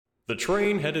The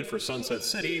train headed for Sunset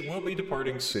City will be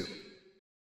departing soon.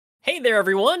 Hey there,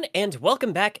 everyone, and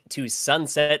welcome back to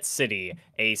Sunset City,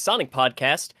 a Sonic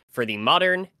podcast for the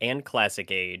modern and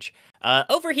classic age.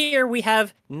 Over here, we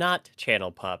have not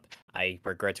Channel Pup. I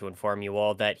regret to inform you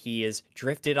all that he is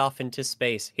drifted off into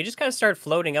space. He just kind of started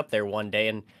floating up there one day,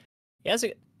 and he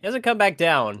hasn't come back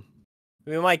down.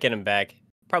 We might get him back.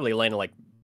 Probably landed like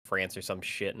France or some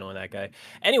shit, knowing that guy.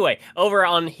 Anyway, over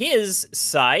on his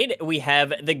side, we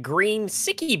have the green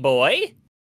Sicky boy.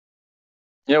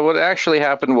 Yeah, what actually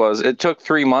happened was it took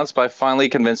 3 months, but I finally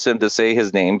convinced him to say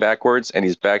his name backwards, and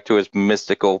he's back to his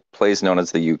mystical place known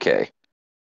as the UK.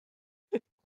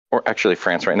 Or actually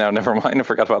France right now, never mind, I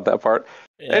forgot about that part.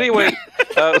 Yeah. Anyway,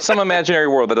 some imaginary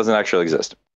world that doesn't actually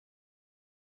exist.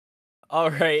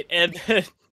 All right, and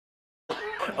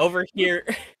over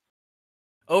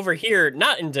here,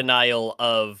 not in denial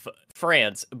of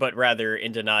France, but rather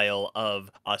in denial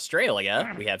of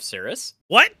Australia, we have Cirrus.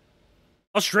 What?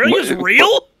 Australia's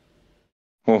real?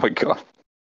 Oh my god.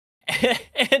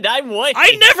 And I'm White.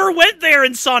 I never went there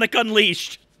in Sonic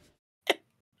Unleashed.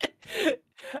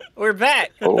 We're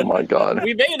back. Oh my god.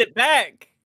 We made it back.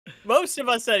 Most of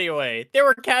us anyway. There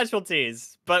were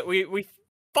casualties, but we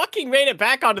fucking made it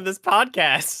back onto this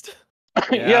podcast.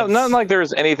 Yeah, not like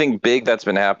there's anything big that's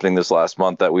been happening this last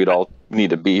month that we'd all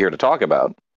need to be here to talk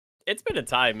about. It's been a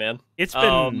time, man. It's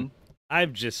been... I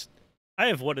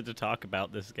have wanted to talk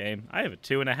about this game. I have a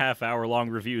 2.5 hour long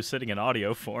review sitting in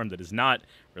audio form that is not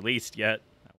released yet.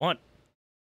 I want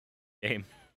game.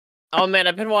 Oh man,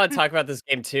 I've been wanting to talk about this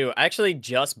game too. I actually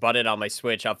just bought it on my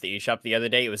Switch off the eShop the other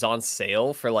day. It was on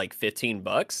sale for like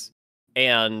 $15,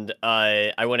 and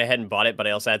I went ahead and bought it. But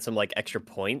I also had some like extra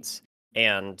points,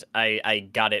 and I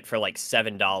got it for like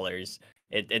 $7.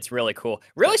 It's really cool.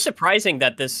 Really surprising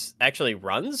that this actually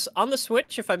runs on the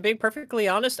Switch, if I'm being perfectly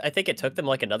honest. I think it took them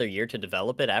like another year to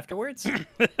develop it afterwards.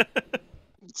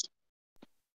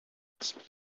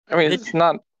 I mean,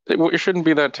 it shouldn't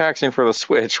be that taxing for the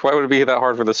Switch. Why would it be that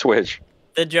hard for the Switch?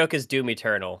 The joke is Doom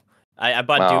Eternal. I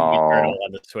bought Doom Eternal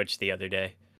on the Switch the other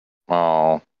day.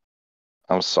 Oh,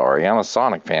 I'm sorry. I'm a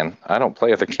Sonic fan. I don't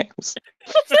play other games.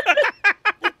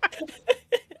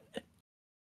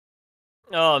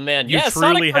 Oh man, you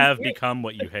truly have become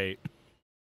what you hate.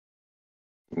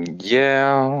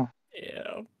 Yeah.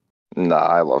 Nah,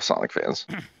 I love Sonic fans.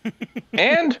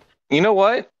 And you know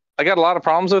what? I got a lot of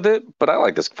problems with it, but I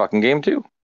like this fucking game too.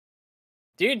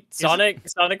 Dude, Sonic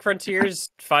Frontiers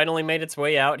finally made its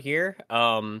way out here.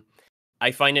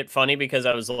 I find it funny because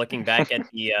I was looking back at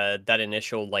the that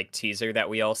initial like teaser that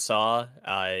we all saw.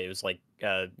 It was like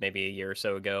maybe a year or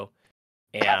so ago,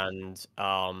 and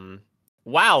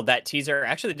wow, that teaser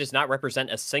actually does not represent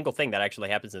a single thing that actually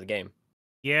happens in the game.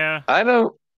 Yeah. I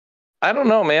don't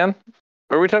know, man.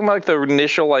 Are we talking about like the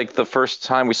initial, like the first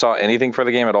time we saw anything for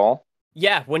the game at all?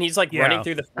 Yeah, when he's like running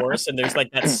through the forest and there's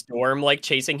like that storm like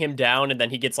chasing him down, and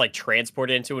then he gets like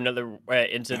transported into another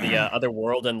into the other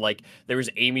world, and like there was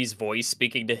Amy's voice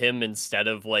speaking to him instead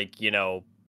of like, you know,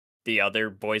 the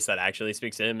other voice that actually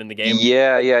speaks to him in the game.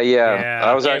 Yeah.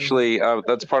 I was actually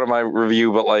that's part of my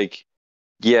review, but like,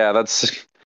 yeah, that's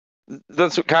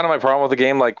kind of my problem with the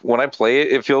game. Like when I play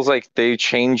it, it feels like they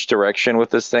changed direction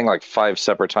with this thing like 5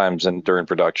 separate times during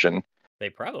production. They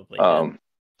probably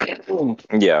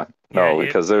yeah,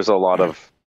 because there's a lot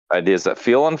of ideas that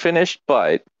feel unfinished,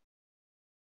 but at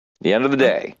the end of the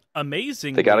day,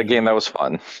 amazingly, they got a game that was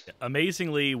fun.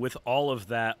 Amazingly, with all of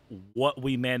that, what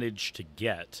we managed to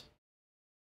get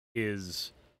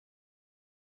is...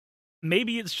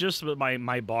 Maybe it's just that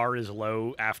my bar is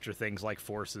low after things like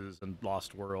Forces and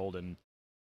Lost World and,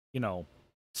 you know,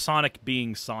 Sonic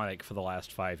being Sonic for the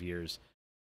last 5 years.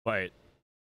 But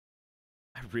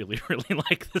I really, really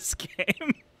like this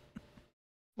game.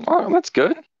 Oh, that's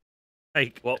good.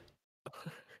 Like, well,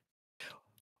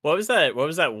 what was that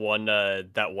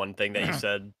one thing that you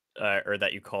said or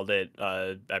that you called it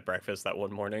at breakfast that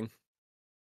one morning?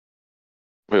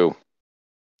 Who?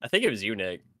 I think it was you,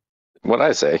 Nick. What'd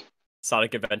I say?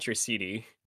 Sonic Adventure CD.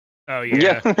 Oh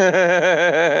yeah.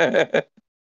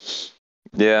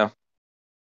 Yeah.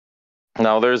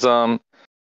 No, there's I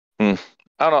don't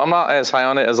know. I'm not as high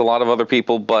on it as a lot of other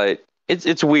people, but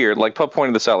it's weird. Like Pup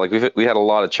pointed this out. Like we had a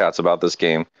lot of chats about this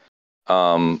game.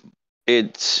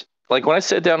 It's like when I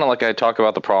sit down and like I talk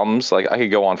about the problems, like I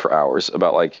could go on for hours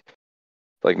about like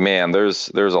man, there's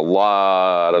a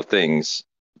lot of things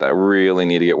that really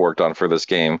need to get worked on for this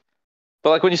game.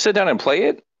 But like when you sit down and play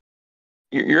it,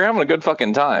 you're having a good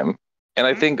fucking time. And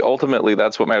I think ultimately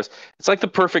that's what matters. It's like the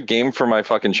perfect game for my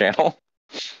fucking channel.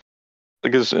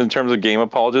 Because in terms of game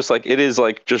apologists, like it is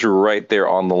like just right there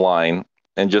on the line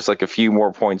and just like a few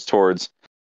more points towards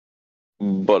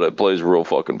but it plays real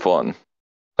fucking fun.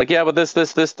 Like, yeah, but this.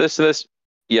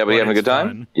 Yeah, but you having a good time?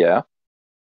 Fun. Yeah.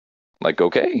 Like,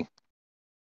 okay.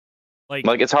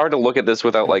 Like, it's hard to look at this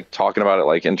without like talking about it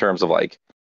like in terms of like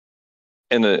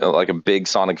like a big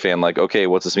Sonic fan, like, okay,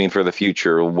 what's this mean for the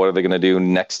future? What are they gonna do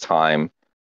next time?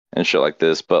 And shit like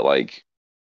this. But like,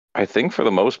 I think for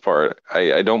the most part,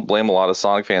 I don't blame a lot of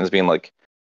Sonic fans being like,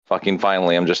 fucking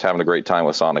finally, I'm just having a great time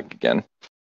with Sonic again.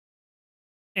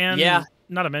 And Yeah.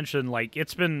 not to mention, like,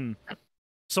 it's been...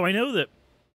 So I know that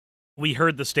we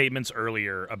heard the statements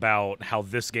earlier about how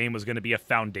this game was going to be a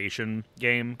foundation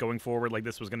game going forward. Like,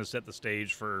 this was going to set the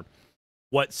stage for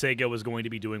what Sega was going to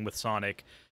be doing with Sonic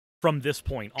from this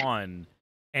point on.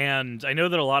 And I know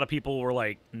that a lot of people were,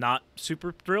 like, not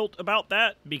super thrilled about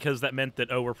that, because that meant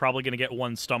that, oh, we're probably going to get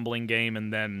one stumbling game,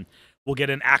 and then we'll get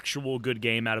an actual good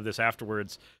game out of this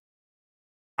afterwards.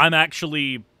 I'm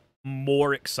actually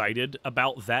more excited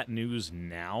about that news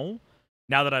now.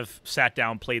 Now that I've sat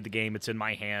down, played the game, it's in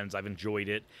my hands, I've enjoyed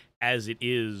it, as it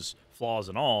is, flaws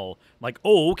and all. I'm like,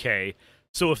 oh, okay,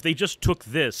 so if they just took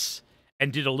this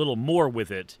and did a little more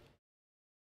with it,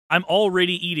 I'm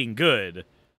already eating good.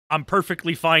 I'm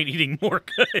perfectly fine eating more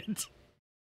good.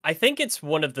 I think it's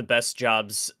one of the best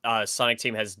jobs Sonic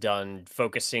Team has done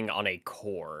focusing on a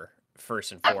core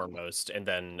first and foremost, and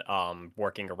then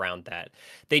working around that.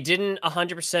 They didn't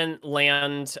 100%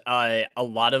 land a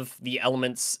lot of the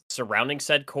elements surrounding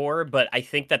said core, but I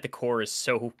think that the core is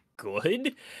so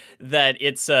good that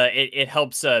it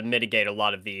helps mitigate a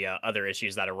lot of the other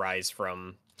issues that arise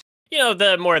from,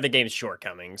 the more of the game's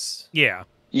shortcomings. Yeah.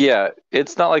 Yeah,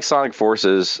 it's not like Sonic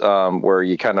Forces, where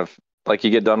you kind of like you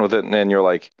get done with it and then you're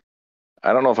like,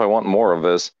 I don't know if I want more of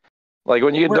this. Like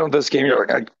when you get done with this game, you're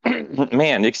like,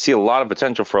 man, you can see a lot of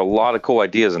potential for a lot of cool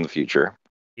ideas in the future.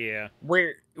 Yeah.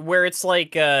 Where it's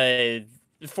like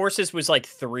Forces was like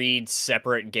 3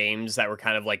 separate games that were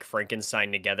kind of like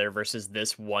Frankenstein together versus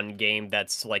this one game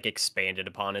that's like expanded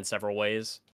upon in several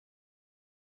ways.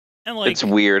 And like, It's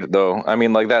weird though. I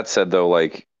mean, like that said though,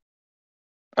 like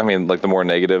the more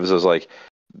negatives is like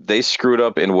they screwed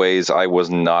up in ways I was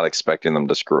not expecting them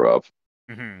to screw up.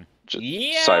 mhm.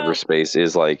 Yeah. Cyberspace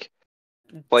is like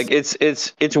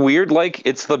it's weird. Like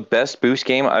it's the best boost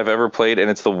game I've ever played,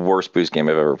 and it's the worst boost game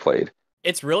I've ever played.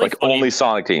 It's really Like funny. only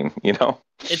Sonic Team,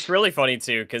 It's really funny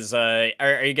too, because are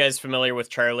you guys familiar with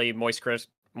Charlie Moist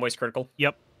Critical?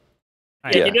 Yep.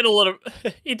 Yeah, he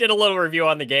did a little review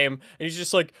on the game, and he's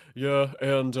just like, Yeah,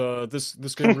 and this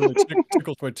game really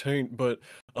tickles my taint, but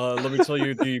let me tell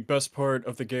you, the best part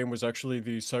of the game was actually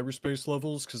the cyberspace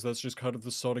levels, because that's just kind of the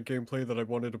Sonic gameplay that I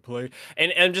wanted to play.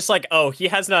 and I'm just like, oh, he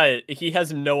has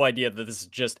no idea that this is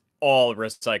just all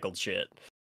recycled shit.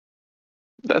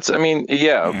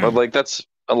 But like that's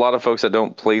a lot of folks that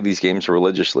don't play these games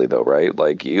religiously, though, right?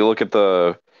 Like you look at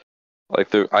the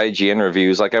IGN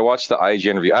reviews. Like I watched the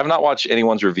IGN review. I have not watched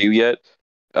anyone's review yet,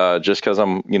 just because I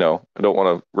don't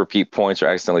want to repeat points or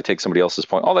accidentally take somebody else's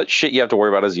point. All that shit you have to worry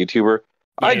about as a YouTuber.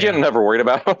 Yeah. IGN I'm never worried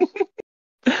about.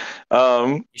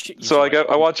 So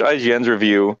I watched IGN's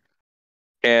review,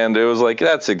 and it was like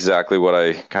that's exactly what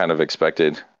I kind of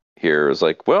expected. Here it was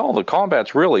like, well, the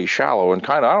combat's really shallow and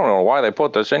kind of I don't know why they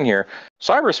put this in here.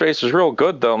 Cyberspace is real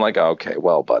good though. I'm like, okay,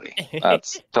 well, buddy,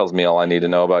 that tells me all I need to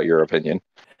know about your opinion.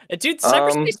 Dude,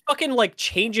 cyberspace fucking like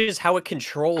changes how it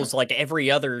controls like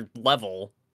every other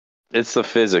level. It's the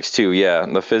physics too, yeah.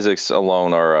 The physics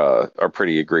alone are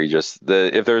pretty egregious.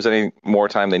 If there's any more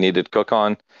time they needed to cook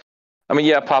on, I mean,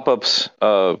 yeah, pop-ups.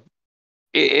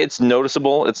 It's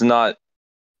noticeable. It's not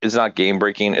game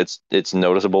breaking. It's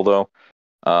noticeable though.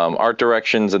 Art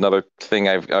direction's another thing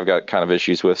I've got kind of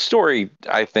issues with. Story,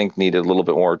 I think, needed a little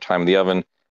bit more time in the oven.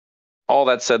 All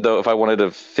that said, though, if I wanted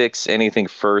to fix anything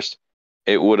first,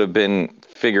 it would have been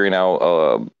figuring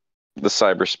out the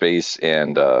cyberspace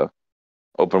and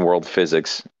open world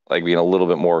physics, like being a little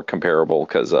bit more comparable.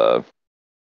 Because,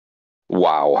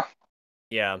 wow.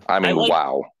 Yeah, I mean,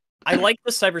 wow. I like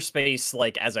the cyberspace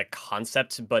like as a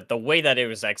concept, but the way that it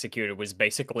was executed was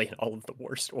basically in all of the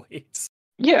worst ways.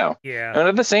 Yeah. Yeah. And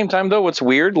at the same time, though, what's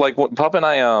weird, like what Pup and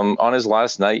I, on his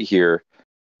last night here,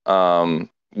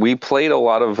 we played a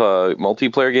lot of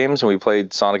multiplayer games, and we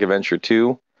played Sonic Adventure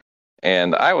 2.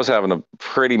 And I was having a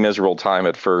pretty miserable time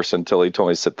at first until he told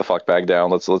me to sit the fuck back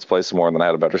down. Let's play some more, and then I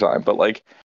had a better time. But like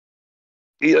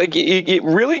it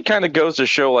really kind of goes to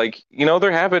show, like,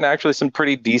 there have been actually some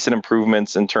pretty decent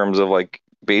improvements in terms of like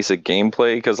basic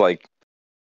gameplay, because like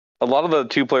a lot of the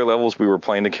 2-player levels we were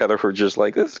playing together were just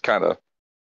like this is kind of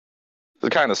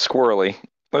squirrely.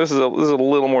 This is a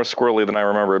little more squirrely than I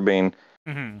remember it being.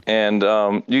 Mhm. And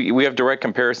we have direct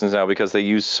comparisons now because they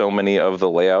use so many of the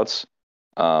layouts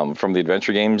from the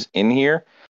adventure games in here.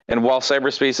 And while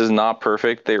cyberspace is not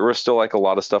perfect, there was still like a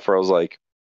lot of stuff where I was like,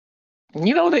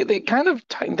 they kind of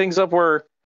tighten things up where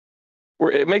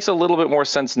it makes a little bit more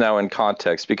sense now in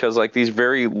context, because like these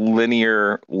very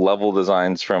linear level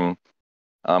designs from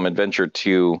Adventure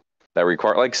 2 that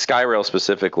require, like Skyrail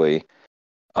specifically,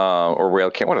 or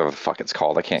Rail, whatever the fuck it's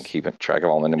called. I can't keep track of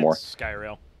all anymore. It's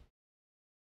Skyrail.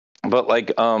 But like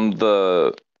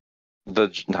the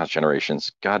not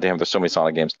Generations. Goddamn, there's so many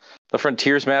Sonic games. The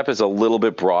Frontiers map is a little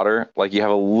bit broader. Like you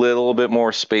have a little bit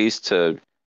more space to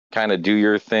kind of do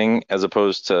your thing, as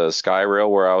opposed to Skyrail,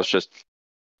 where I was just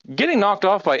getting knocked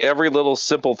off by every little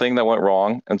simple thing that went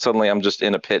wrong, and suddenly I'm just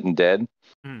in a pit and dead.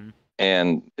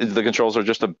 And the controls are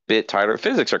just a bit tighter.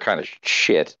 Physics are kind of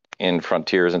shit in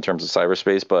Frontiers in terms of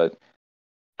cyberspace, but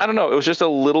I don't know. It was just a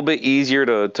little bit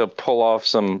easier to pull off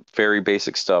some very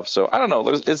basic stuff. So I don't know.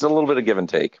 It's a little bit of give and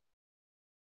take.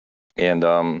 And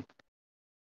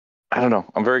I don't know.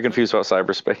 I'm very confused about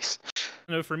cyberspace.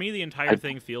 No, for me, the entire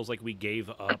thing feels like we gave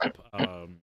up.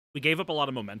 We gave up a lot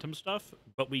of momentum stuff,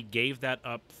 but we gave that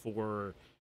up for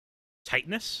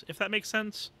tightness, if that makes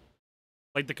sense.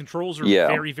 Like the controls are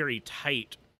very, very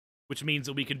tight, which means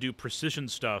that we can do precision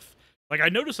stuff. Like I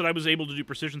noticed that I was able to do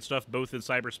precision stuff both in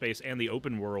cyberspace and the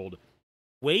open world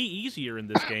way easier in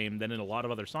this game than in a lot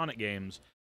of other Sonic games,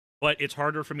 but it's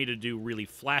harder for me to do really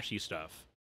flashy stuff.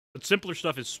 But simpler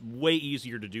stuff is way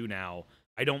easier to do now.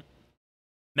 I don't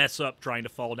mess up trying to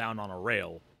fall down on a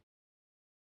rail.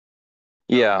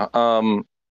 Yeah.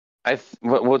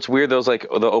 What's weird though is like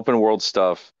the open world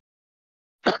stuff.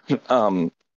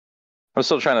 I'm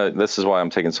still trying to. This is why I'm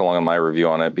taking so long on my review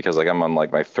on it, because like I'm on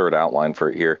like my third outline for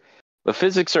it here. The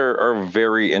physics are a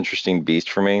very interesting beast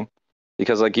for me,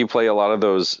 because like you play a lot of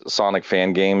those Sonic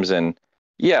fan games, and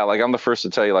yeah, like I'm the first to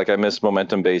tell you like I miss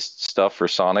momentum based stuff for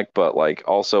Sonic, but like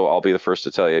also I'll be the first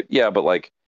to tell you, yeah, but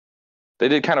like they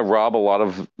did kind of rob a lot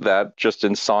of that just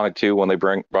in Sonic 2 when they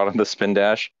brought in the spin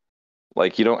dash.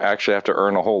 Like you don't actually have to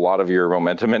earn a whole lot of your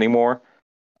momentum anymore.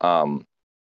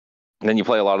 Then you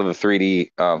play a lot of the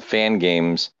 3D fan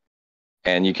games,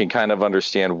 and you can kind of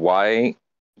understand why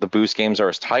the boost games are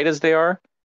as tight as they are,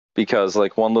 because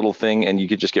like one little thing and you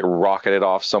could just get rocketed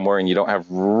off somewhere and you don't have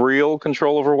real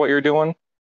control over what you're doing.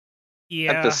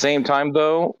 Yeah. At the same time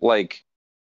though, like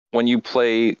when you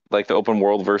play like the open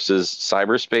world versus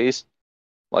cyberspace,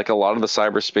 like a lot of the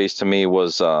cyberspace to me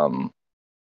was a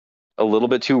little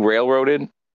bit too railroaded.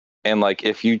 And like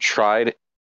if you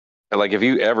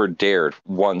ever dared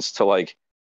once to like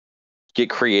get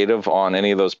creative on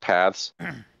any of those paths,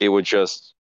 it would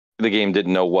just, the game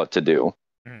didn't know what to do,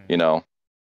 you know?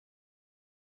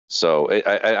 So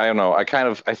I don't know.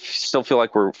 I still feel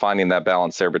like we're finding that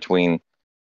balance there between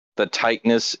the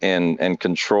tightness and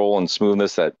control and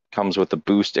smoothness that comes with the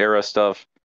boost era stuff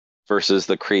versus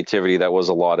the creativity that was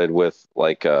allotted with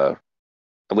like, at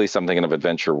least I'm thinking of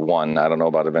Adventure 1. I don't know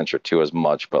about Adventure 2 as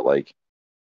much, but like,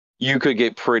 you could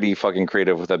get pretty fucking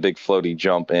creative with that big floaty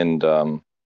jump and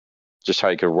just how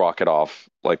you could rocket off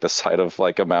like the side of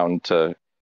like a mountain to,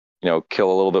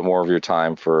 kill a little bit more of your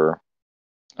time for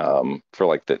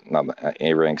like the not the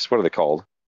A ranks. What are they called?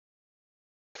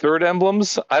 Third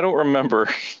emblems? I don't remember.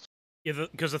 Yeah,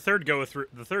 because the third go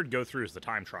through is the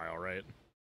time trial, right?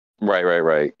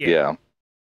 Right. Yeah.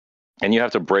 And you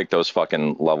have to break those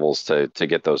fucking levels to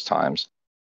get those times.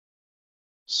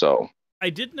 So I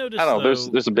did notice. I don't know.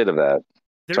 Though, there's a bit of that.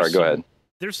 Sorry, go ahead.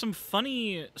 There's some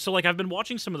funny. So like I've been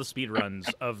watching some of the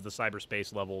speedruns of the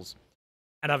cyberspace levels,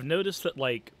 and I've noticed that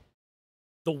like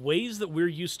the ways that we're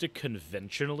used to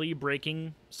conventionally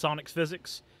breaking Sonic's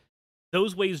physics,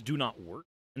 those ways do not work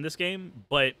in this game.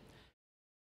 But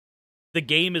the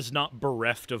game is not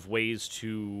bereft of ways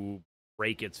to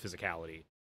break its physicality.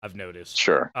 I've noticed.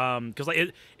 Sure. Because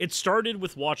like it started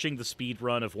with watching the speed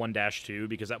run of 1-2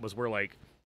 because that was where like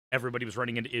everybody was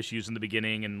running into issues in the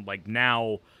beginning, and like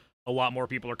now a lot more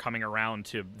people are coming around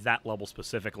to that level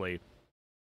specifically.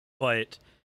 But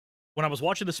when I was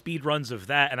watching the speed runs of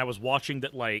that, and I was watching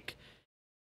that like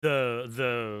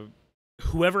the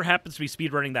whoever happens to be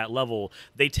speedrunning that level,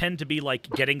 they tend to be like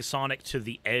getting Sonic to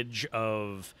the edge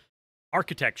of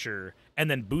architecture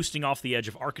and then boosting off the edge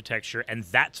of architecture, and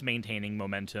that's maintaining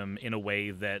momentum in a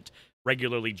way that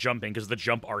regularly jumping, because the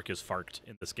jump arc is farked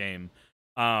in this game.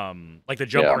 Like the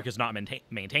jump arc is not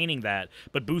maintaining that,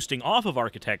 but boosting off of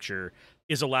architecture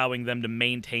is allowing them to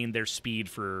maintain their speed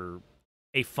for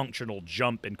a functional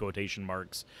jump in quotation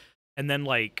marks. And then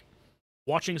like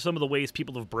watching some of the ways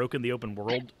people have broken the open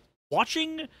world,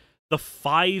 watching the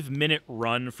 5-minute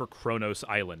run for Kronos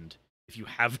Island, if you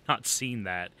have not seen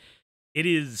that,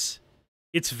 it's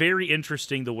very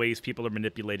interesting the ways people are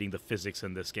manipulating the physics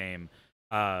in this game.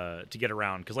 to get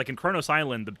around. Because like in Kronos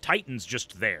Island, the Titan's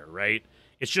just there, right?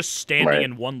 It's just standing Right.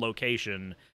 in one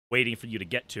location, waiting for you to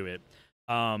get to it.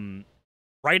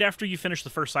 Right after you finish the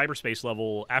first cyberspace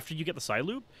level, after you get the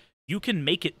Psyloop, you can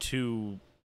make it to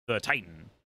the Titan.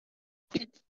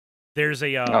 There's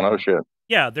a Oh no shit.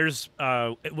 yeah, there's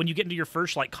when you get into your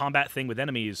first like combat thing with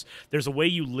enemies, there's a way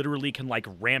you literally can like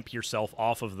ramp yourself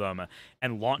off of them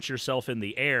and launch yourself in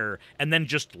the air and then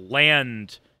just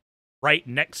land right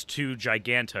next to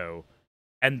Giganto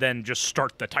and then just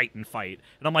start the Titan fight.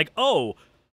 And I'm like, "Oh,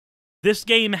 this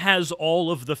game has all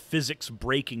of the physics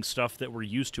breaking stuff that we're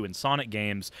used to in Sonic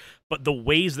games, but the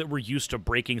ways that we're used to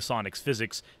breaking Sonic's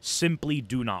physics simply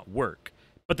do not work."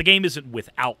 But the game isn't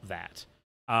without that.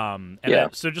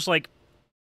 So just like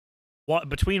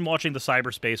between watching the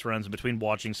cyberspace runs and between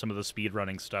watching some of the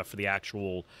speedrunning stuff for the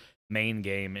actual main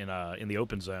game in the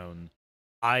open zone,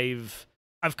 I've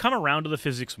come around to the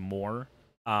physics more.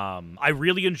 I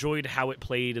really enjoyed how it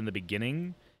played in the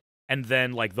beginning, and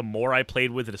then like the more I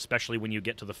played with it, especially when you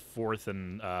get to the 4th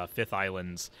and 5th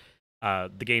islands,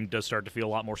 the game does start to feel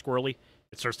a lot more squirrely.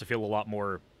 It starts to feel a lot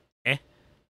more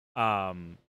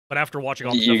but after watching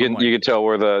all the stuff, I'm like, you can tell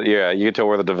where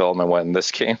the development went in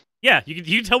this game. yeah, you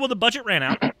can tell when the budget ran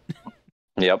out.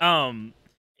 Yep.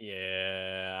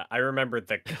 Yeah, I remember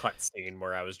the cutscene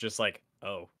where I was just like,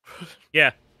 "Oh,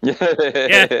 Yeah.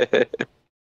 Yeah.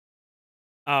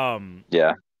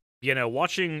 Yeah. You know,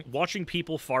 watching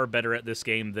people far better at this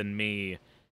game than me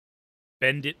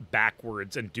bend it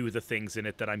backwards and do the things in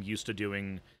it that I'm used to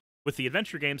doing with the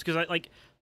adventure games, because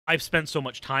I've spent so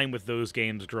much time with those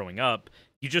games growing up,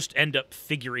 you just end up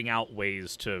figuring out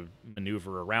ways to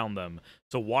maneuver around them.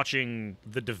 So watching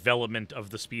the development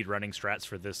of the speedrunning strats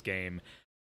for this game,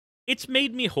 it's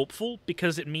made me hopeful,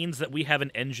 because it means that we have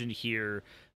an engine here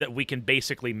that we can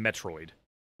basically Metroid.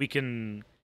 We can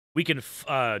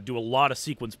do a lot of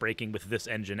sequence breaking with this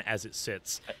engine as it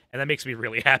sits, and that makes me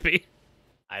really happy.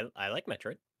 I like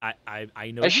Metroid." I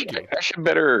know I you do. should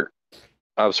better.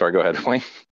 Oh, sorry. Go ahead, Wayne.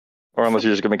 Or unless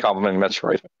you're just gonna be complimenting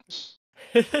Metroid.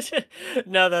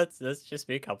 No, that's just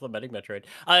me complimenting Metroid.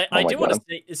 I my do want God.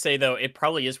 to say though, it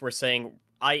probably is worth saying.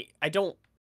 I don't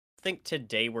think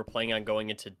today we're planning on going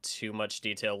into too much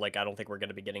detail. Like, I don't think we're going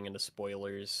to be getting into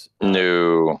spoilers.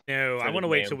 No. No, I the want to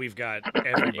wait game. till we've got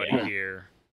everybody Yeah. here.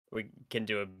 We can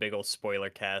do a big old spoiler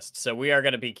cast. So we are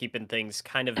going to be keeping things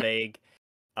kind of vague.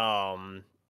 That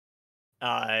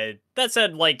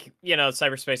said, like, you know,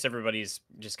 cyberspace, everybody's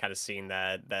just kind of seen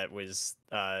that. That was,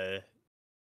 I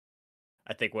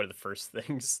think, one of the first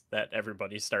things that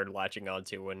everybody started latching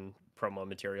onto when promo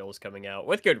material was coming out,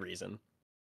 with good reason.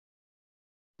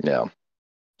 Yeah.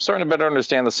 Starting to better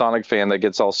understand the Sonic fan that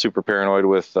gets all super paranoid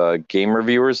with game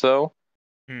reviewers, though.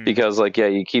 Because, like, yeah,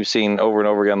 you keep seeing over and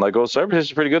over again, like, oh, cyberspace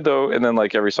is pretty good, though. And then,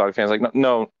 like, every Sonic fan's like,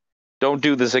 no, don't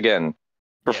do this again.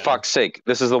 For Yeah. fuck's sake.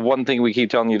 This is the one thing we keep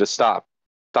telling you to stop.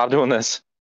 Stop doing this.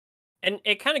 And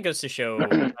it kind of goes to show,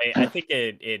 I think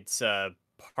it's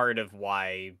part of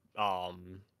why,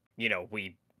 you know,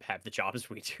 we have the jobs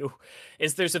we do,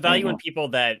 is there's a value in people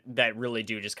that really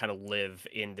do just kind of live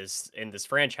in this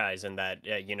franchise, and that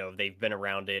you know, they've been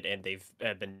around it and they've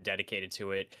been dedicated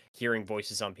to it. Hearing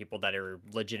voices on people that are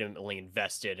legitimately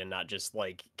invested and not just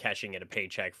like cashing in a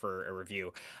paycheck for a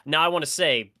review. Now, I want to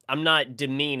say, I'm not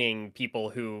demeaning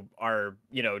people who are,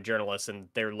 you know, journalists and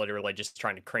they're literally just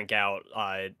trying to crank out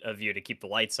a view to keep the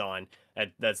lights on.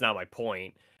 That's not my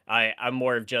point. I'm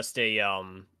more of just a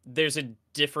there's a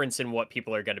difference in what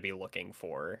people are going to be looking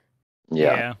for.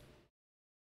 Yeah.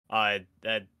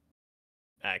 That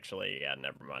actually, yeah,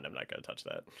 never mind. I'm not going to touch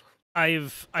that. I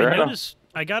Fair enough. noticed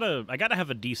I gotta have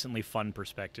a decently fun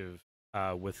perspective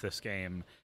with this game.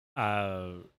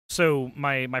 So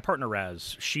my partner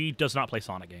Raz, she does not play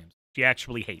Sonic games. She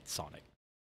actually hates Sonic.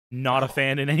 Not a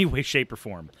fan in any way, shape, or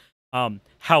form.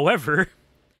 However,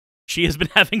 she has been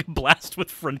having a blast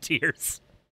with Frontiers,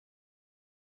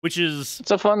 which is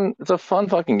It's a fun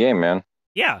fucking game, man.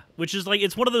 yeah, which is like,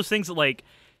 it's one of those things that like,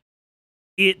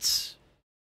 it's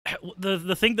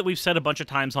the thing that we've said a bunch of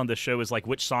times on this show is like,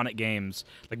 which Sonic games,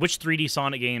 like which 3D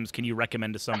Sonic games can you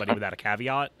recommend to somebody without a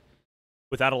caveat,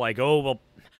 without a like, oh well,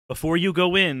 before you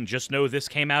go in, just know this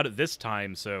came out at this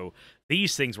time, so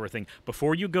these things were a thing.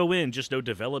 Before you go in, just know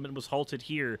development was halted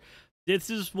here. This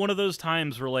is one of those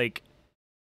times where like,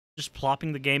 just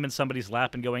plopping the game in somebody's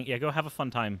lap and going, yeah, go have a fun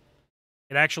time.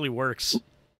 It actually works.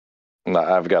 No,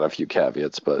 I've got a few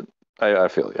caveats, but I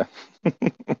feel you.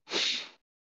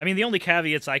 I mean, the only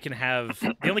caveats I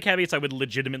would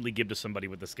legitimately give to somebody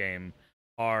with this game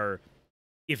are,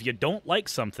 if you don't like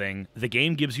something, the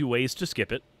game gives you ways to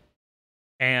skip it,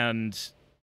 and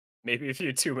Maybe a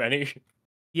few too many.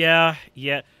 Yeah,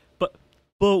 yeah. But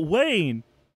Wayne,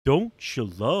 don't you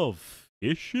love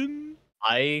fishing?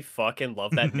 I fucking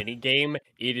love that mini game.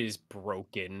 It is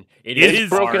broken. It It's is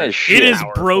broken hard. as shit. It is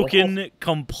Powerful. broken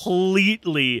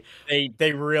completely.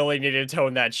 They really need to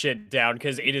tone that shit down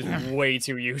because it is way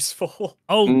too useful.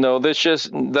 Oh, No,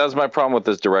 that's my problem with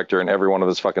this director and every one of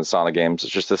his fucking Sonic games.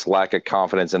 It's just this lack of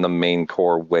confidence in the main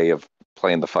core way of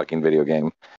playing the fucking video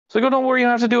game. So I go, don't worry, you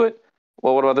don't have to do it.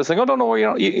 Well, what about this thing? Oh, don't worry,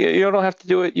 you don't have to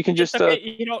do it. You can just Okay,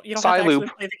 you don't have to side actually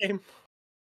loop. play the game.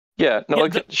 Yeah, no, Yeah,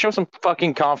 like show some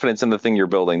fucking confidence in the thing you're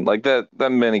building. Like that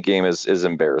mini game is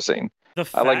embarrassing. the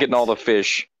I like getting all the fact-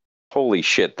 fish. Holy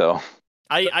shit, though.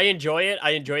 I enjoy it.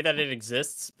 I enjoy that it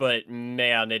exists, but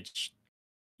man,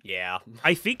 yeah.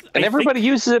 I think And I everybody think,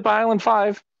 uses it by Island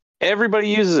 5. Everybody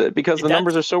uses it because the That's-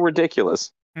 numbers are so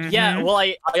ridiculous. Yeah, Mhm. well,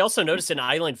 I also noticed in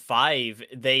Island 5,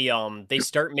 they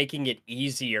start making it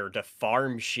easier to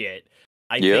farm shit.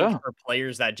 I Yeah. think for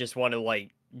players that just want to like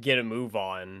get a move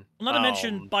on. Not to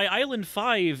mention, by Island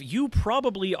 5, you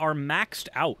probably are maxed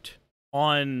out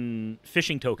on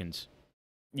fishing tokens.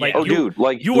 Like, Oh, yeah. dude,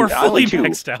 like You are fully Island 2.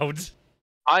 maxed out.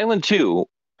 Island 2,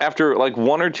 after like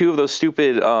one or two of those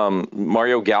stupid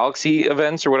Mario Galaxy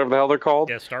events or whatever the hell they're called,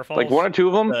 Yeah, Starfalls. like one or two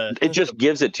of them, The- it just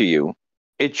gives it to you.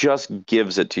 It just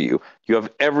gives it to you. You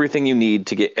have everything you need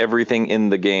to get everything in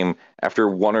the game after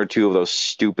one or two of those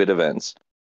stupid events.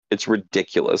 It's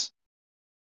ridiculous.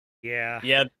 Yeah.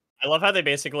 Yeah, I love how they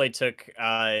basically took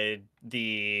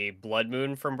the Blood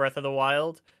Moon from Breath of the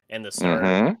Wild and the star,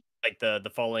 Mhm. like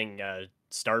the falling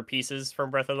star pieces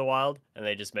from Breath of the Wild, and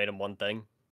they just made them one thing.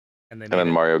 And they And made then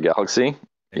it, Mario Galaxy.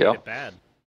 they yeah. made it bad.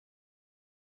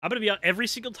 I'm gonna be honest, every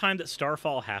single time that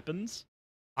Starfall happens,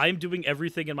 I'm doing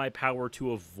everything in my power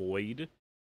to avoid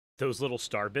those little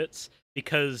star bits,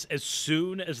 because as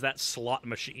soon as that slot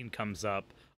machine comes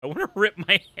up, I want to rip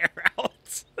my hair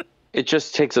out. It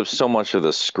just takes up so much of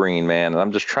the screen, man. And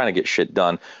I'm just trying to get shit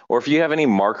done. Or if you have any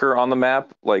marker on the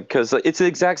map, like, because it's the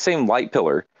exact same light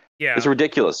pillar. Yeah. It's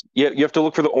ridiculous. You have to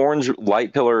look for the orange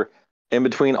light pillar in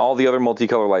between all the other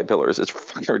multicolor light pillars. It's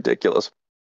fucking ridiculous.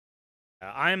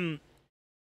 I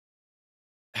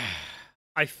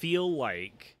feel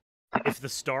like if the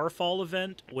Starfall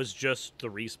event was just the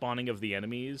respawning of the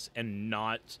enemies and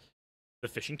not the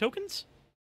fishing tokens,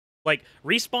 like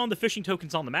respawn the fishing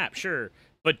tokens on the map, sure,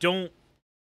 but don't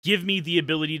give me the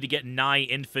ability to get nigh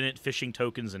infinite fishing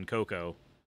tokens in Coco.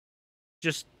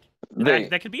 Just They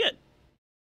that could be it.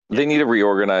 they need to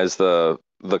reorganize the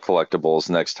collectibles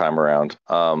next time around.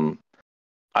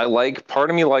 Part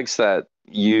of me likes that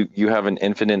you have an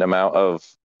infinite amount of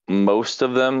most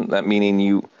of them. That meaning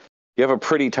you have a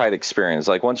pretty tight experience.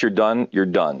 Like once you're done, you're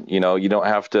done. You know, you don't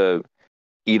have to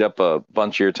eat up a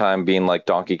bunch of your time being like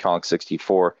Donkey Kong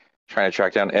 64, trying to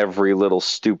track down every little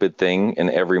stupid thing in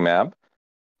every map.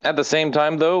 At the same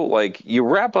time, though, like you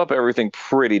wrap up everything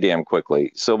pretty damn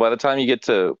quickly. So by the time you get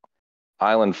to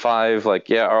Island 5, like,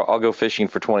 yeah, I'll go fishing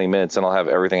for 20 minutes and I'll have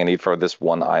everything I need for this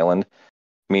one island,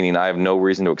 meaning I have no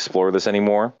reason to explore this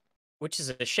anymore. Which is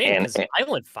a shame And- because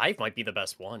Island 5 might be the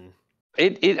best one.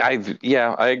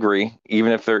 I agree.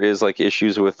 Even if there is like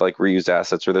issues with like reused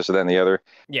assets or this or that and the other,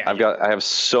 Yeah, I have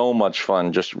so much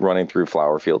fun just running through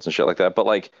flower fields and shit like that. But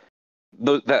like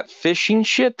that fishing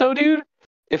shit though, dude,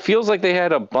 it feels like they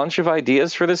had a bunch of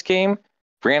ideas for this game,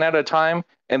 ran out of time,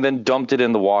 and then dumped it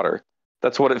in the water.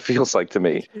 That's what it feels like to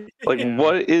me. Like, Yeah.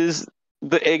 what is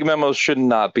the egg memos should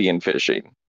not be in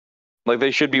fishing. Like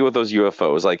they should be with those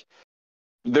UFOs. Like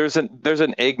there's an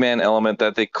Eggman element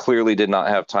that they clearly did not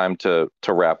have time to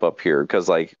wrap up here. Because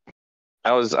like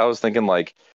I was thinking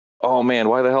like, oh man,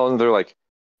 why the hell isn't there like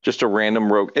just a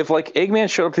random rogue? If like Eggman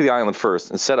showed up to the island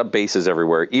first and set up bases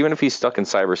everywhere, even if he's stuck in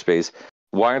cyberspace,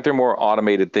 why aren't there more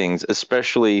automated things?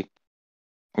 Especially,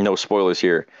 no spoilers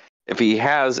here, if he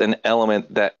has an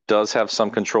element that does have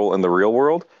some control in the real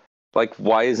world, like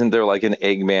why isn't there like an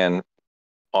Eggman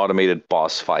automated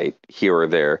boss fight here or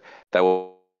there that would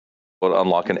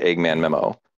unlock an Eggman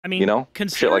memo? I mean, You know? Shit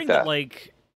considering like that.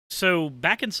 like, so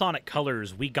back in Sonic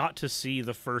Colors, we got to see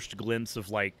the first glimpse of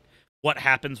like what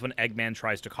happens when Eggman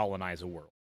tries to colonize a world.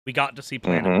 We got to see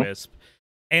Planet Mhm. Wisp,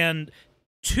 and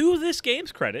to this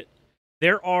game's credit,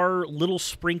 there are little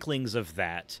sprinklings of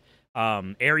that.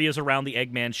 Areas around the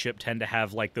Eggman ship tend to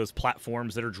have like those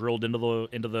platforms that are drilled into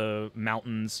the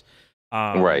mountains.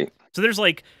 Right. So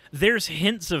there's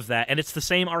hints of that, and it's the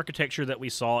same architecture that we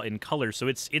saw in Color. So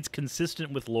it's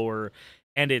consistent with lore,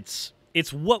 and it's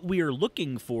what we are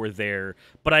looking for there.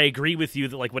 But I agree with you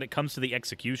that like when it comes to the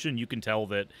execution, you can tell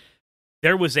that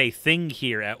there was a thing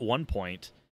here at one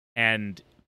point, and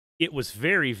it was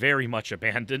very, very much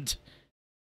abandoned.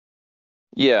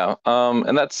 Yeah,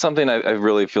 and that's something I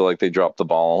really feel like they dropped the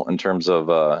ball in terms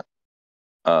of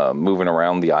moving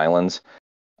around the islands.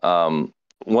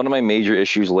 One of my major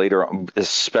issues later,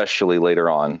 especially later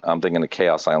on, I'm thinking of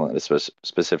Chaos Island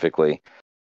specifically.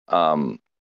 Um,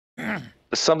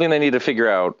 Something they need to figure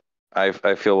out, I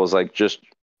feel, was like just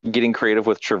getting creative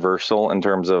with traversal in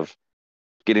terms of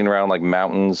getting around like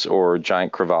mountains or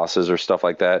giant crevasses or stuff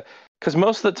like that. Because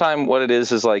most of the time, what it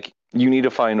is like you need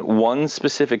to find one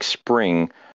specific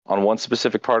spring on one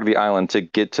specific part of the island to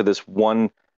get to this one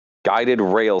guided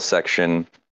rail section,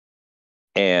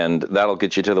 and that'll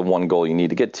get you to the one goal you need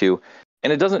to get to.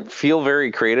 And it doesn't feel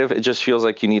very creative. It just feels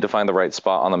like you need to find the right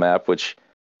spot on the map, which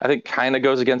I think kind of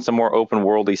goes against a more open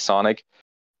worldy Sonic.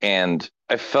 And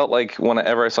I felt like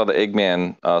whenever I saw the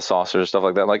Eggman saucer stuff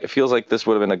like that, like it feels like this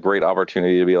would have been a great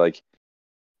opportunity to be like,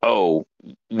 oh,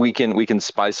 we can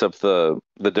spice up the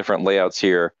different layouts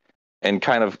here, and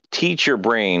kind of teach your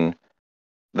brain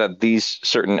that these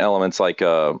certain elements like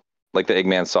the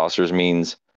Eggman saucers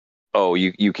means, oh,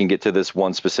 you can get to this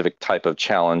one specific type of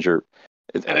challenge. Or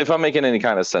if I'm making any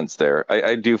kind of sense there,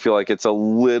 I do feel like it's a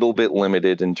little bit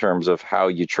limited in terms of how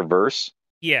you traverse,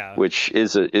 Yeah. which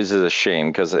is a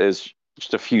shame because it's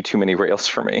just a few too many rails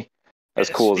for me, as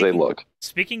cool as they look.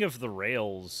 Speaking of the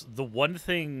rails,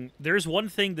 there's one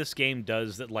thing this game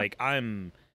does that like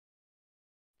I'm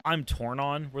torn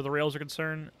on where the rails are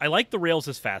concerned. I like the rails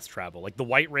as fast travel, like the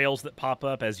white rails that pop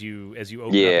up as you open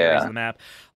up areas of the map.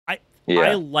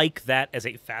 I like that as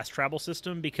a fast travel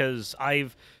system because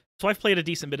I've played a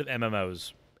decent bit of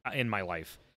MMOs in my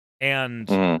life,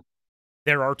 and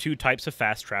there are two types of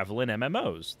fast travel in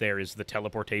MMOs. There is the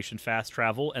teleportation fast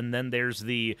travel, and then there's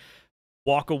the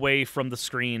walk away from the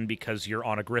screen because you're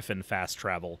on a griffin fast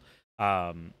travel.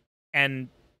 And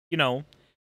you know,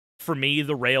 for me,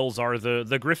 the rails are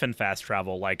the griffin fast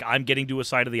travel. Like I'm getting to a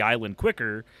side of the island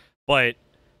quicker, but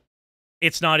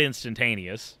it's not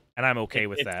instantaneous, and I'm okay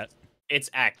with that. It's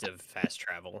active fast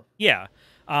travel. Yeah.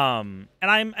 And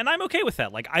I'm okay with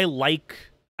that. Like I like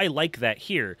that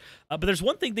here. But there's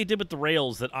one thing they did with the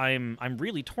rails that I'm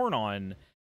really torn on,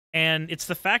 and it's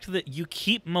the fact that you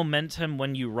keep momentum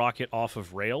when you rocket off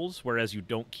of rails, whereas you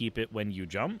don't keep it when you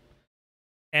jump.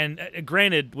 And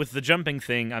granted, with the jumping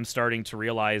thing, I'm starting to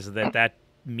realize that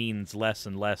means less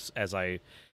and less as I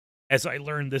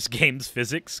learn this game's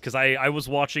physics, because I was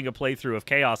watching a playthrough of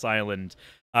Chaos Island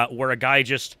where a guy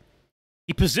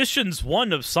he positions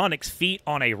one of Sonic's feet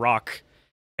on a rock,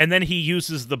 and then he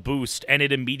uses the boost, and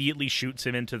it immediately shoots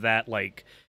him into that, like,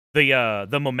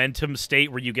 the momentum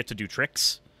state where you get to do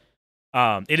tricks.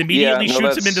 It immediately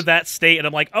shoots him into that state, and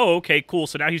I'm like, oh, okay, cool,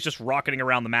 so now he's just rocketing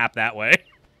around the map that way.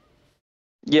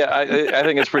 Yeah, I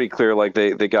think it's pretty clear, like,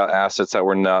 they got assets that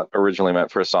were not originally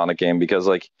meant for a Sonic game, because,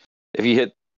 like, if you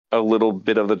hit a little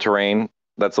bit of the terrain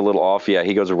that's a little off, yeah,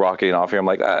 he goes rocketing off here. I'm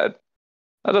like, that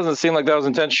doesn't seem like that was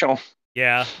intentional.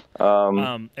 Yeah.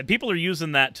 And people are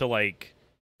using that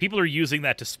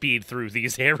to speed through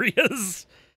these areas.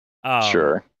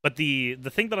 Sure. But the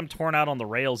thing that I'm torn out on the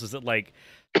rails is that, like,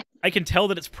 I can tell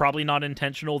that it's probably not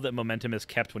intentional that momentum is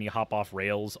kept when you hop off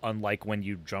rails, unlike when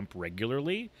you jump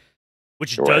regularly,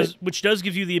 which does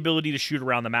give you the ability to shoot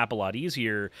around the map a lot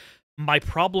easier. My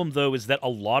problem, though, is that a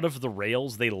lot of the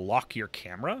rails, they lock your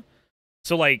camera.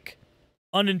 So, like,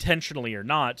 unintentionally or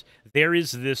not, there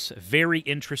is this very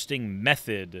interesting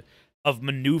method of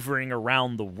maneuvering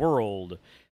around the world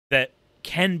that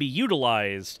can be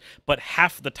utilized, but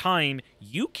half the time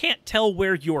you can't tell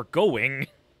where you're going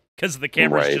because the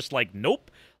camera's just like, nope,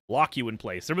 lock you in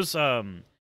place. There was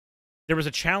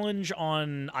a challenge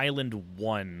on Island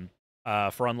 1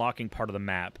 for unlocking part of the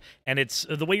map, and it's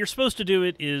the way you're supposed to do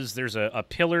it is there's a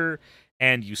pillar,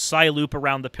 and you loop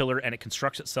around the pillar, and it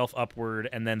constructs itself upward,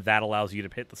 and then that allows you to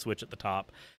hit the switch at the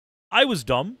top. I was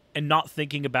dumb and not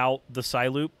thinking about the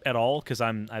loop at all, because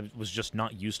I was just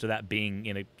not used to that being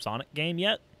in a Sonic game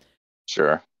yet.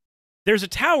 Sure. There's a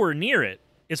tower near it.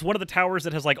 It's one of the towers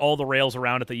that has, like, all the rails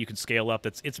around it that you can scale up.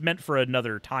 It's meant for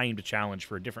another timed challenge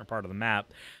for a different part of the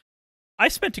map. I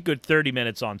spent a good 30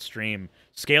 minutes on stream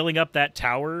scaling up that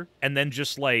tower, and then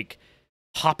just, like,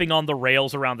 hopping on the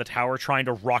rails around the tower, trying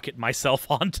to rocket myself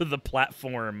onto the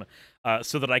platform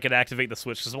so that I could activate the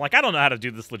switch. Because I'm like, I don't know how to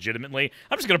do this legitimately.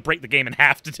 I'm just going to break the game in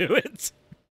half to do it.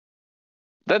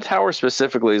 That tower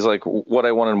specifically is, like, what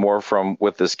I wanted more from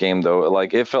with this game, though.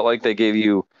 Like, it felt like they gave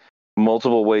you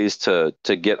multiple ways to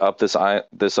get up this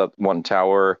up one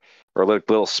tower, or like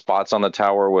little spots on the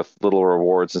tower with little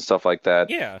rewards and stuff like that.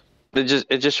 Yeah. It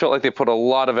just felt like they put a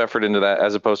lot of effort into that,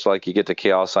 as opposed to, like, you get to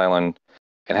Chaos Island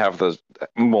and have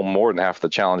more than half the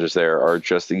challenges there are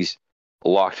just these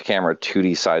locked camera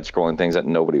 2D side scrolling things that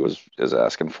nobody is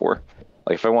asking for.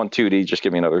 Like if I want 2D, just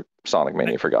give me another Sonic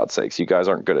Mania for God's sakes. You guys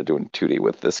aren't good at doing 2D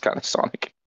with this kind of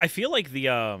Sonic. I feel like the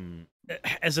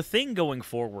as a thing going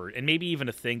forward, and maybe even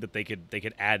a thing that they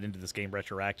could add into this game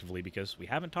retroactively, because we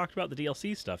haven't talked about the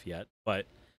DLC stuff yet, but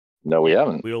No, we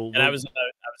haven't. And I was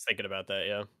thinking about that,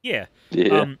 yeah. Yeah.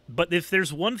 Yeah. But if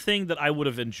there's one thing that I would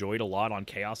have enjoyed a lot on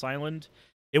Chaos Island,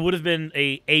 it would have been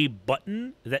a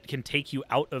button that can take you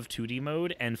out of 2D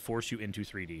mode and force you into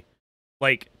 3D.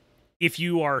 Like, if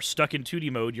you are stuck in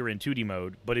 2D mode, you're in 2D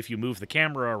mode, but if you move the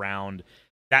camera around,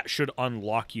 that should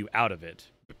unlock you out of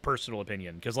it. Personal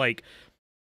opinion. Because, like,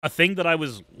 a thing that I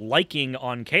was liking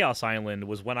on Chaos Island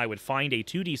was when I would find a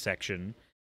 2D section,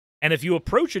 and if you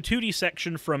approach a 2D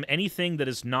section from anything that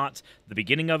is not the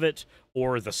beginning of it,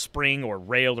 or the spring or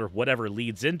rail or whatever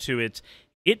leads into it,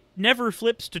 it never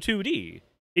flips to 2D.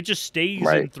 It just stays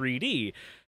in 3D.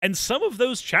 And some of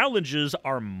those challenges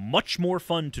are much more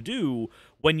fun to do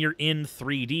when you're in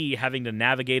 3D, having to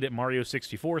navigate it Mario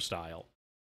 64 style.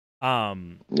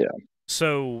 Yeah.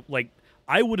 So, like,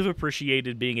 I would have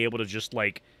appreciated being able to just,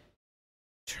 like,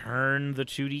 turn the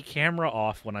 2D camera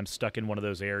off when I'm stuck in one of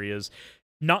those areas.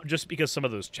 Not just because some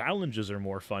of those challenges are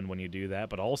more fun when you do that,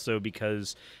 but also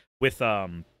because with,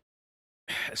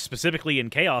 specifically in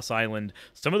Chaos Island,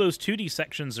 some of those 2D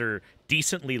sections are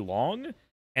decently long,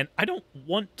 and I don't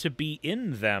want to be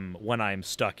in them when I'm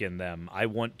stuck in them. I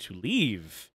want to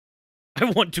leave. I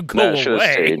want to go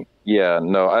away. Yeah,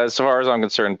 no, as far as I'm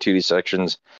concerned, 2D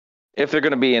sections, if they're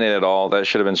going to be in it at all, that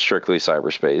should have been strictly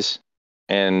cyberspace.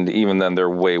 And even then, they're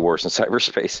way worse in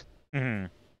cyberspace. Mm-hmm.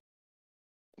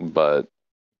 But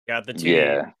yeah, the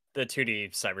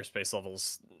 2D cyberspace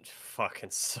levels fucking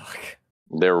suck.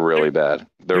 They're really bad.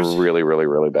 They're really, really,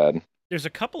 really bad. There's a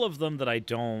couple of them that I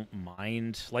don't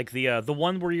mind, like the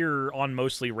one where you're on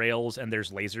mostly rails and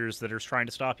there's lasers that are trying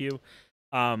to stop you.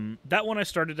 That one I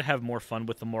started to have more fun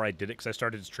with the more I did it, because I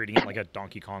started treating it like a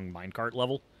Donkey Kong minecart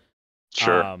level.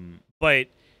 Sure. But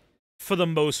for the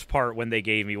most part, when they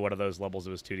gave me one of those levels,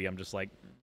 it was 2D. I'm just like,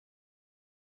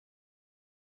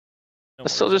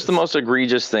 It's still just the most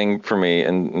egregious thing for me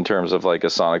in terms of like a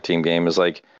Sonic Team game is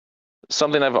like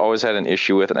something I've always had an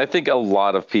issue with, and I think a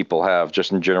lot of people have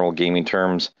just in general gaming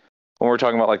terms. When we're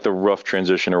talking about like the rough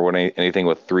transition or anything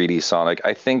with 3D Sonic,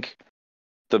 I think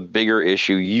the bigger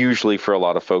issue usually for a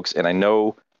lot of folks, and I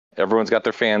know everyone's got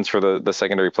their fans for the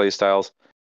secondary playstyles,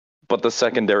 but the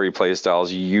secondary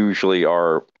playstyles usually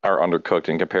are undercooked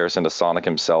in comparison to Sonic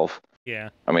himself. yeah.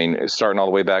 I mean, starting all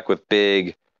the way back with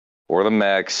Big, or the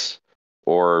Mechs,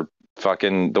 or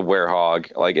fucking the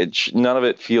Werehog. Like, none of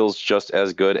it feels just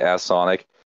as good as Sonic.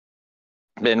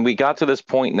 And we got to this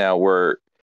point now where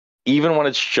even when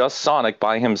it's just Sonic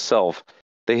by himself,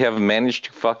 they have managed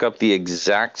to fuck up the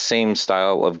exact same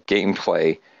style of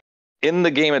gameplay in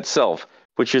the game itself,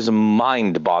 which is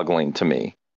mind-boggling to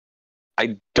me.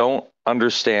 I don't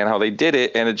understand how they did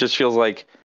it, and it just feels like,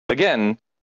 again,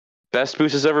 best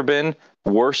boost has ever been,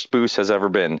 worst boost has ever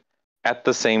been, at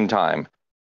the same time.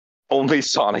 Only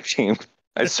Sonic Team.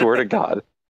 I swear to God.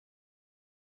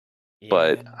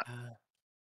 But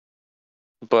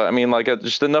I mean, like,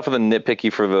 just enough of the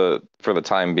nitpicky for the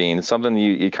time being. Something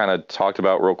you kind of talked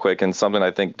about real quick, and something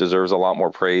I think deserves a lot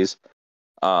more praise.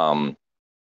 Psyloop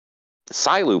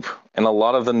and a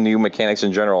lot of the new mechanics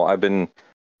in general, I've been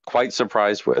quite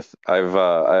surprised with. I've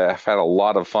had a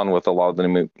lot of fun with a lot of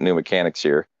the new mechanics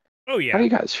here. Oh yeah. How do you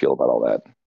guys feel about all that?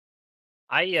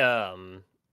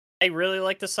 I really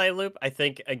like the Psyloop. I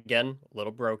think, again, a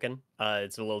little broken.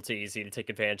 It's a little too easy to take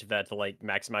advantage of that to, like,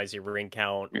 maximize your ring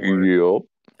count. Yep.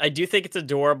 I do think it's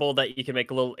adorable that you can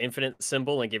make a little infinite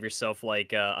symbol and give yourself,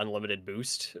 like, unlimited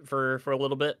boost for a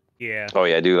little bit. Yeah. Oh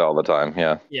yeah, I do that all the time.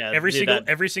 Yeah. Yeah. Every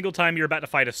single time you're about to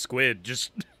fight a squid, just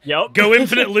Yep. go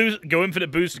infinite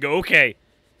boost. Go, okay.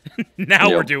 Now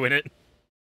we're doing it.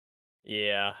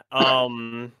 Yeah.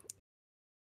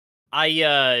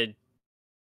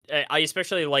 I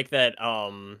especially like that.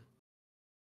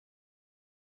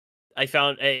 I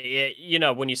found, you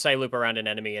know, when you Psyloop around an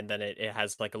enemy and then it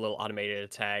has like a little automated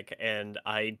attack, and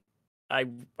I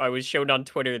was shown on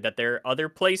Twitter that there are other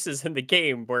places in the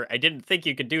game where I didn't think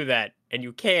you could do that, and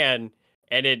you can,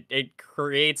 and it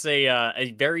creates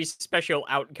a very special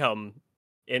outcome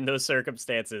in those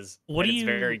circumstances. It's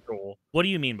very cool. What do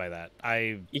you mean by that?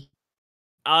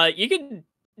 You can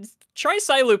try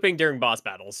Psylooping during boss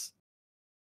battles.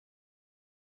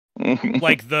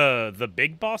 Like the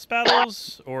big boss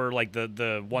battles, or like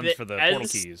the ones for the portal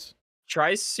keys?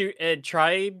 Try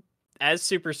as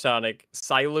Supersonic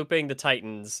Psylooping the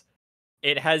Titans.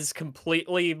 It has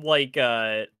completely like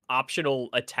optional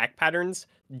attack patterns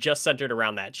just centered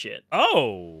around that shit.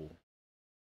 Oh.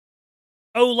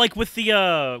 Oh, like with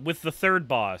the third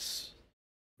boss.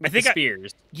 With think the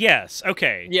spears. Yes.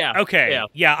 Okay. Yeah. Okay.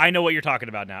 Yeah, I know what you're talking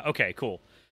about now. Okay, cool.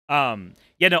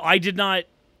 Yeah, no, I did not.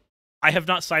 I have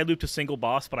not side looped a single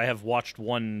boss, but I have watched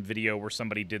one video where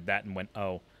somebody did that and went,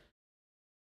 "Oh."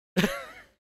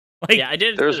 Like, Yeah, I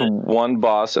did. There's one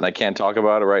boss, and I can't talk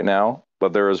about it right now,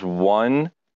 but there is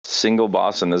one single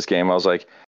boss in this game. I was like,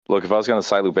 look, if I was going to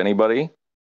side loop anybody,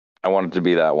 I wanted to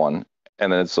be that one.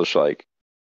 And then it's just like,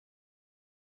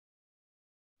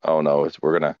 oh no,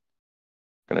 we're gonna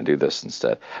do this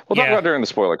instead. We'll talk Yeah. about it during the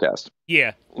spoiler cast.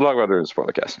 yeah, We'll talk about it during the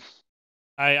spoiler cast.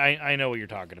 I know what you're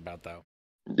talking about though.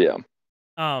 Yeah.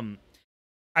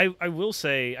 I will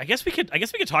say, I guess we could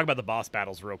talk about the boss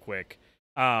battles real quick.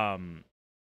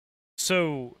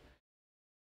 So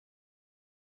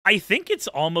I think it's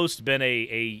almost been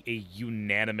a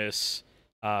unanimous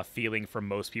feeling from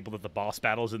most people that the boss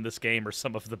battles in this game are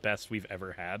some of the best we've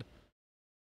ever had.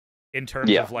 In terms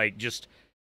Yeah. of like just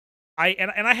I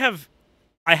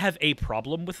have a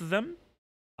problem with them.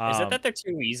 Is it that they're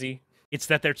too easy? It's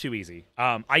that they're too easy.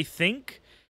 I think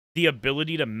the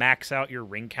ability to max out your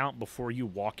ring count before you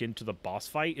walk into the boss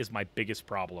fight is my biggest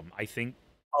problem. I think.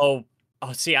 Oh,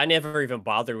 see, I never even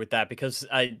bothered with that because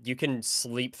you can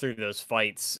sleep through those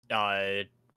fights,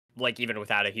 like even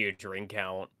without a huge ring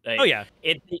count. Oh yeah,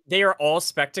 they are all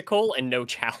spectacle and no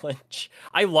challenge.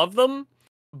 I love them,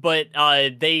 but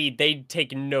they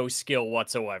take no skill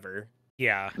whatsoever.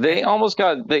 yeah. They almost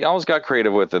got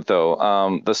creative with it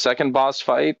though. The second boss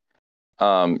fight,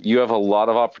 you have a lot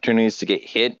of opportunities to get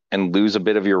hit and lose a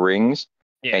bit of your rings,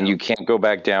 Yeah. and you can't go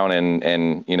back down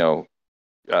and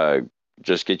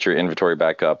just get your inventory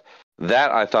back up.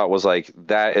 That I thought was like,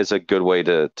 that is a good way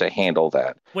to handle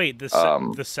that. Wait,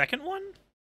 the second one?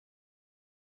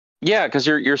 Yeah, because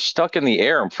you're stuck in the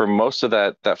air for most of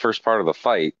that first part of the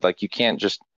fight. Like you can't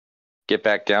just get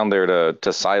back down there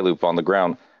to side loop on the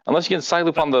ground unless you can side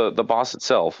loop on the boss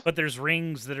itself. But there's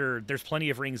plenty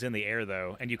of rings in the air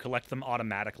though, and you collect them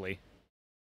automatically.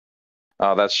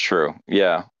 Oh, that's true.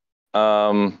 Yeah.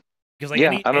 Because like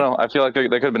I don't know. I feel like there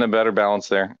could have been a better balance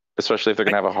there, especially if they're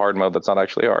gonna have a hard mode that's not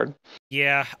actually hard.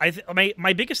 Yeah,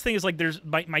 my biggest thing is like there's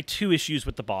my two issues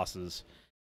with the bosses.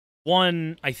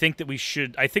 One, I think we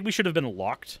should have been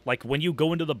locked. Like when you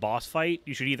go into the boss fight,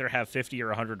 you should either have 50 or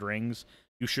 100 rings.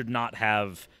 You should not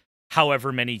have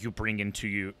however many you bring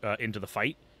into the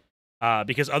fight,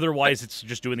 because otherwise it's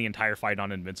just doing the entire fight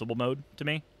on invincible mode to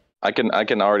me. I can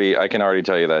already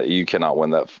tell you that you cannot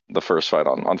win the first fight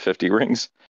on 50 rings,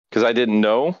 because I didn't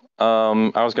know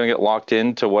I was gonna get locked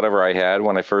into whatever I had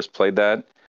when I first played that.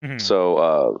 Mhm.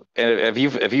 So and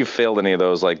if you failed any of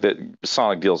those, like that,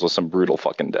 Sonic deals with some brutal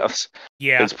fucking deaths.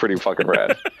 Yeah, It's pretty fucking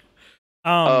rad.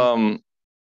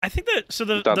 I think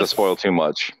that Not to spoil too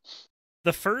much.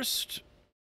 The first,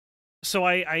 so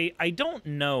I don't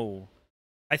know.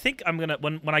 I think I'm gonna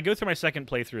when I go through my second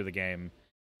playthrough of the game,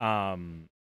 I'm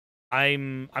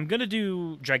gonna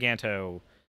do Giganto,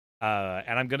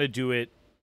 and I'm gonna do it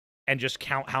and just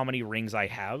count how many rings I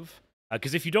have.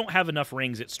 Because if you don't have enough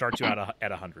rings, it starts you at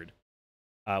 100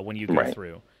 when you go Right.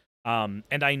 through. And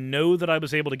I know that I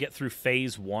was able to get through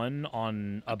phase 1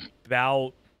 on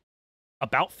about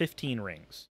 15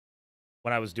 rings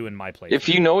when I was doing my playthrough. If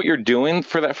you know what you're doing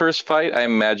for that first fight, I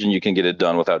imagine you can get it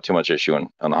done without too much issue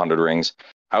on 100 rings.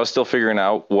 I was still figuring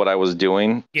out what I was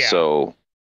doing, Yeah. so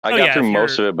I Oh, got yeah, through if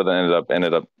most you're- of it, but then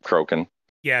ended up croaking.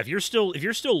 Yeah, if you're still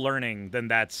learning, then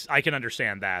I can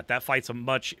understand that. That fight's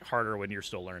much harder when you're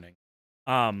still learning.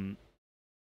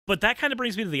 But that kind of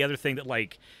brings me to the other thing that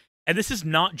like, and this is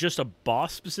not just a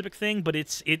boss specific thing, but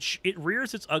it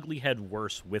rears its ugly head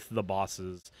worse with the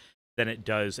bosses than it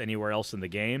does anywhere else in the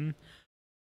game.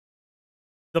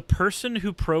 The person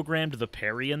who programmed the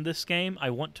parry in this game, I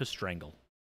want to strangle.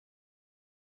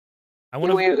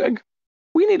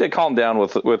 We need to calm down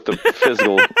with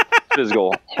the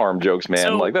physical harm jokes, man.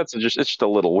 So- Like it's just a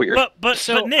little weird. But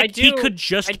So, Nick, he could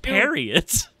just I do- parry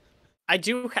it. I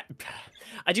do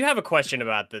have a question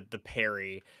about the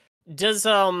parry. Does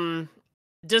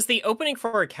the opening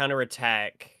for a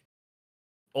counterattack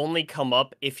only come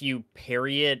up if you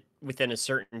parry it within a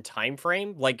certain time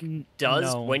frame? Like,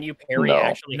 does No. when you parry No.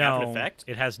 actually have an No, effect?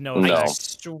 it has no No. I effect.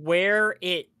 swear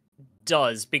it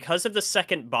does, because of the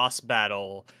second boss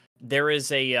battle. There is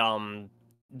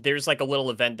there's like a little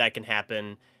event that can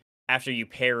happen after you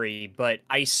parry, but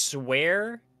I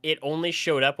swear it only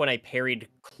showed up when I parried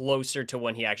closer to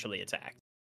when he actually attacked.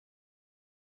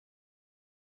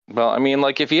 Well, I mean,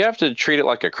 like if you have to treat it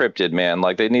like a cryptid, man,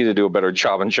 like they need to do a better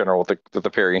job in general with the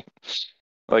parry.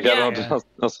 Like I don't know what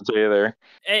else to tell you there.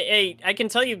 I can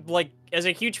tell you, like, as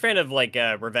a huge fan of like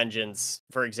Revengeance,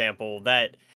 for example,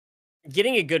 that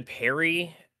getting a good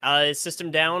parry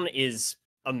system down is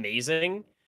amazing,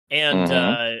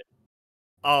 and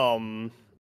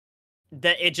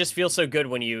that it just feels so good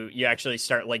when you actually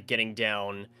start like getting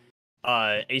down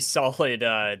a solid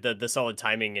the solid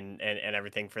timing and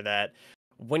everything for that.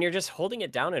 When you're just holding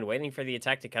it down and waiting for the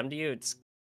attack to come to you, it's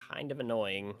kind of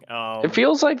annoying. It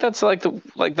feels like that's like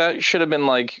that should have been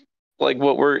like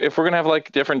what we're if we're gonna have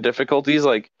like different difficulties.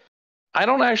 Like I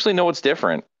don't actually know what's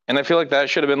different, and I feel like that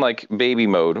should have been like baby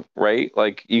mode, right?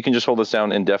 Like you can just hold this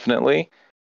down indefinitely,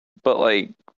 but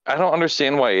like I don't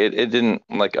understand why it didn't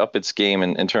like up its game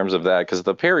in terms of that because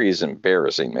the parry is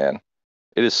embarrassing, man.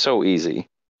 It is so easy.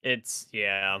 It's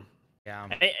yeah. Yeah.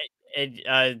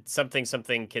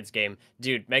 Something kids game,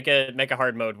 dude. Make a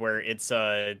hard mode where it's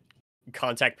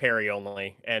contact parry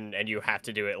only, and you have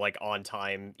to do it like on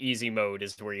time. Easy mode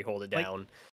is where you hold it Like- down.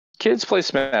 Kids play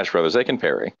Smash Brothers; they can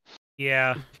parry.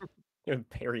 Yeah.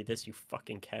 Parry this, you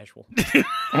fucking casual.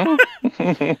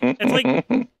 It's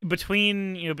like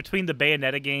between the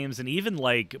Bayonetta games and even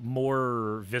like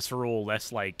more visceral,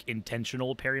 less like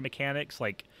intentional parry mechanics.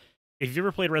 Like if you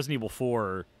ever played Resident Evil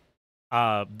 4,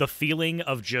 the feeling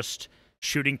of just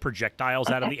shooting projectiles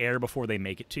out of the air before they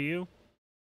make it to you,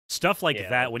 stuff like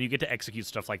that. When you get to execute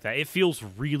stuff like that, it feels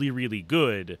really, really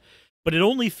good. But it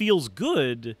only feels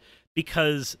good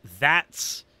because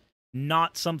that's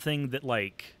not something that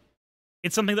like.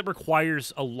 It's something that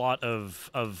requires a lot of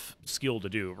skill to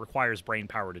do. It requires brain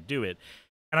power to do it.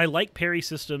 And I like parry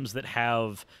systems that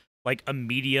have like a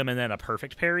medium and then a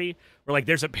perfect parry, where like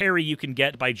there's a parry you can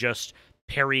get by just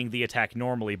parrying the attack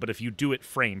normally, but if you do it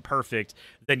frame perfect,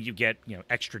 then you get,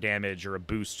 extra damage or a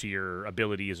boost to your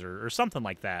abilities or something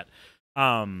like that.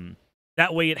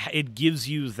 That way it gives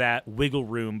you that wiggle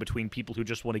room between people who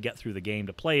just want to get through the game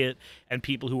to play it and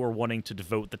people who are wanting to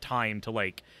devote the time to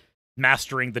like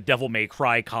mastering the Devil May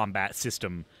Cry combat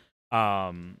system. So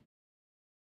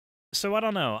I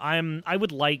don't know. I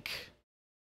would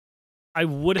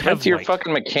have your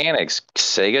fucking mechanics,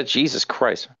 Sega. Jesus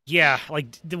Christ. Yeah,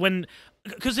 like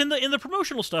because in the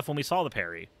promotional stuff when we saw the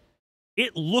parry,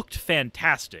 it looked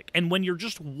fantastic. And when you're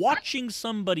just watching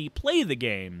somebody play the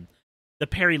game, the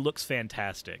parry looks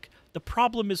fantastic. The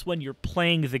problem is when you're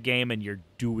playing the game and you're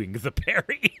doing the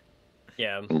parry.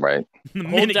 Yeah. Right. The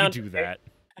minute you do that.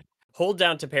 Hold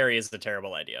down to parry is a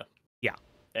terrible idea. Yeah.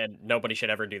 And nobody should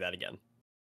ever do that again.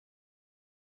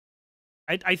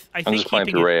 I think I'm just playing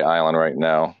through Ray Island right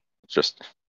now. It's just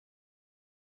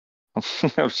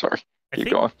I'm sorry. Keep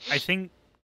going. I think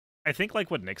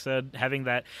like what Nick said, having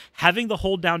the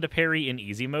hold down to parry in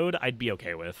easy mode, I'd be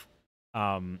okay with.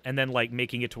 And then like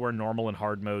making it to where normal and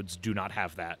hard modes do not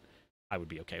have that, I would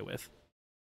be okay with.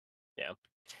 Yeah.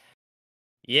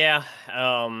 Yeah.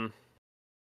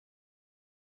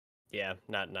 Yeah,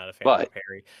 not a fan of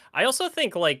parry. I also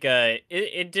think like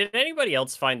did anybody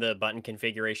else find the button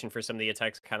configuration for some of the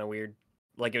attacks kind of weird?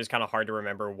 Like it was kind of hard to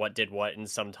remember what did what, and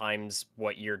sometimes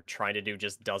what you're trying to do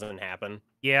just doesn't happen.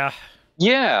 Yeah.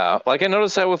 Yeah, like I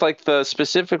noticed that with like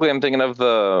specifically I'm thinking of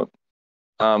the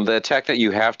attack that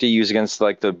you have to use against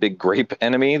like the big grape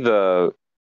enemy, the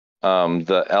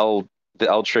L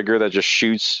trigger that just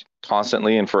shoots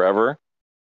constantly and forever.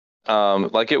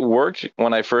 Like it worked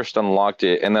when I first unlocked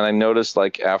it, and then I noticed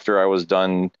like after I was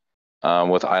done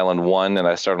with Island 1 and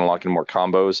I started unlocking more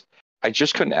combos, I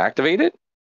just couldn't activate it.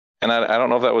 And I don't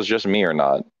know if that was just me or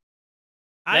not.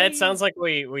 It sounds like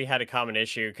we had a common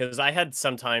issue, because I had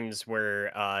sometimes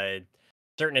where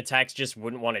certain attacks just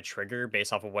wouldn't want to trigger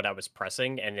based off of what I was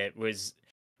pressing, and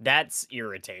that's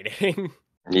irritating.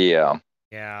 Yeah.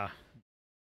 Yeah.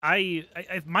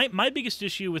 My biggest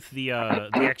issue with the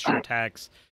extra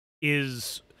attacks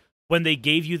is when they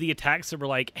gave you the attacks that were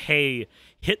like, hey,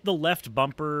 hit the left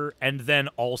bumper and then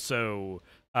also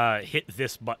hit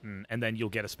this button and then you'll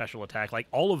get a special attack. Like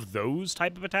all of those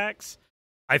type of attacks,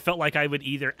 I felt like I would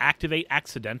either activate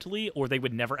accidentally or they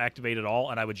would never activate at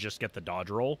all and I would just get the dodge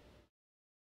roll.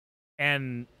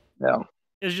 And yeah,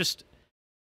 it's just...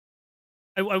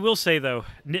 I will say, though,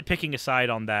 nitpicking aside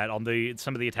on that, on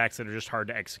some of the attacks that are just hard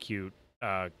to execute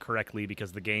correctly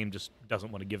because the game just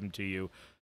doesn't want to give them to you,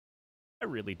 I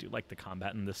really do like the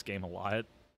combat in this game a lot.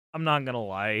 I'm not gonna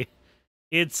lie.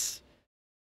 It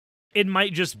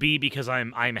might just be because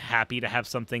I'm happy to have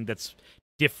something that's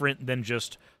different than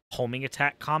just homing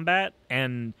attack combat,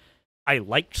 and I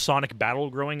liked Sonic Battle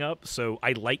growing up, so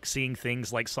I like seeing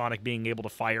things like Sonic being able to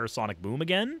fire Sonic Boom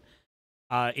again.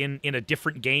 In a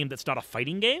different game that's not a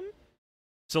fighting game.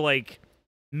 So, like,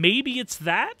 maybe it's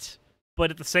that,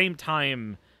 but at the same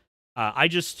time,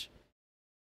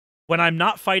 when I'm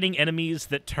not fighting enemies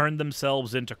that turn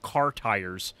themselves into car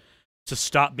tires to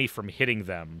stop me from hitting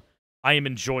them, I am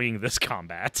enjoying this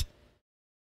combat.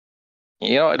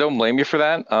 You know, I don't blame you for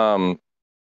that.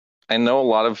 I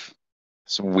know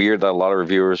it's weird that a lot of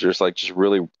reviewers are just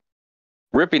really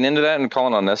ripping into that and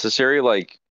calling it unnecessary.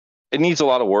 Like, it needs a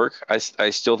lot of work. I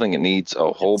still think it needs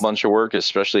a whole bunch of work,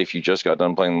 especially if you just got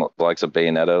done playing the likes of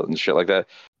Bayonetta and shit like that.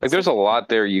 Like, there's a lot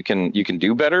there you can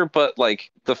do better, but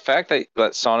like the fact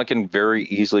that Sonic can very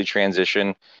easily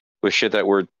transition with shit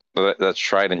that's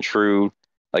tried and true,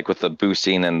 like with the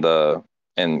boosting and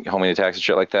homing attacks and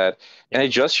shit like that, and it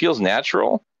just feels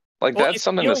natural. Like, Well, that's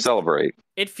something to celebrate.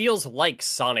 It feels like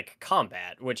Sonic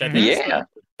combat, which I think is the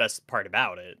best part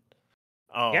about it.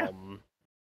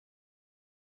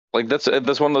 Like, that's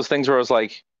one of those things where I was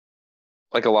like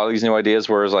a lot of these new ideas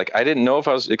where I was like, I didn't know if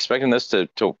I was expecting this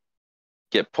to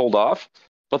get pulled off,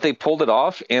 but they pulled it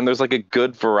off, and there's like a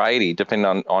good variety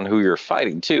depending on who you're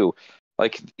fighting too.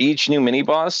 Like, each new mini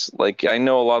boss, like, I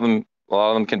know a lot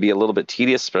of them can be a little bit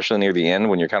tedious, especially near the end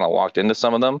when you're kind of locked into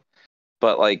some of them.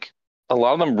 But like, a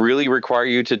lot of them really require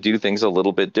you to do things a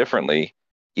little bit differently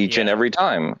each and every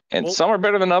time. And some are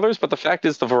better than others, but the fact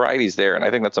is the variety's there, and I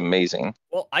think that's amazing.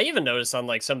 Well, I even noticed on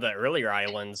like some of the earlier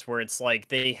islands where it's like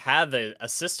they have a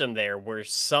system there where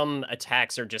some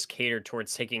attacks are just catered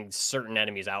towards taking certain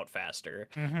enemies out faster.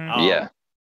 Yeah.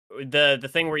 The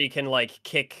thing where you can like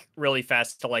kick really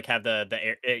fast to like have the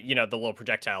air, the little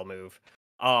projectile move.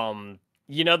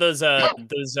 Those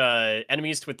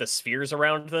enemies with the spheres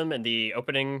around them in the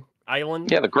opening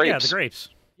island? Yeah, the grapes. Yeah, the grapes.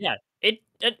 Yeah.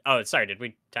 Oh, sorry, did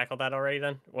we tackle that already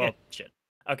then? Well, shit.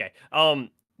 Okay.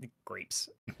 Grapes.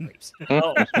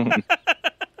 Oh.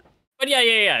 But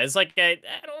yeah. It's like I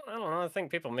don't know. I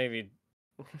think people maybe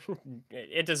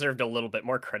it deserved a little bit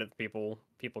more credit than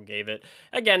people gave it.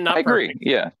 Again, not perfect. I agree.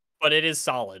 Yeah. But it is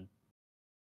solid.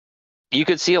 You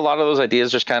could see a lot of those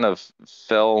ideas just kind of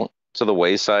fell to the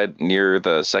wayside near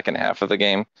the second half of the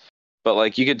game. But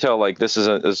like, you could tell, like, this is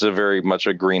a very much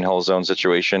a Green Hill Zone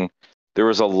situation. There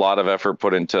was a lot of effort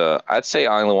put into, I'd say,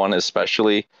 Island 1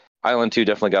 especially. Island 2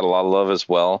 definitely got a lot of love as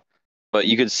well. But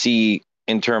you could see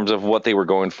in terms of what they were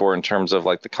going for, in terms of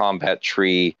like the combat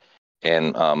tree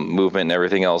and movement and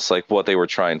everything else, like what they were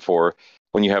trying for.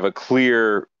 When you have a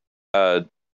clear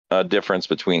difference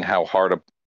between how hard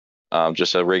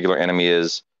just a regular enemy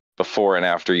is before and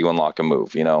after you unlock a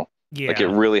move, like, it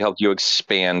really helped you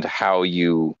expand how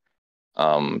you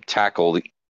tackle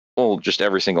just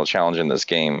every single challenge in this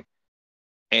game.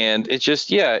 And it just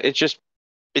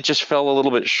fell a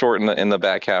little bit short in the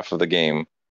back half of the game.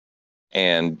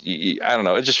 And I don't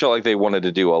know, it just felt like they wanted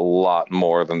to do a lot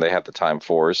more than they had the time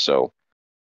for. So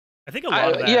I think a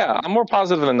lot of that. Yeah, I'm more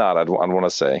positive than not, I'd want to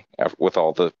say, with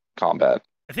all the combat.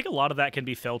 I think a lot of that can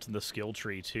be felt in the skill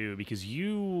tree too, because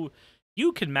you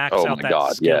can max out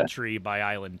that skill tree by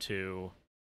Island 2,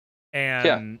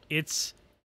 and it's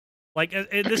like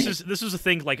this is a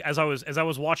thing. Like, as I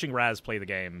was watching Raz play the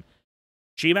game,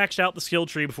 she maxed out the skill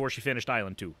tree before she finished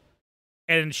Island 2,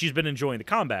 and she's been enjoying the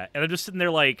combat. And I'm just sitting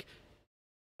there like,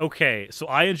 okay, so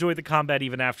I enjoy the combat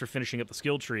even after finishing up the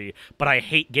skill tree, but I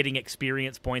hate getting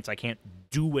experience points I can't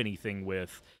do anything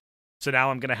with. So now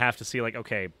I'm gonna have to see, like,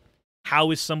 okay, how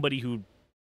is somebody who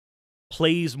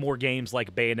plays more games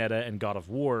like Bayonetta and God of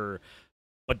War,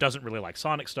 but doesn't really like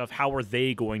Sonic stuff, how are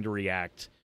they going to react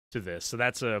to this? So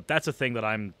that's a thing that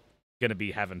I'm gonna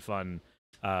be having fun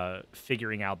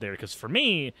figuring out there. Because for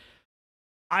me,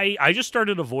 I just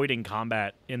started avoiding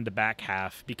combat in the back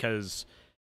half because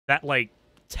that like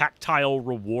tactile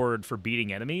reward for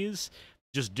beating enemies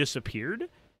just disappeared.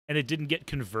 And it didn't get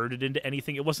converted into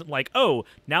anything. It wasn't like, oh,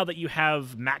 now that you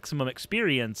have maximum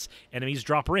experience, enemies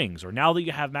drop rings. Or now that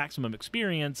you have maximum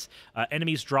experience,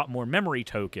 enemies drop more memory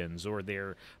tokens. Or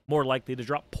they're more likely to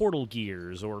drop portal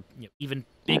gears. Or even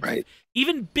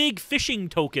big fishing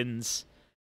tokens.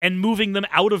 And moving them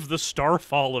out of the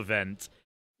Starfall event,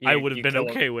 I would have been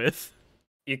okay with.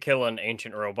 You kill an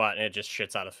ancient robot and it just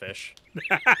shits out a fish.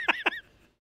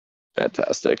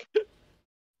 Fantastic.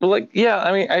 Well, like, yeah,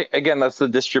 I mean, again, that's the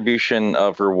distribution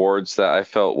of rewards that I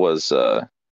felt was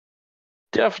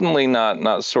definitely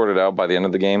not sorted out by the end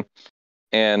of the game.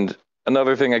 And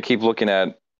another thing I keep looking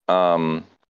at, I'm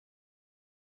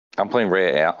playing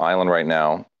Ray Island right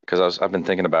now because I've been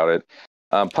thinking about it.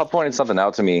 Pup pointed something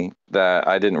out to me that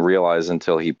I didn't realize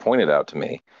until he pointed out to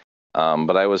me.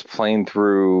 But I was playing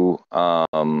through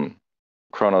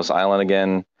Kronos Island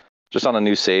again, just on a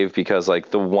new save, because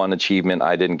like the one achievement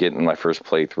I didn't get in my first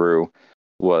playthrough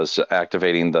was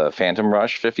activating the Phantom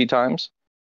Rush 50 times,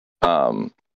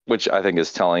 which I think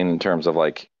is telling in terms of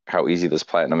like how easy this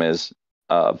platinum is.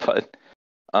 But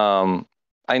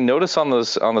I noticed on the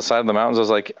side of the mountains, I was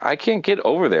like, I can't get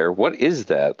over there. What is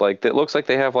that? Like, it looks like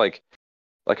they have like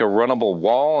like a runnable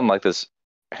wall and like this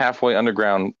halfway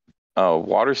underground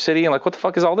water city. And like, what the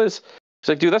fuck is all this? It's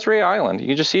like, dude, that's Ray Island. You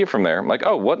can just see it from there. I'm like,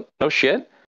 oh, what? No shit.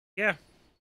 Yeah.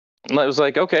 And I was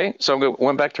like, okay. So I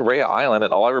went back to Ray Island,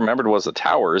 and all I remembered was the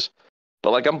towers.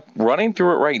 But like, I'm running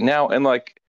through it right now, and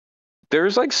like,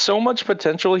 there's like so much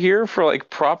potential here for like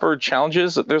proper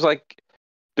challenges. There's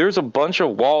a bunch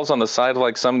of walls on the side of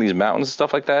like some of these mountains and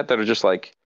stuff like that are just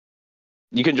like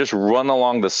you can just run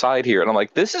along the side here. And I'm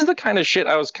like, this is the kind of shit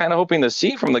I was kind of hoping to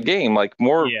see from the game, like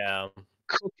more Yeah.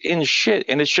 cooked in shit,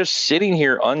 and it's just sitting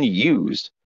here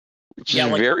unused, which Yeah,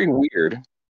 is like- very weird.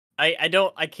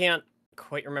 I can't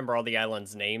quite remember all the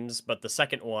islands' names, but the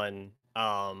second one,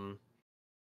 I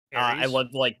Ares?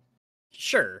 love like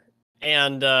sure.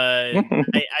 And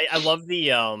I love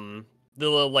the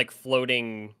little like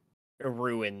floating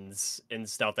ruins and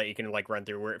stuff that you can like run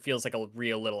through where it feels like a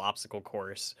real little obstacle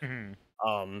course. Mhm.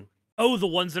 Um Oh, the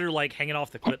ones that are like hanging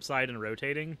off the cliff side and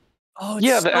rotating. Oh,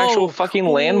 Yeah, the actual fucking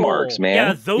landmarks, man.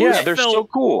 Yeah, those yeah, they're so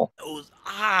felt- cool. Those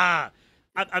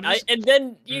I'm just and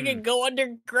then you can go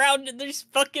underground and there's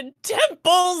fucking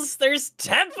temples. There's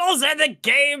temples in the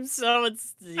game, so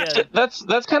it's yeah. That's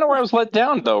kind of where I was let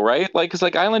down, though, right? Like, cause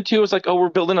like Island 2 was like, oh, we're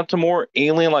building up to more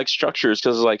alien-like structures,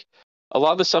 because like a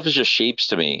lot of the stuff is just shapes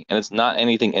to me, and it's not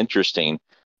anything interesting.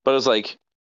 But it was like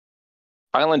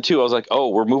Island 2, I was like, oh,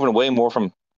 we're moving away more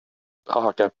from. Oh,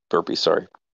 I got burpee. Sorry.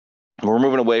 We're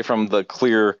moving away from the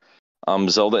clear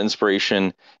Zelda inspiration,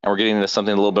 and we're getting into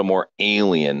something a little bit more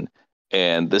alien.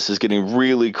 And this is getting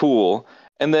really cool.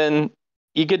 And then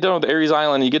you get done with Ares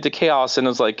Island, you get to Chaos, and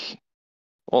it's like,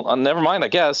 well, never mind, I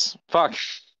guess. Fuck.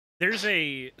 this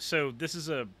is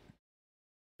the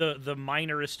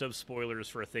minorest of spoilers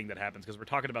for a thing that happens because we're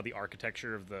talking about the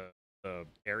architecture of the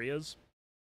areas.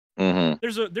 Mm-hmm.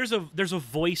 There's a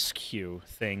voice cue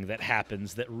thing that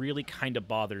happens that really kind of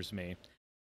bothers me.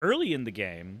 Early in the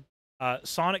game,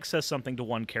 Sonic says something to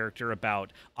one character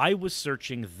about, I was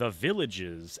searching the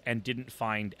villages and didn't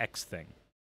find X thing.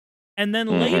 And then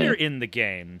later in the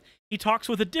game, he talks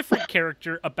with a different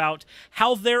character about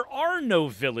how there are no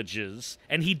villages,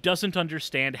 and he doesn't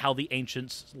understand how the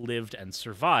ancients lived and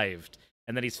survived.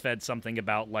 And then he's fed something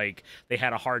about, like, they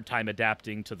had a hard time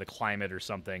adapting to the climate or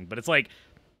something. But it's like,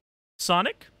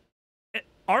 Sonic,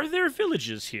 are there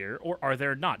villages here, or are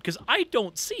there not? Because I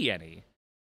don't see any.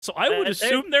 So I would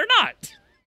assume they're not.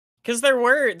 Because there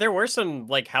were some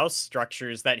like house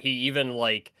structures that he even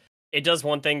like. It does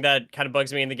one thing that kind of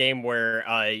bugs me in the game where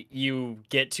you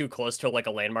get too close to like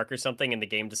a landmark or something, and the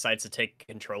game decides to take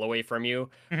control away from you,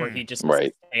 where he just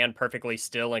stand perfectly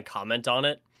still and comment on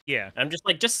it. Yeah, and I'm just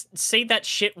like, just say that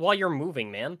shit while you're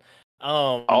moving, man.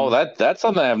 That's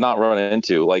something I have not run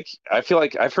into. Like, I feel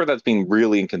like I've heard that's being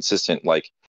really inconsistent. Like,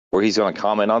 where he's going to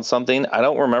comment on something. I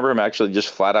don't remember him actually just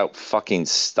flat out fucking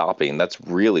stopping. That's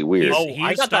really weird.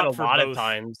 I got that a lot of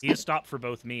times. He has stopped for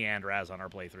both me and Raz on our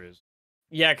playthroughs.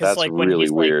 Yeah, because like when really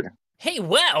he's weird. Like, hey,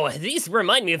 wow, these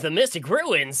remind me of the Mystic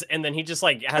Ruins, and then he just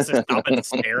like has to stop and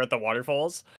stare at the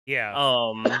waterfalls. Yeah.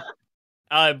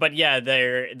 But yeah,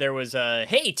 there was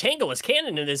hey, Tangle is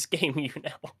canon in this game, you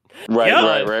know. Right.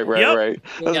 That's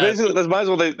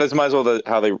might as well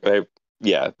how they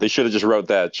yeah, they should have just wrote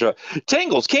that.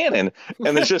 Tangle's canon,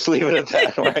 and they just leave it at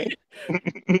that, right?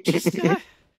 Just,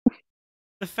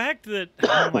 the fact that,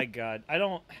 oh my god,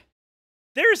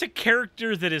 there's a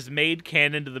character that is made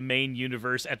canon to the main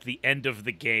universe at the end of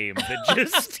the game that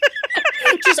just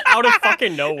just out of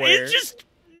fucking nowhere. It's just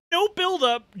no build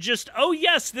up, just oh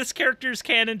yes, this character's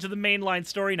canon to the mainline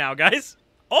story now, guys.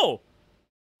 Oh,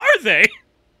 are they?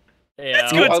 Yeah.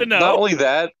 That's good to know. Not only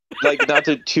that, like, not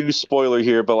to too spoiler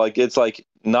here, but like it's like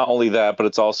not only that, but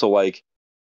it's also like,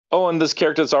 oh, and this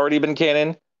character that's already been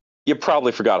canon, you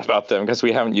probably forgot about them because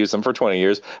we haven't used them for 20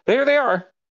 years. But here they are.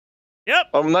 Yep.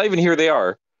 Not even here they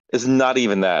are. It's not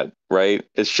even that, right?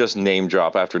 It's just name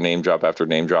drop after name drop after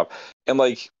name drop. And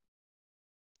like,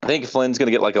 I think Flynn's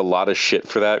gonna get like a lot of shit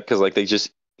for that because like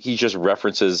he just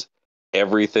references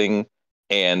everything.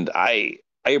 And I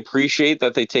appreciate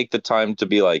that they take the time to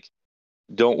be like,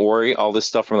 don't worry, all this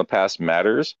stuff from the past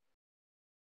matters.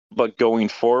 But going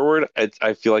forward,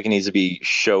 I feel like it needs to be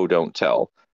show, don't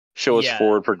tell. Show us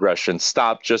forward progression.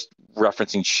 Stop just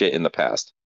referencing shit in the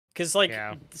past. Because like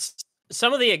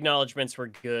some of the acknowledgments were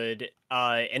good,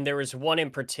 and there was one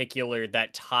in particular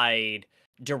that tied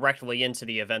directly into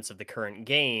the events of the current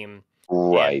game.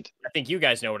 Right. I think you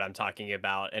guys know what I'm talking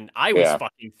about, and I was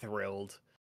fucking thrilled.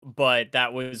 But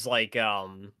that was like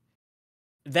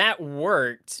that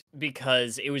worked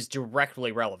because it was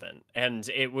directly relevant and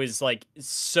it was like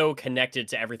so connected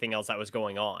to everything else that was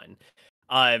going on.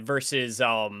 Versus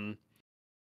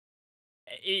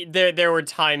there were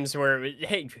times where,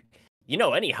 hey,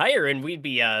 any higher and we'd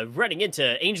be running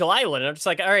into Angel Island. And I'm just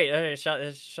like, all right,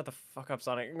 shut the fuck up,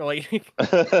 Sonic. Like,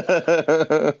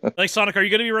 Like, Sonic, are you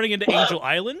going to be running into Angel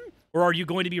Island? Or are you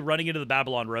going to be running into the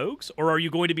Babylon Rogues? Or are you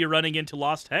going to be running into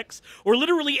Lost Hex? Or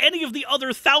literally any of the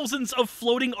other thousands of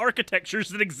floating architectures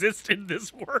that exist in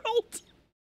this world?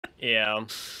 yeah.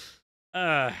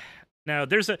 Now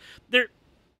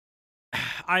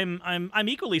I'm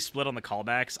equally split on the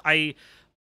callbacks.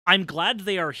 I'm glad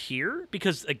they are here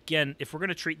because, again, if we're going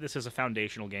to treat this as a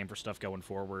foundational game for stuff going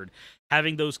forward,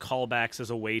 having those callbacks as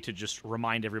a way to just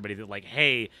remind everybody that, like,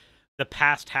 hey, the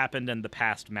past happened and the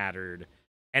past mattered,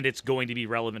 and it's going to be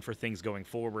relevant for things going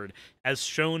forward, as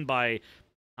shown by,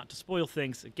 not to spoil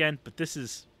things again, but this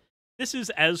is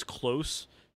as close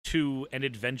to an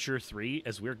Adventure 3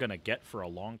 as we're going to get for a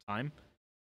long time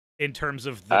in terms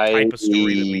of the type of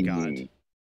story that we got.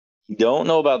 Don't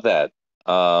know about that.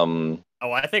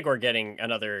 Oh, I think we're getting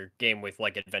another game with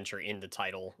like adventure in the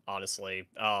title, honestly.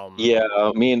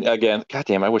 Yeah, me and again,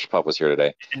 goddamn, I wish Pup was here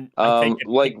today. And I think it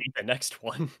like, might be the next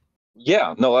one.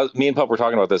 yeah, no, me and Pup were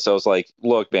talking about this. So I was like,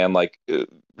 look, man, like,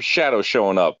 Shadow's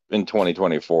showing up in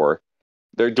 2024.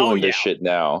 They're doing this shit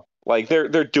now. Like,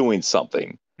 they're doing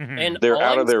something. And they're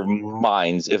out of their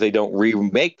minds if they don't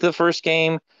remake the first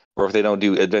game. Or if they don't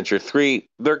do Adventure 3,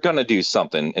 they're going to do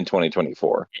something in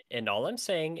 2024. And all I'm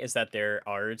saying is that there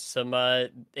are some,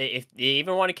 if they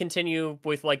even want to continue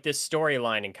with like this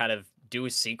storyline and kind of do a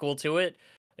sequel to it,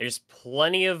 there's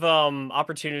plenty of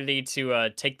opportunity to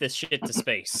take this shit to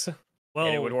space. Well,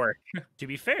 and it would work. To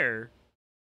be fair,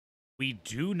 we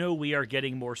do know we are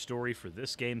getting more story for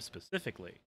this game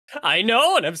specifically. I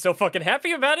know, and I'm so fucking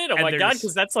happy about it. Oh And my god,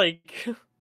 because that's like...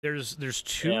 There's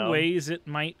two ways it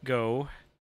might go.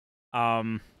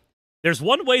 There's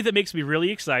one way that makes me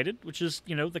really excited, which is,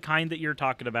 the kind that you're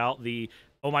talking about, the,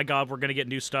 oh my god, we're going to get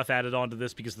new stuff added onto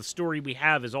this because the story we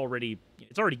have is already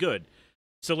good.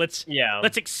 So let's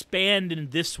expand in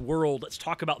this world. Let's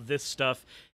talk about this stuff.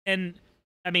 And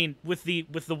I mean, with the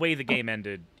way the game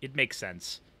ended, it makes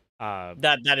sense.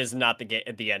 That is not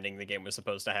the ending the game was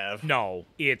supposed to have. No,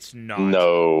 it's not.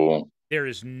 No. There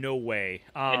is no way.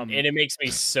 And it makes me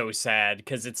so sad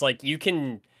because it's like you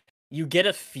get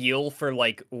a feel for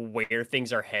like where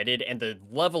things are headed and the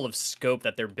level of scope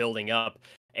that they're building up,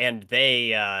 and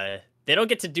they don't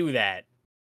get to do that.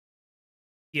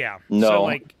 Yeah. No. So,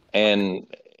 like, and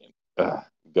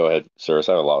go ahead, Cyrus.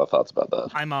 I have a lot of thoughts about that.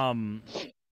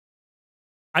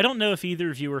 I don't know if either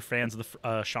of you are fans of the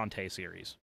Shantae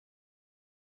series.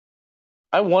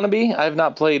 I want to be. I've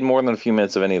not played more than a few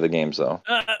minutes of any of the games, though.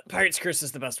 Pirate's Curse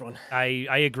is the best one. I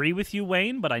agree with you,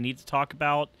 Wayne, but I need to talk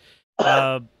about...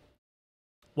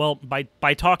 well,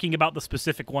 by talking about the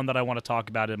specific one that I want to talk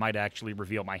about, it might actually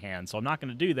reveal my hand, so I'm not going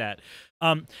to do that.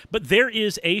 But there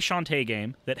is a Shantae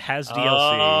game that has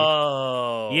DLC.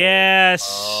 Oh. Yes!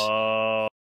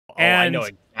 I know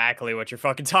exactly what you're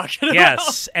fucking talking about.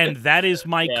 Yes, and that is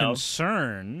my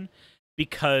concern,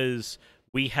 because...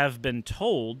 we have been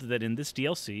told that in this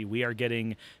DLC we are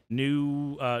getting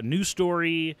new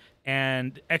story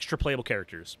and extra playable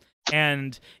characters.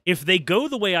 And if they go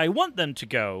the way I want them to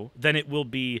go, then it will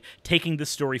be taking this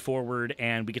story forward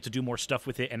and we get to do more stuff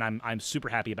with it, and I'm super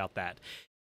happy about that.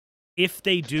 If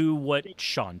they do what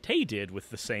Shantae did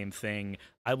with the same thing,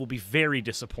 I will be very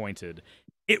disappointed.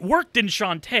 It worked in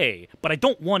Shantae, but I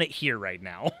don't want it here right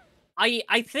now. I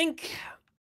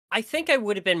think I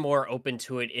would have been more open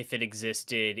to it if it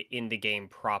existed in the game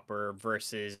proper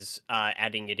versus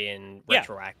adding it in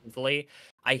retroactively.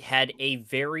 I had a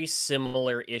very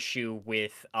similar issue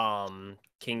with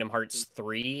Kingdom Hearts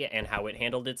 3 and how it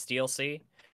handled its DLC.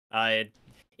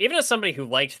 Even as somebody who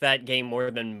liked that game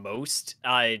more than most,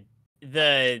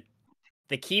 the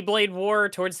Keyblade War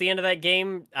towards the end of that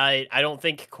game, I don't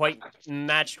think quite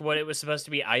matched what it was supposed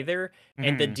to be either. Mm-hmm.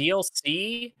 And the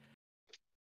DLC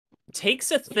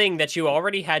takes a thing that you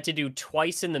already had to do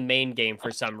twice in the main game for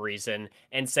some reason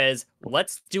and says,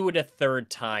 let's do it a third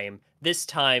time. This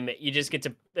time, you just get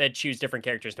to choose different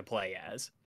characters to play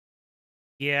as.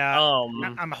 Yeah,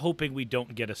 I'm hoping we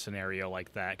don't get a scenario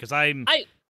like that, because I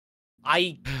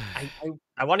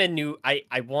want a new... I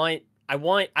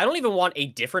don't even want a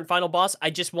different final boss.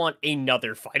 I just want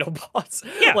another final boss.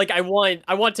 Yeah. Like I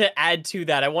want to add to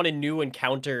that. I want a new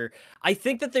encounter. I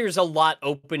think that there's a lot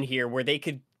open here where they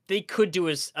could do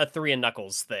a 3 and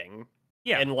Knuckles thing.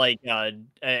 Yeah. And like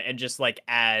and just like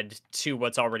add to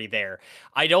what's already there.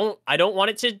 I don't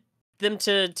want them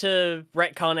to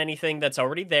retcon anything that's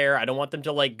already there. I don't want them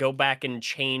to like go back and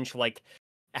change like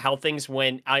how things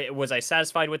went. Was I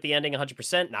satisfied with the ending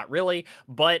 100%? Not really,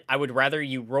 but I would rather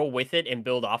you roll with it and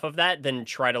build off of that than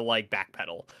try to like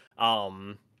backpedal.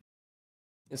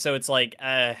 So it's like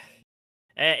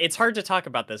it's hard to talk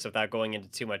about this without going into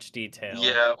too much detail.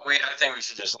 Yeah, I think we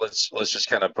should just let's just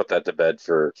kind of put that to bed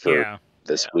for Yeah.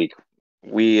 this week.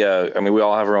 We I mean, we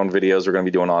all have our own videos we're going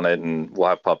to be doing on it, and we'll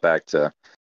have Pup back to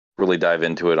really dive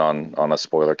into it on a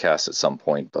spoiler cast at some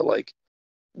point. But like,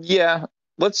 yeah,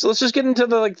 let's just get into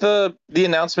the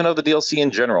announcement of the DLC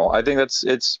in general. I think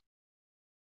it's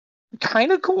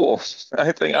kind of cool.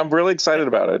 I think I'm really excited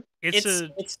about it.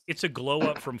 It's a glow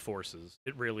up from Forces.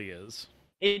 It really is.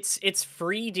 It's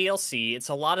free DLC. It's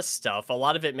a lot of stuff. A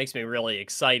lot of it makes me really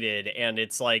excited, and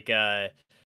it's like a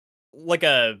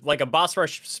boss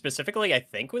rush specifically, I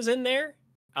think was in there.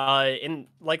 In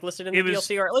like listed in the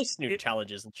DLC, or at least new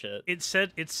challenges and shit. It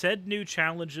said new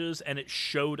challenges, and it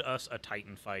showed us a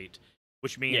Titan fight,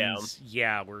 which means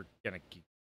we're gonna keep.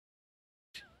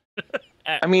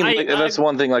 I mean, that's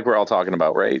one thing like we're all talking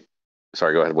about, right?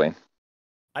 Sorry, go ahead, Wayne.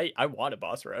 I want a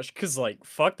boss rush because like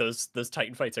fuck those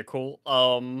Titan fights are cool.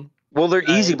 Well, they're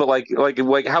easy, but like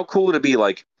how cool would it be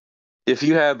like if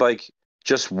you had like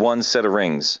just one set of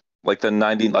rings, like the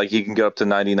 90, like you can get up to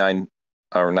 99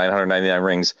 or 999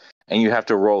 rings, and you have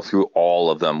to roll through all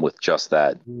of them with just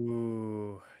that.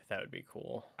 Ooh, that would be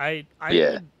cool. I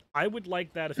would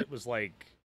like that if it was like,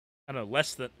 I don't know,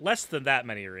 less than that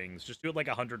many rings. Just do it like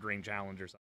 100 ring challenge or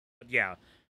something. But yeah,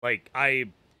 like I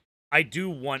do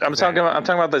want. I'm talking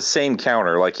about the same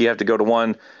counter. Like you have to go to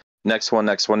one, next one,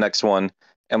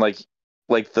 and like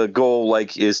the goal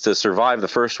like is to survive the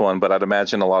first one. But I'd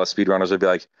imagine a lot of speedrunners would be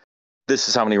like, "This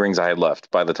is how many rings I had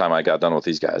left by the time I got done with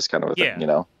these guys," kind of a thing, you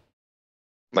know.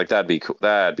 Like that'd be cool.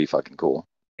 That'd be fucking cool.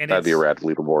 And that'd be a rad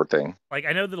leaderboard thing. Like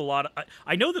I know that a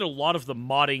lot of the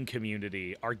modding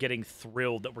community are getting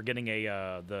thrilled that we're getting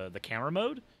the camera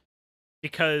mode,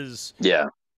 because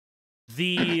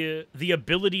the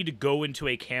ability to go into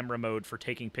a camera mode for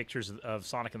taking pictures of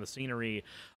Sonic and the scenery,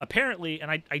 apparently,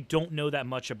 and I don't know that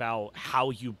much about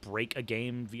how you break a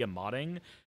game via modding,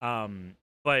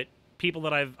 but people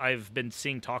that I've been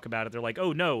seeing talk about it, they're like,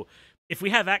 oh no, if we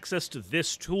have access to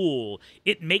this tool,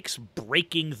 it makes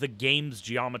breaking the game's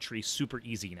geometry super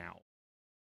easy now.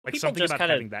 Like people something about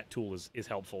having that tool is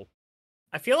helpful.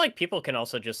 I feel like people can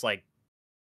also just like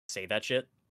say that shit.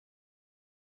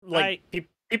 Like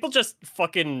people just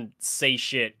fucking say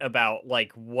shit about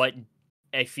like what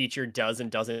a feature does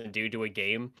and doesn't do to a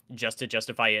game just to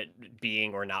justify it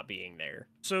being or not being there.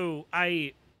 So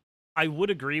I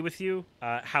would agree with you.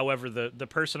 However, the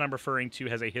person I'm referring to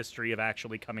has a history of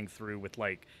actually coming through with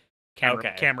like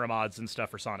camera mods and stuff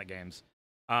for Sonic games.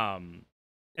 It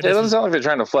doesn't sound like they're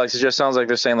trying to flex. It just sounds like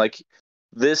they're saying like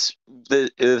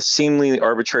the seemingly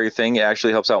arbitrary thing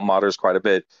actually helps out modders quite a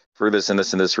bit for this and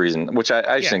this and this reason, which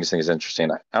I just think is interesting.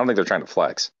 I don't think they're trying to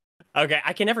flex. Okay,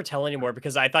 I can never tell anymore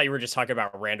because I thought you were just talking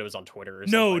about randos on Twitter or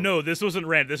something. No, this wasn't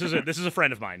random. This is a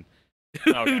friend of mine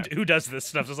who does this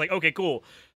stuff. So it's like, okay, cool.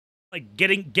 Like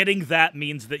getting that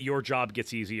means that your job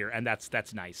gets easier, and that's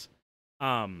nice.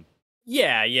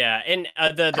 Yeah, and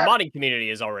the modding community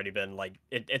has already been like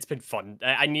it's been fun.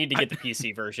 I need to get the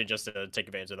PC version just to take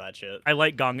advantage of that shit. I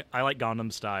like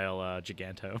Gangnam Style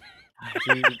Giganto.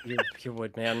 you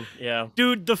would, man. Yeah,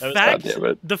 dude. The fact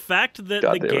that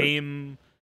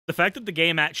the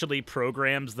game actually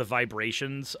programs the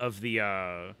vibrations of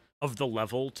the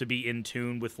level to be in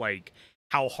tune with like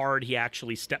how hard he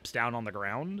actually steps down on the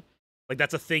ground. Like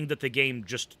that's a thing that the game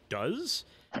just does.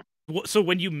 So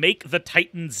when you make the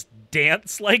Titans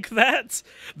dance like that,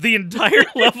 the entire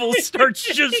level starts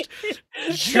just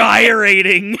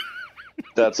gyrating.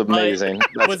 That's amazing.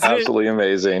 That's absolutely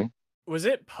amazing. Was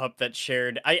it Pup that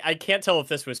shared? I can't tell if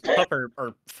this was Pup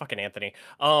or fucking Anthony.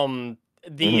 The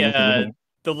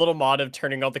little mod of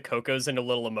turning all the Cocos into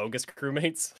little Amogus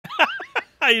crewmates.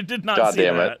 I did not see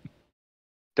that.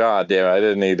 God damn it, I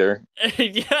didn't either.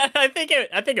 Yeah, I think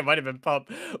it might have been Pup,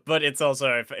 but it's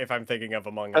also if I'm thinking of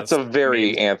Among Us. That's a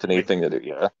very Anthony thing to do.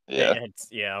 Yeah.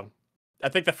 Yeah. I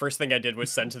think the first thing I did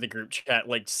was send to the group chat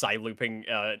like side looping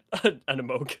an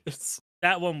Amogus.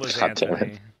 That one was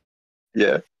Anthony.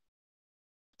 Yeah.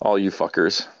 All you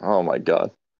fuckers. Oh my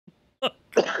god. But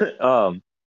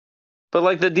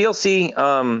like the DLC,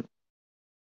 I don't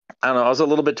know, I was a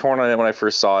little bit torn on it when I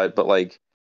first saw it, but like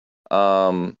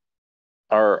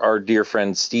our dear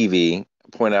friend Stevie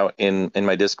pointed out in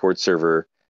my Discord server,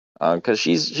 because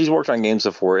she's worked on games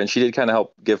before, and she did kind of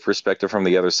help give perspective from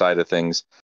the other side of things.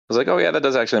 I was like, oh yeah, that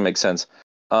does actually make sense.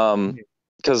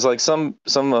 Because like some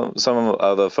of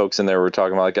the folks in there were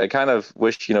talking about, like, I kind of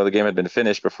wish the game had been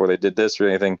finished before they did this or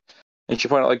anything. And she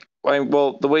pointed out, like,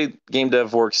 well, the way game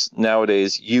dev works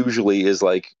nowadays usually is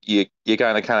like you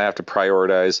kind of have to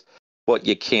prioritize what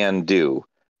you can do.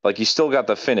 Like, you still got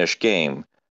the finished game,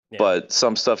 Yeah. but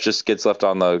some stuff just gets left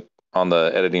on the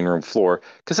editing room floor,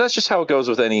 because that's just how it goes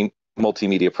with any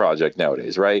multimedia project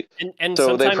nowadays, right? And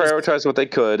So they sometimes prioritized what they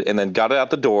could and then got it out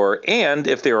the door. And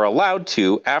if they were allowed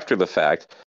to after the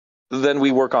fact, then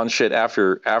we work on shit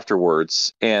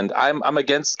afterwards. And I'm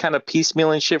against kind of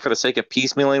piecemealing shit for the sake of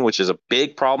piecemealing, which is a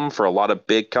big problem for a lot of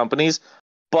big companies.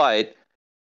 But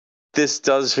this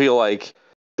does feel like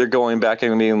they're going back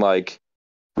and being like,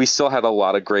 we still had a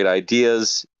lot of great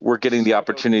ideas. We're getting the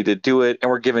opportunity to do it, and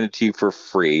we're giving it to you for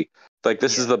free. Like,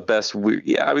 this is the best. I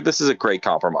mean, this is a great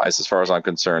compromise as far as I'm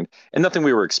concerned, and nothing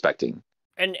we were expecting.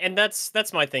 And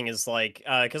that's my thing, is like,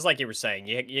 because like you were saying,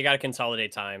 you got to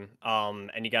consolidate time, and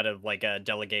you got to like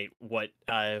delegate what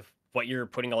you're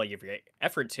putting all of your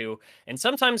effort to, and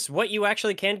sometimes what you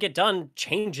actually can get done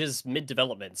changes mid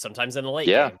development, sometimes in the late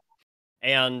game,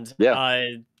 and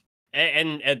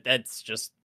and that's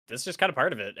just kind of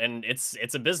part of it, and it's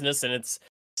a business, and it's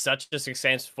such a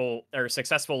successful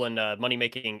and money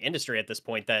making industry at this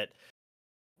point that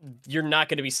you're not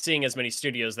going to be seeing as many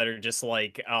studios that are just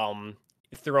like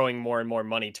throwing more and more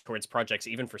money towards projects,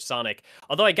 even for Sonic.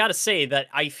 Although I gotta say that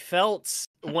I felt,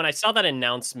 when I saw that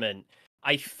announcement,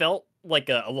 I felt like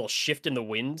a little shift in the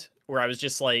wind, where I was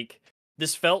just like,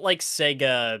 this felt like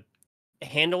Sega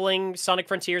handling Sonic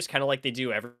Frontiers kind of like they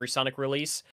do every Sonic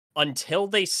release, until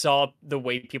they saw the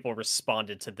way people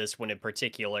responded to this one in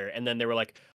particular, and then they were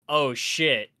like, oh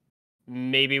shit,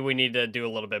 maybe we need to do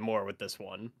a little bit more with this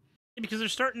one. Because they're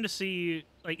starting to see,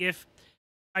 like, if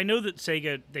I know that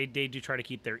Sega, they do try to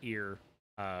keep their ear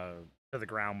to the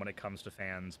ground when it comes to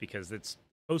fans, because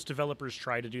most developers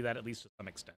try to do that, at least to some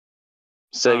extent.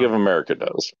 Sega of America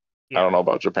does. Yeah. I don't know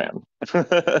about Japan.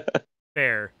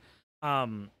 Fair.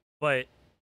 But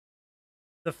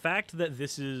the fact that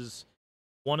this is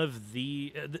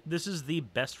this is the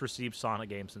best received Sonic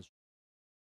game since,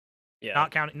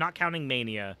 not counting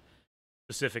Mania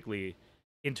specifically,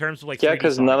 in terms of like,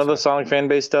 because none of the Sonic fan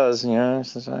base does. Yeah,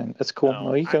 that's fine. That's cool.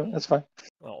 No, that's fine.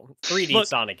 Well, 3D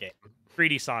Sonic game.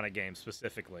 3D Sonic game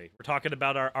specifically. We're talking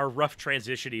about our rough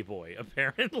transition-y boy,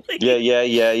 apparently.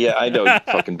 Yeah. I know, you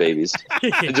fucking babies.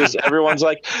 Just everyone's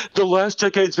like, the last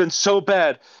decade's been so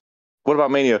bad. What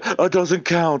about Mania? Oh, it doesn't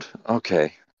count.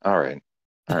 Okay. All right,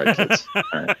 kids. All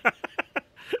right.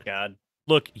 God.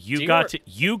 Look, you got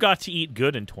to eat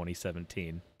good in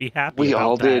 2017. Be happy. We about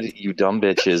all that. did, you dumb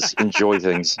bitches. Enjoy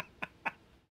things.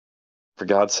 For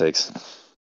God's sakes.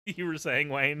 You were saying,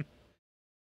 Wayne?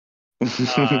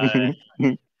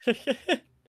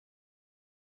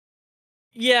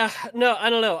 Yeah, no, I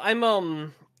don't know.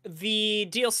 I'm the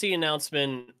DLC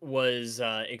announcement was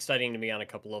exciting to me on a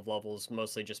couple of levels,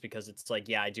 mostly just because it's like,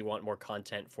 yeah, I do want more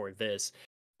content for this.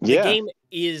 The game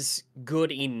is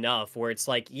good enough where it's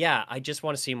like, yeah, I just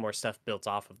want to see more stuff built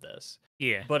off of this.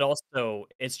 Yeah. But also,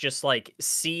 it's just like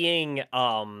seeing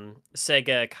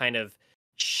Sega kind of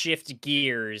shift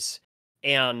gears,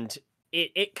 and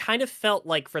it kind of felt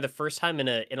like, for the first time in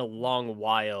a long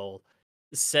while,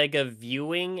 Sega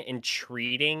viewing and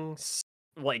treating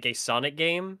like a Sonic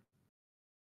game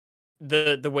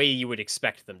the way you would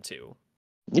expect them to.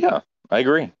 Yeah, I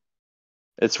agree.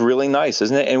 It's really nice,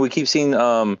 isn't it? And we keep seeing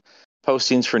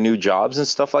postings for new jobs and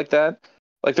stuff like that.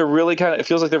 Like, they're really it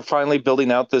feels like they're finally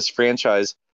building out this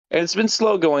franchise. And it's been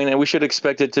slow going, and we should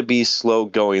expect it to be slow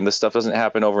going. This stuff doesn't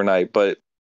happen overnight, but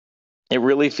it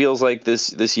really feels like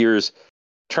this year's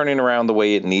turning around the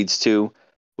way it needs to,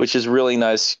 which is really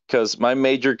nice, because my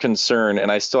major concern,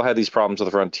 and I still had these problems with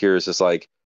the Frontiers, is like,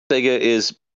 Sega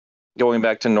is going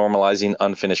back to normalizing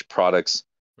unfinished products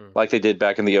like they did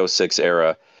back in the 06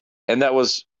 era. And that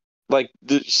was, like,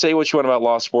 say what you want about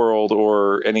Lost World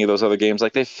or any of those other games,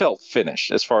 like, they felt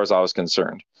finished as far as I was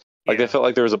concerned. Like, they felt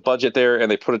like there was a budget there,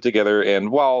 and they put it together,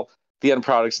 and while the end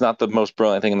product's not the most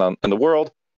brilliant thing in the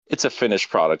world, it's a finished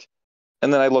product.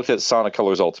 And then I looked at Sonic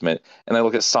Colors Ultimate, and I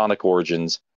looked at Sonic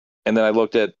Origins, and then I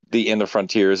looked at the End of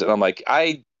Frontiers, and I'm like,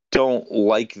 I don't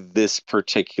like this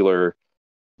particular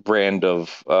brand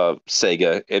of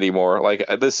Sega anymore. Like,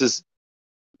 this is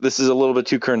a little bit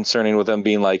too concerning with them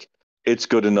being like, it's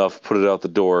good enough, put it out the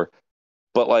door.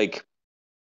 But, like,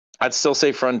 I'd still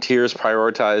say Frontiers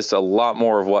prioritized a lot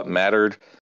more of what mattered,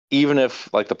 even if,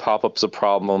 like, the pop-up's a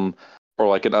problem, or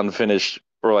like an unfinished,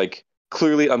 or like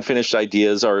clearly unfinished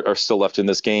ideas are still left in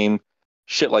this game,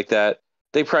 shit like that.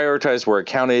 They prioritized where it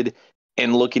counted,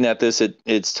 and looking at this,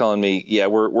 it's telling me, yeah,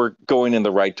 we're going in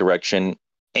the right direction.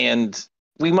 And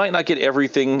we might not get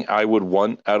everything I would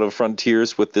want out of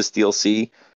Frontiers with this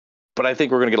DLC, but I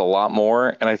think we're going to get a lot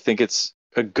more, and I think it's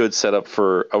a good setup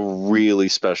for a really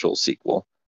special sequel.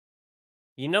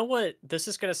 You know what? This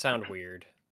is gonna sound weird.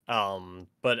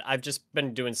 But I've just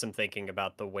been doing some thinking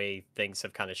about the way things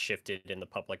have kind of shifted in the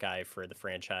public eye for the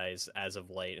franchise as of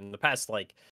late. In the past,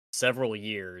 like, several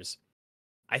years,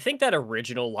 I think that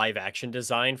original live action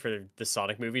design for the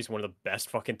Sonic movie is one of the best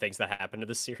fucking things that happened to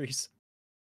the series.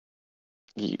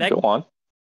 That Go on.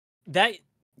 that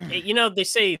you know, they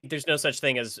say there's no such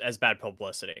thing as bad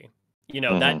publicity. You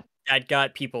know, Mhm. that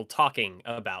got people talking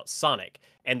about Sonic,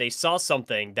 and they saw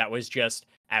something that was just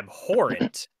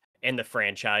abhorrent in the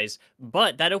franchise,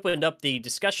 but that opened up the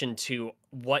discussion to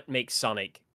what makes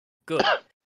Sonic good.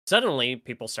 Suddenly,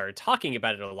 people started talking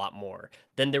about it a lot more.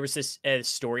 Then there was this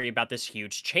story about this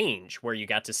huge change where you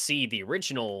got to see the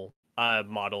original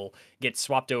model get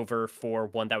swapped over for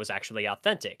one that was actually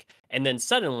authentic. And then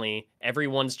suddenly,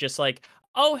 everyone's just like,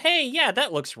 oh, hey, yeah,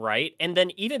 that looks right. And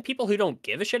then even people who don't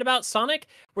give a shit about Sonic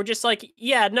were just like,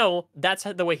 yeah, no, that's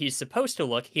the way he's supposed to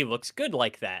look. He looks good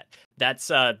like that. That's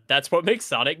what makes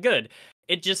Sonic good.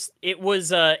 It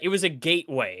was a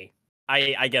gateway,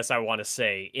 I guess I want to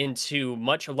say, into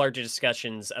much larger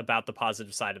discussions about the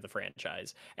positive side of the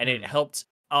franchise. And it helped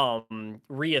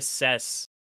reassess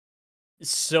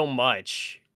so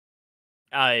much,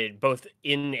 both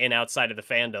in and outside of the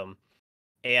fandom.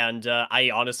 And I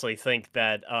honestly think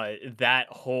that that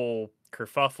whole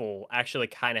kerfuffle actually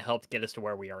kind of helped get us to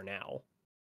where we are now.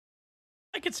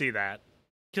 I could see that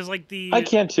because like I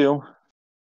can too.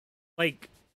 like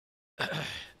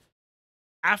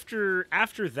after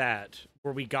that,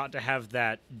 where we got to have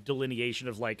that delineation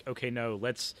of like, okay, no,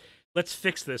 let's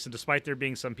fix this. And despite there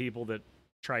being some people that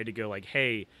tried to go like,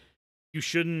 hey, you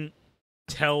shouldn't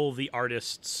tell the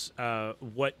artists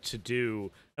what to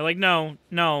do. They're like, no,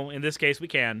 in this case we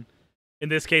can. In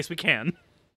this case we can.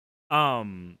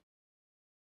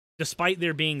 Despite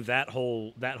there being that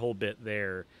whole bit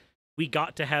there, we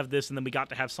got to have this, and then we got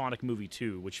to have Sonic Movie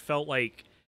 2, which felt like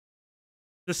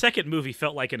the second movie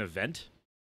felt like an event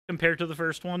compared to the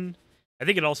first one. I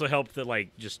think it also helped that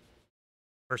like just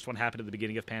first one happened at the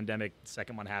beginning of pandemic, the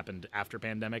second one happened after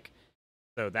pandemic.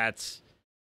 So that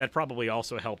probably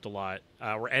also helped a lot,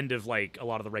 or end of like a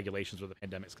lot of the regulations where the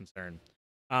pandemic's concerned.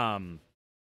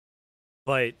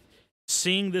 But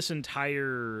seeing this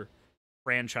entire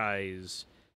franchise,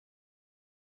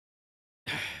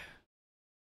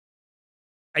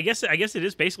 I guess it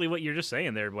is basically what you're just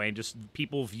saying there, Wayne. Just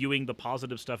people viewing the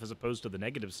positive stuff as opposed to the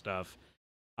negative stuff.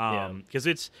 Because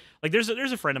it's like there's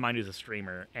a friend of mine who's a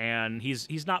streamer, and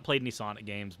he's not played any Sonic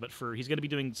games, but he's going to be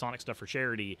doing Sonic stuff for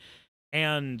charity,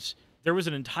 and there was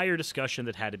an entire discussion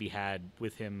that had to be had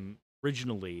with him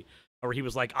originally, where he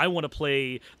was like, I want to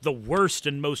play the worst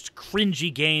and most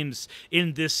cringy games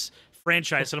in this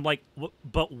franchise. And I'm like,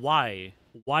 but why?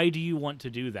 Why do you want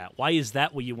to do that? Why is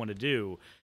that what you want to do?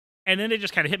 And then it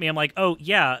just kind of hit me. I'm like, oh,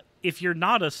 yeah, if you're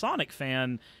not a Sonic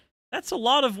fan, that's a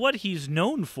lot of what he's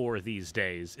known for these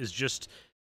days, is just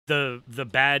the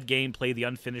bad gameplay, the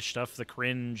unfinished stuff, the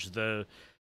cringe, the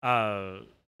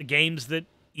games that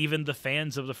even the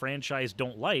fans of the franchise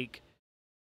don't like.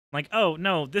 Like, oh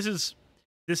no, this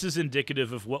is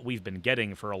indicative of what we've been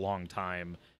getting for a long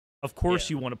time. Of course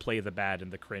you want to play the bad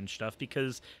and the cringe stuff,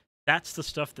 because that's the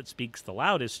stuff that speaks the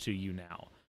loudest to you now.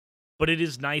 But it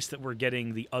is nice that we're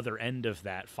getting the other end of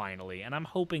that finally, and I'm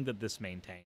hoping that this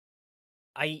maintains.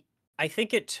 I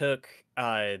think it took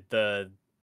the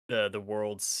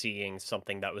world seeing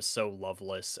something that was so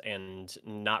loveless and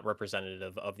not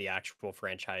representative of the actual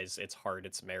franchise, its heart,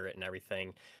 its merit, and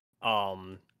everything,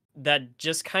 that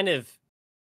just kind of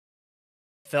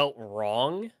felt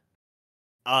wrong.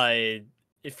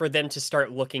 For them to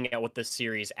start looking at what the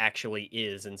series actually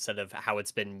is instead of how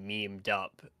it's been memed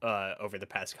up over the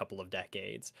past couple of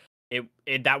decades.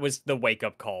 That was the wake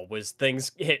up call. Was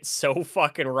things hit so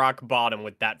fucking rock bottom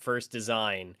with that first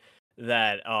design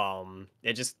that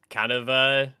it just kind of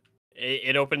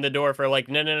it opened the door for like,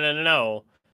 no,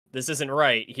 this isn't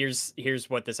right. Here's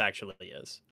what this actually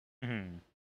is. Mm-hmm.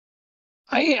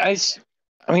 I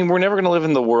mean, we're never going to live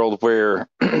in the world where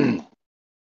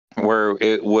where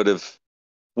it would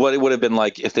have been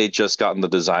like if they'd just gotten the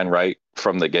design right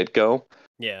from the get-go.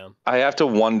 Yeah. I have to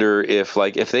wonder if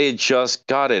they had just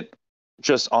got it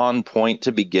just on point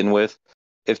to begin with,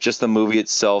 if just the movie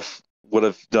itself would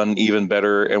have done even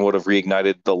better and would have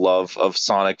reignited the love of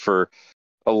Sonic for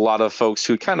a lot of folks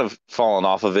who kind of fallen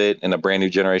off of it in a brand new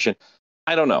generation.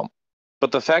 I don't know.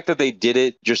 But the fact that they did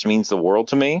it just means the world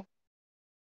to me.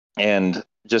 And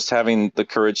just having the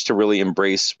courage to really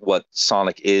embrace what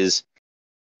Sonic is,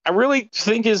 I really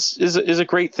think is a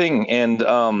great thing.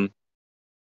 And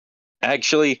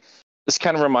actually, this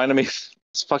kind of reminded me of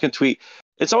this fucking tweet.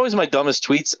 It's always my dumbest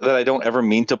tweets that I don't ever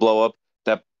mean to blow up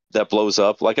that blows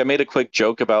up. Like I made a quick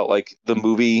joke about like the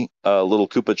movie Little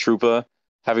Koopa Troopa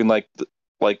having like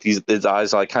these his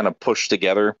eyes like kind of pushed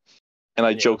together, and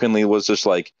I jokingly was just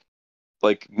like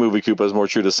movie Koopa is more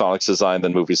true to Sonic's design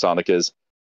than movie Sonic is,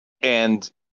 and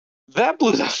that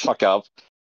blew the fuck up.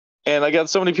 And I got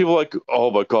so many people like, oh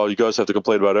my god, you guys have to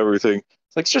complain about everything.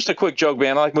 It's like it's just a quick joke,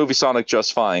 man. I like movie Sonic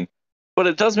just fine, but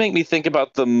it does make me think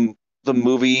about the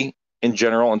movie in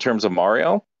general in terms of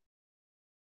Mario.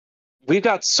 We've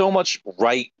got so much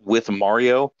right with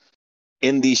Mario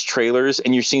in these trailers,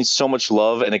 and you're seeing so much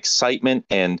love and excitement,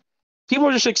 and people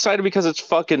are just excited because it's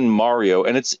fucking Mario,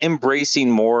 and it's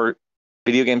embracing more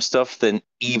video game stuff than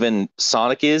even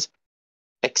Sonic is,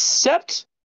 except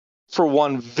for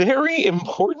one very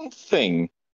important thing,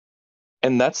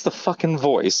 and that's the fucking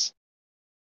voice.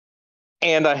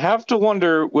 And I have to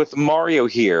wonder with Mario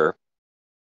here,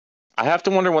 I have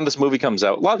to wonder when this movie comes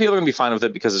out. A lot of people are going to be fine with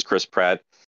it because it's Chris Pratt,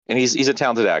 and he's a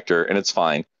talented actor, and it's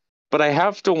fine. But I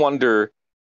have to wonder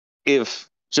if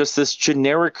just this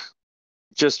generic,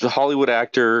 just Hollywood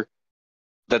actor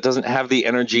that doesn't have the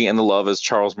energy and the love as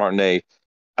Charles Martinet,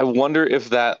 I wonder if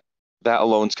that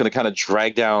alone is going to kind of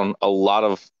drag down a lot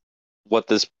of what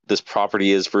this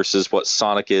property is versus what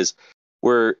Sonic is,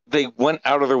 where they went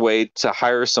out of their way to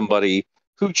hire somebody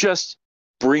who just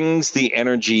brings the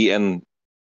energy and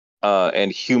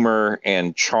humor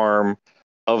and charm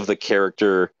of the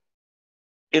character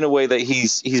in a way that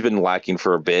he's been lacking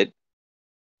for a bit.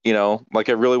 You know, like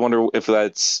I really wonder if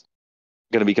that's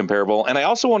going to be comparable. And I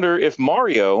also wonder if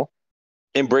Mario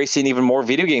embracing even more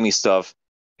video gaming stuff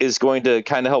is going to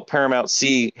kind of help Paramount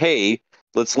see, hey,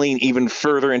 let's lean even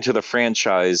further into the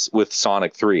franchise with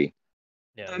Sonic 3.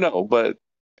 Yeah. I don't know, but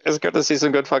it's good to see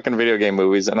some good fucking video game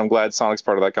movies, and I'm glad Sonic's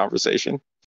part of that conversation.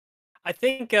 I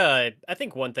think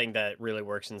one thing that really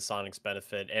works in Sonic's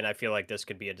benefit, and I feel like this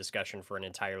could be a discussion for an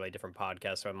entirely different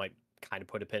podcast, so I might kind of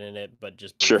put a pin in it, but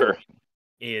just briefly, Sure.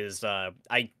 is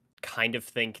I kind of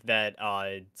think that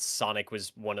Sonic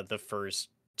was one of the first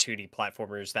 2D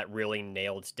platformers that really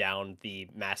nailed down the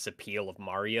mass appeal of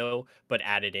Mario, but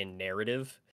added in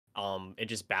narrative. It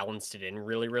just balanced it in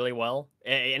really, really well,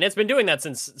 and it's been doing that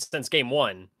since game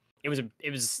one. It was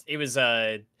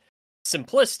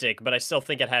simplistic, but I still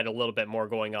think it had a little bit more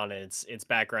going on in its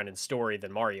background and story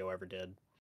than Mario ever did.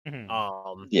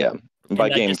 Yeah, by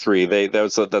game 3,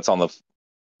 that's on the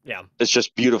yeah. It's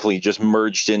just beautifully just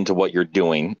merged into what you're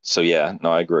doing. So yeah,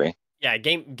 no, I agree. Yeah,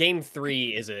 game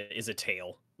 3 is a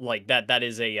tale. Like that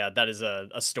is a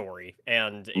story,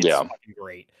 and it's fucking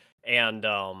great. And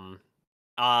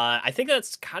I think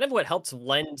that's kind of what helps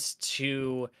lend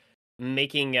to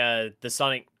making the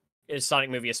Sonic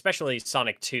movie, especially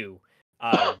Sonic 2,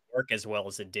 work as well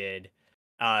as it did,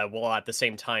 while at the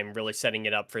same time really setting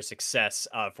it up for success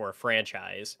for a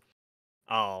franchise.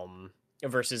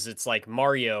 Versus it's like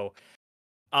Mario,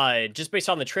 just based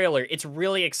on the trailer, it's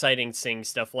really exciting seeing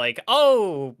stuff like,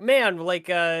 oh man, like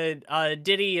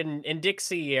Diddy and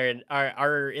Dixie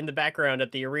are in the background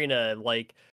at the arena,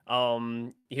 like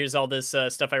here's all this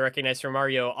stuff I recognize from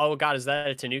Mario. Oh god, is that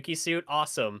a Tanuki suit?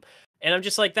 Awesome. And I'm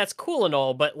just like, that's cool and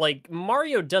all, but like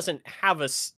Mario doesn't have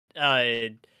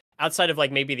outside of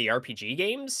like maybe the RPG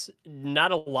games,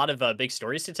 not a lot of big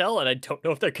stories to tell, and I don't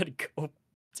know if they're gonna go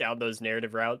down those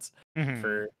narrative routes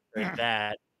for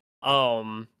that.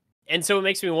 And so it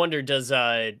makes me wonder, does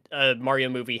a Mario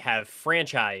movie have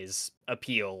franchise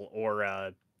appeal,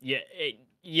 or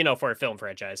for a film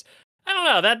franchise? I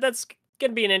don't know. That's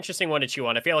gonna be an interesting one to chew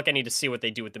on. I feel like I need to see what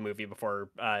they do with the movie before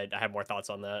I have more thoughts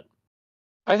on that.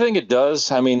 I think it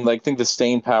does. I mean, like, I think the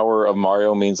staying power of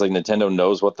Mario means like Nintendo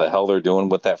knows what the hell they're doing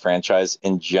with that franchise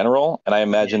in general, and I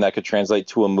imagine that could translate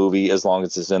to a movie as long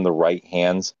as it's in the right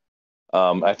hands.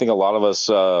 I think a lot of us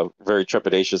very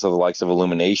trepidatious of the likes of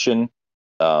Illumination,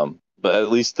 but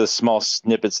at least the small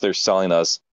snippets they're selling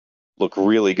us look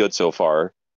really good so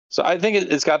far. So I think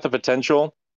it's got the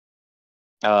potential.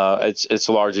 It's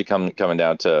largely coming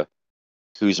down to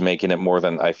who's making it more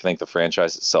than I think the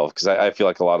franchise itself, because I feel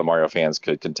like a lot of Mario fans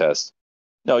could contest.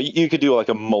 No, you could do like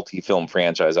a multi-film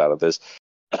franchise out of this.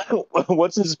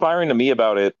 What's inspiring to me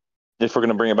about it, if we're going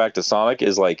to bring it back to Sonic,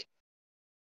 is like,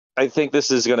 I think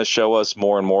this is going to show us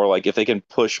more and more, like, if they can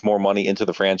push more money into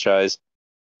the franchise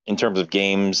in terms of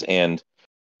games, and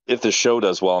if the show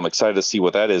does well, I'm excited to see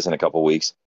what that is in a couple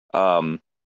weeks.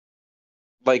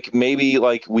 Like, maybe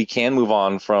like we can move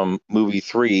on from movie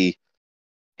 3,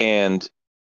 and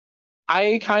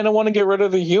I kind of want to get rid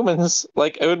of the humans.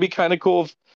 Like, it would be kind of cool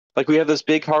if, like, we have this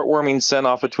big heartwarming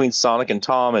send-off between Sonic and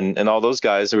Tom and all those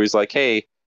guys, where he's like, hey,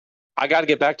 I got to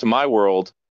get back to my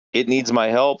world. it needs my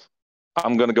help.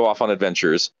 I'm gonna go off on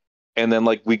adventures, and then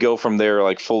like we go from there,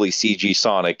 like fully CG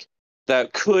Sonic.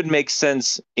 That could make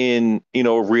sense in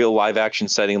a real live action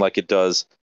setting, like it does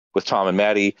with Tom and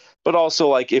Maddie. But also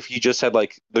like if you just had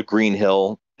like the Green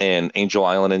Hill and Angel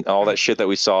Island and all that shit that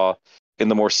we saw in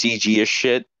the more CG-ish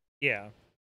shit. Yeah.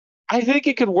 I think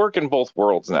it could work in both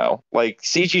worlds now. Like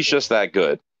CG's just that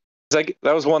good. It's like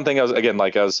that was one thing I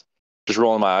was just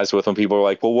rolling my eyes with when people are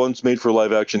like, "Well, one's made for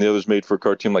live action, the other's made for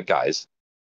cartoon." Like, guys.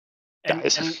 And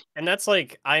that's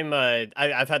like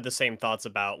I've had the same thoughts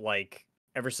about like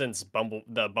ever since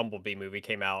the Bumblebee movie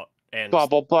came out, and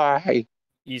Bumblebee.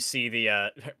 you see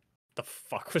the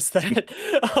fuck was that?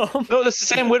 No, it's the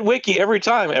same with Wiki every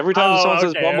time. Every time someone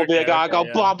says Bumblebee, I go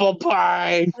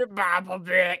Bumblebee.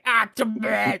 Bumblebee,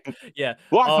 Optimus. Yeah.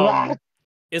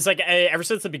 It's like ever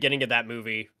since the beginning of that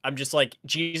movie, I'm just like,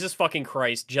 Jesus fucking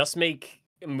Christ, just make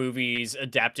movies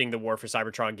adapting the War for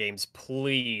Cybertron games,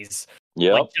 please.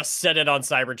 Yeah. Like, just set it on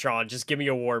Cybertron. Just give me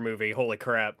a war movie. Holy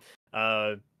crap.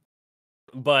 Yeah.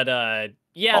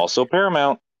 Also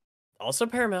Paramount. I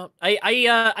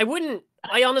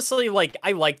honestly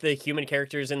like the human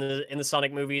characters in the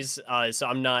Sonic movies, so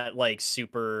I'm not like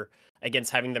super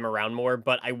against having them around more,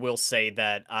 but I will say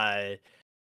that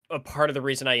a part of the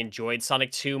reason I enjoyed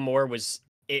Sonic 2 more was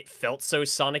it felt so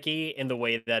Sonic-y in the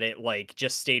way that it like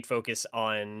just stayed focused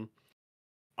on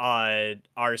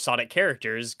our Sonic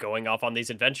characters going off on these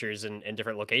adventures in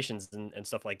different locations and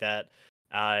stuff like that.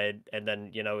 And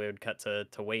then it would cut to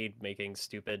Wade making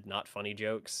stupid, not funny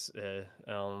jokes. And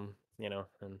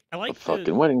I like the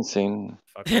fucking wedding scene.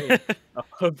 Fuck Wade.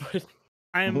 But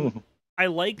I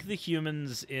like the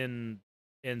humans in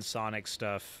Sonic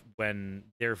stuff when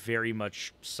they're very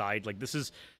much side. Like this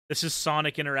is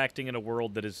Sonic interacting in a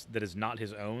world that is not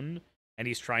his own, and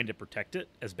he's trying to protect it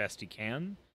as best he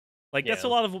can. Like that's a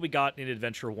lot of what we got in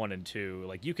Adventure 1 and 2.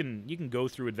 Like you can go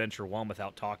through Adventure 1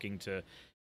 without talking to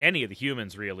any of the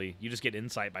humans, really. You just get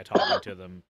insight by talking to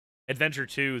them. Adventure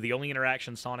 2, the only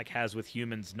interaction Sonic has with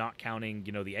humans, not counting,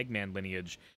 the Eggman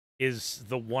lineage, is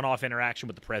the one-off interaction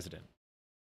with the president.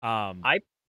 Yeah.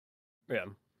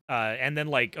 And then,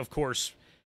 like, of course,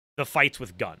 the fights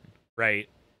with Gun, right?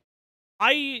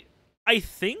 I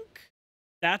think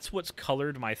that's what's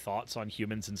colored my thoughts on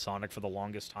humans in Sonic for the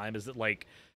longest time, is that, like,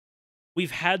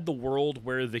 we've had the world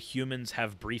where the humans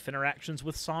have brief interactions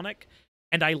with Sonic,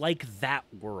 and I like that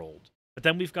world. But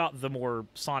then we've got the more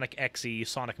Sonic X-y,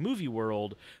 Sonic movie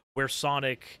world, where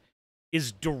Sonic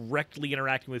is directly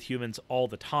interacting with humans all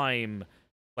the time,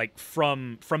 like,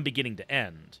 from beginning to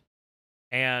end.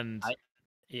 And...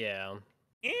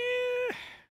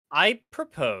 I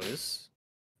propose...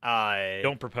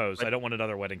 Don't propose. I don't want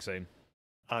another wedding scene.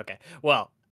 Okay.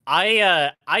 Well,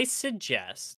 I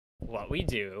suggest what we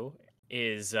do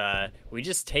is we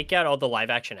just take out all the live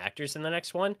action actors in the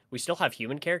next one. We still have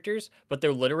human characters, but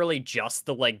they're literally just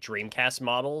the like Dreamcast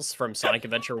models from Sonic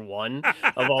Adventure 1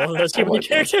 of all of those human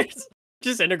characters.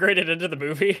 Just integrated into the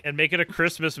movie. And make it a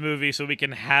Christmas movie so we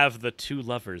can have the two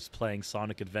lovers playing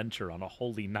Sonic Adventure on a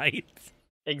holy night.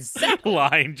 Exactly.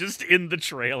 Line just in the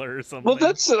trailer or something. Well,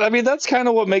 that's kind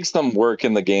of what makes them work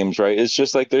in the games, right? It's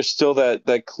just like there's still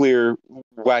that clear,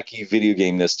 wacky video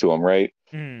game-ness to them, right?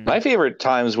 My favorite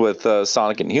times with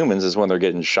Sonic and humans is when they're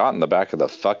getting shot in the back of the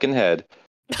fucking head.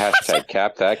 Hashtag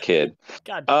cap that kid.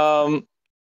 God.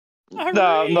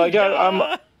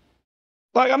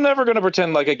 I'm never gonna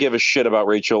pretend like I give a shit about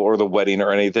Rachel or the wedding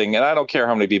or anything, and I don't care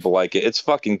how many people like it. It's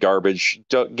fucking garbage.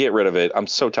 Don't get rid of it. I'm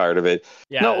so tired of it.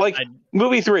 Yeah, no, like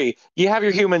movie 3, you have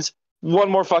your humans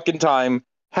one more fucking time.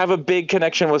 Have a big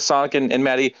connection with Sonic and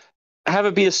Maddie. Have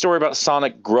it be a story about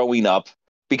Sonic growing up,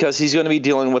 because he's going to be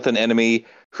dealing with an enemy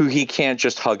who he can't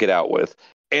just hug it out with.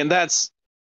 And that's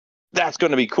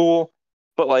going to be cool.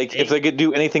 But, like, if they could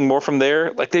do anything more from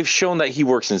there, like, they've shown that he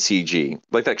works in CG.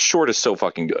 Like, that short is so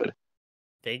fucking good.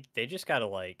 They just gotta,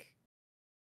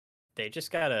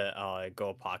 go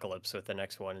apocalypse with the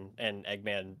next one, and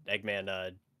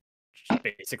Eggman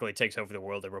basically takes over the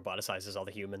world and roboticizes all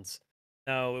the humans.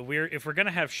 No, if we're going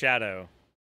to have Shadow,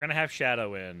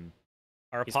 in...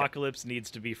 Our apocalypse needs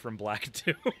to be from Black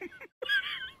Doom.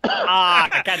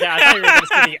 I thought you were going to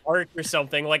say the arc or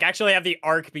something. Like, actually have the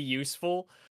arc be useful.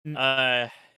 But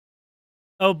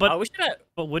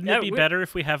wouldn't it be better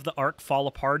if we have the arc fall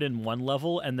apart in one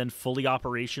level and then fully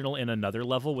operational in another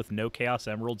level with no Chaos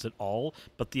Emeralds at all,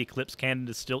 but the Eclipse Cannon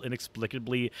is still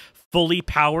inexplicably fully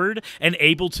powered and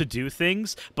able to do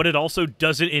things, but it also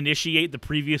doesn't initiate the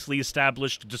previously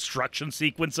established destruction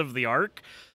sequence of the arc?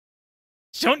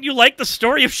 Don't you like the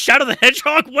story of Shadow the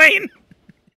Hedgehog, Wayne?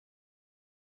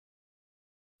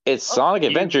 It's Sonic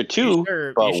Adventure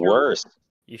 2, but worse.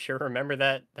 You sure remember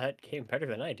that game better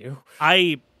than I do.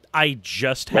 I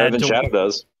just Better had than to. Shadow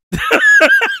does. God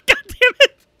damn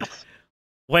it,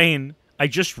 Wayne! I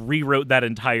just rewrote that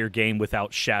entire game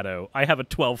without Shadow. I have a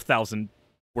 12,000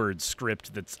 word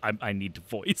script I need to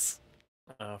voice.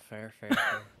 Oh, fair.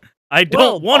 I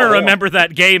don't want to remember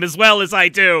that game as well as I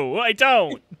do. I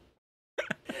don't.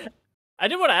 I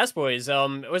did want to ask, boys.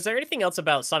 Was there anything else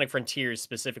about Sonic Frontiers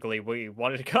specifically we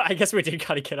wanted to go? I guess we did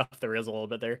kind of get off the rails a little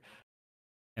bit there.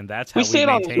 And that's how we stayed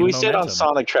maintain we stayed on momentum.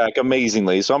 Sonic track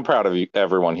amazingly, so I'm proud of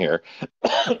everyone here.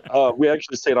 We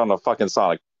actually stayed on a fucking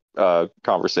Sonic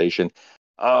conversation.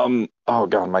 Oh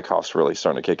god, my cough's really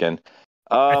starting to kick in.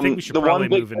 I think we should probably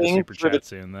move into Super Chat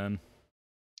soon then.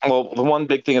 Well, the one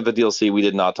big thing of the DLC we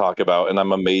did not talk about, and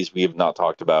I'm amazed we have not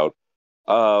talked about,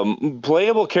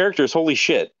 playable characters. Holy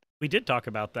shit! We did talk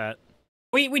about that.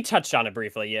 We touched on it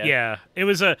briefly, yeah. Yeah, it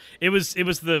was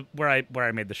the where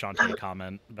I made the Shantae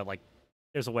comment, but like,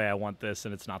 there's a way I want this,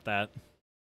 and it's not that.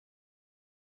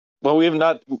 Well, we've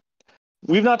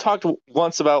not talked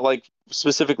once about like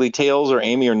specifically Tails or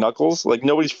Amy or Knuckles. Like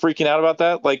nobody's freaking out about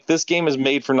that. Like this game is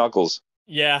made for Knuckles.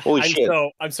 Yeah, holy shit!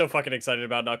 I'm so fucking excited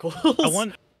about Knuckles.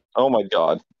 Oh my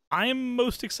god! I'm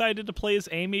most excited to play as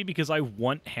Amy because I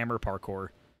want hammer parkour.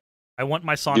 I want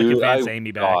my Sonic Advance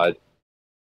Amy back. God.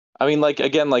 I mean, like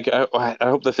again, like I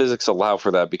hope the physics allow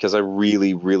for that because I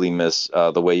really, really miss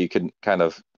the way you can kind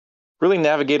of really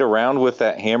navigate around with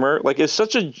that hammer. Like it's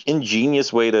such an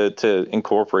ingenious way to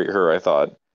incorporate her, I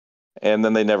thought. And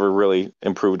then they never really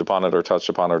improved upon it or touched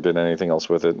upon it or did anything else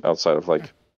with it outside of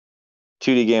like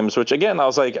 2D games, which again, I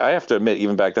was like, I have to admit,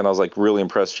 even back then, I was like really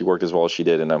impressed she worked as well as she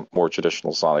did in a more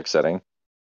traditional Sonic setting.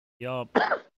 Yup.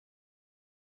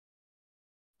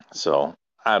 So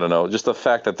I don't know, just the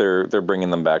fact that they're bringing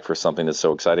them back for something that's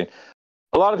so exciting.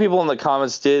 A lot of people in the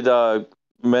comments did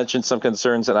mention some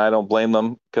concerns, and I don't blame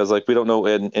them because like we don't know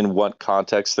in what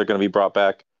context they're going to be brought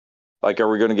back. Like, are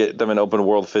we going to get them in open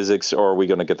world physics, or are we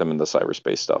going to get them in the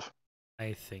cyberspace stuff?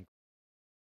 I think.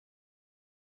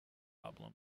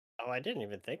 Problem. Oh, I didn't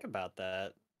even think about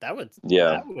that. That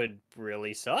would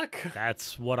really suck.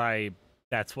 That's what I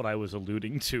was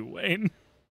alluding to, Wayne.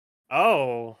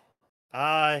 Oh.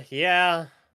 Yeah.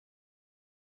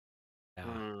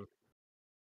 Yeah.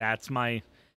 That's my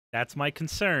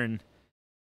concern.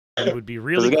 And it would be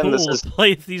really cool to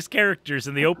play these characters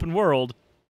in the open world.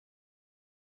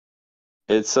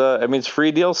 It's I mean, it's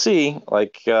free DLC.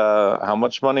 Like, how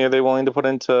much money are they willing to put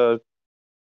into,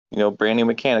 brand new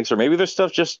mechanics? Or maybe there's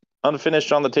stuff just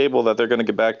unfinished on the table that they're going to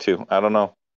get back to. I don't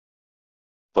know.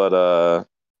 But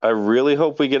I really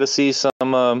hope we get to see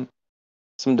some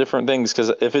different things,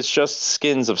 because if it's just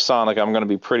skins of Sonic, I'm going to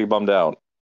be pretty bummed out.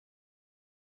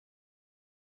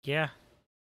 Yeah.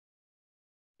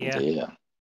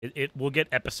 It will get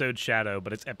episode Shadow,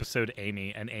 but it's episode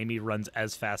Amy, and Amy runs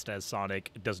as fast as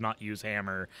Sonic, does not use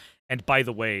hammer, and by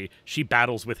the way, she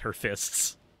battles with her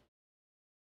fists.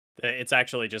 It's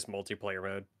actually just multiplayer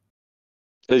mode.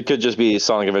 It could just be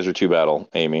Sonic Adventure 2 battle,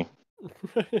 Amy.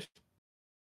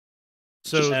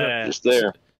 Just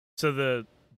there. So the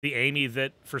Amy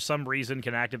that for some reason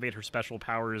can activate her special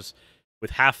powers with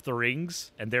half the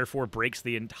rings and therefore breaks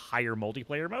the entire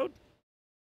multiplayer mode?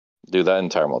 Dude, that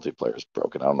entire multiplayer is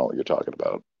broken. I don't know what you're talking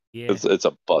about. Yeah. It's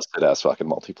a busted ass fucking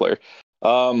multiplayer.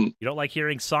 You don't like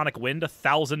hearing Sonic Wind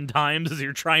 1,000 times as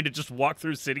you're trying to just walk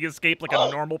through City Escape like a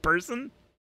normal person?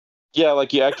 Yeah,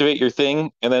 like you activate your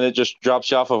thing and then it just drops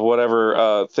you off of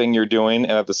whatever thing you're doing,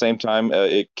 and at the same time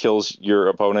it kills your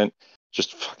opponent.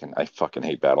 I fucking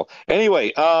hate battle.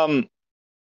 Anyway,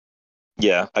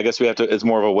 yeah, I guess we have to. It's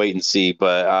more of a wait and see,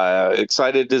 but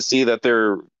excited to see that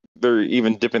they're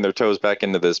even dipping their toes back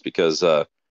into this because,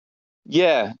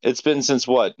 yeah, it's been since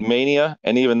what, Mania,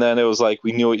 and even then it was like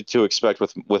we knew what to expect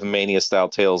with Mania style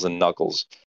Tails and Knuckles.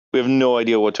 We have no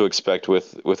idea what to expect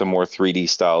with a more 3D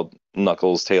styled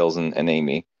Knuckles, Tails, and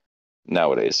Amy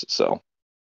nowadays. So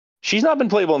she's not been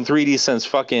playable in 3D since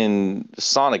fucking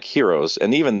Sonic Heroes,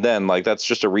 and even then, like that's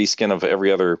just a reskin of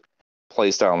every other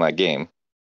playstyle in that game.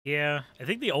 Yeah, I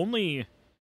think the only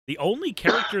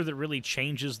character that really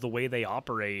changes the way they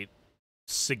operate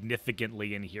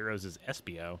significantly in Heroes is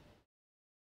Espio.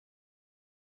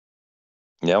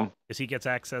 Yeah, because he gets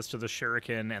access to the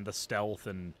shuriken and the stealth,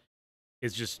 and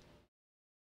is just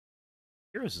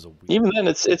Heroes is a weird. Even then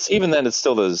it's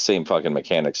still the same fucking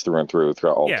mechanics through and through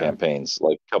throughout all campaigns,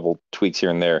 like a couple tweaks here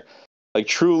and there. Like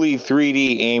truly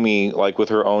 3D Amy, like with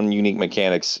her own unique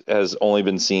mechanics, has only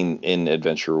been seen in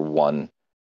Adventure 1.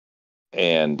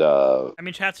 And I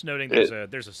mean, chat's noting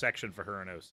there's a section for her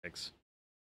in 06.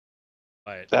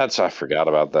 But I forgot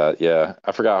about that. Yeah,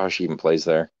 I forgot how she even plays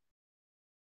there.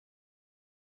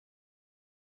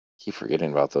 keep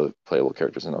forgetting about the playable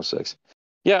characters in 06.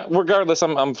 Yeah, regardless,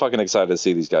 I'm fucking excited to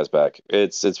see these guys back.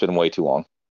 It's been way too long.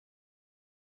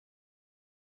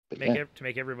 But To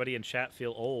make everybody in chat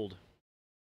feel old,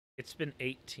 it's been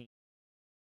 18.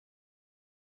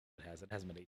 It hasn't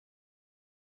been 18.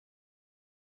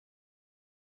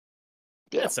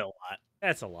 Yeah. That's a lot.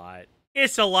 That's a lot.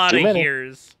 It's a lot Too of many.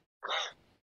 years.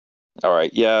 All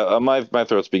right, yeah, my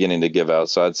throat's beginning to give out,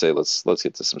 so I'd say let's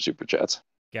get to some super chats.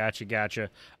 Gotcha.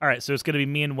 All right, so it's gonna be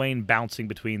me and Wayne bouncing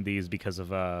between these because of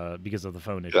the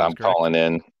phone issues. I'm correct? calling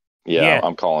in. Yeah, Yeah.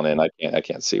 I'm calling in. I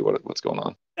can't see what's going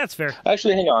on. That's fair.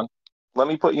 Actually, hang on. Let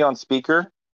me put you on speaker.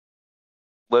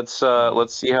 Let's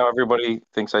see how everybody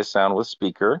thinks I sound with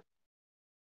speaker.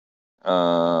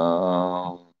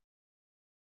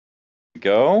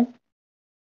 Go.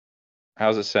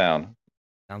 How's it sound?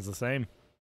 Sounds the same.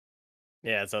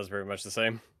 Yeah, it sounds very much the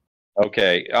same.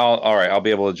 Okay. All right. I'll be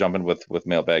able to jump in with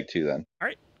mailbag too then.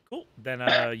 Cool. Then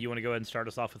you want to go ahead and start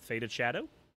us off with Faded Shadow?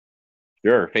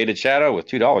 Sure. Faded Shadow with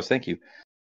 $2. Thank you.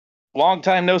 Long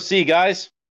time no see, guys.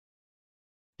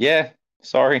 Yeah.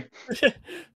 Sorry.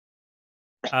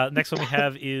 Next one we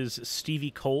have is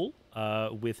Stevie Cole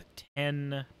with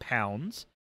 £10.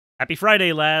 Happy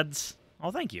Friday, lads.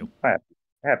 Oh, thank you.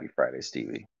 Happy Friday,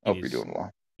 Stevie. Hope Yes. you're doing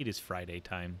well. It is Friday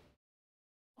time.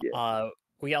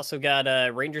 We also got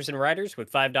Rangers and Riders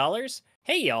with $5.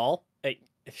 Hey, y'all. Hey,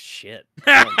 shit.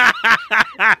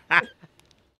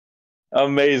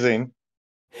 Amazing.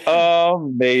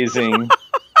 Amazing.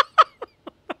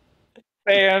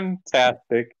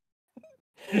 Fantastic.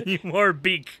 You are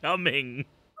becoming.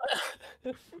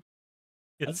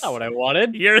 That's not what I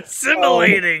wanted. You're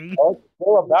assimilating. It's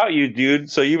all about you, dude.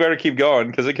 So you better keep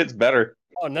going because it gets better.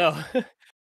 Oh no.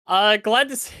 Glad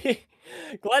to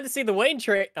see the Wayne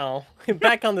train. Oh,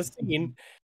 back on the scene.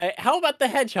 How about the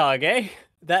hedgehog, eh?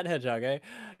 That hedgehog, eh?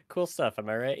 Cool stuff. Am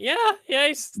I right? Yeah.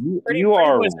 He's pretty You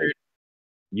are wizard, right.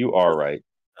 You are right.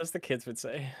 as the kids would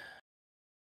say.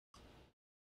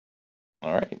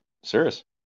 All right, serious.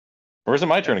 Or is it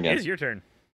my turn It again? is your turn.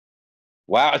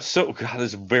 Wow, it's so God.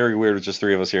 This is very weird with just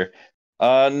three of us here.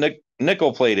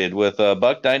 Nickel plated with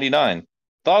 $1.99.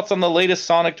 Thoughts on the latest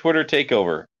Sonic Twitter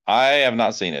takeover? I have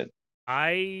not seen it.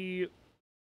 I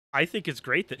think it's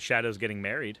great that Shadow's getting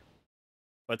married.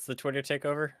 What's the Twitter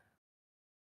takeover?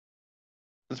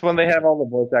 It's when they have all the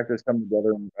voice actors come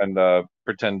together and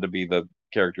pretend to be the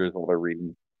characters while they're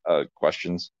reading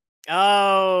questions.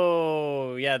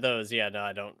 Oh, yeah, those. Yeah, no,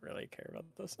 I don't really care about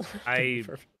those.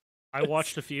 I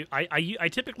watched a few. I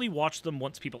typically watch them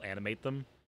once people animate them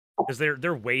because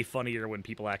they're way funnier when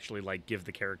people actually like give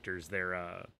the characters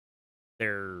their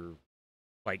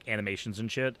like animations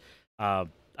and shit.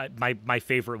 My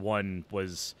favorite one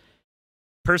was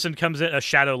person comes in, a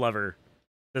Shadow lover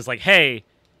says like, hey,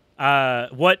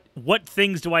 what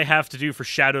things do I have to do for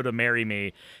Shadow to marry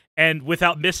me? And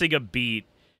without missing a beat,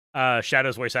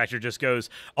 Shadow's voice actor just goes,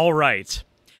 all right,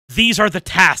 these are the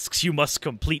tasks you must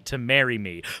complete to marry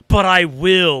me, but I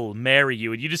will marry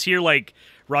you. And you just hear like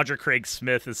Roger Craig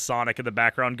Smith as Sonic in the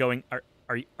background going,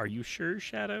 are you sure,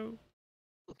 Shadow?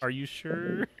 Are you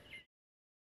sure?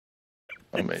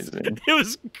 Amazing. It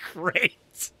was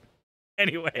great.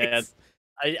 Anyways. Yeah,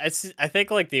 I think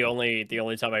like the only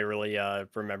time I really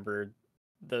remembered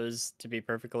those, to be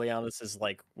perfectly honest, is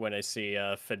like when I see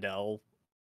Fidel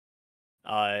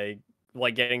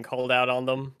like getting called out on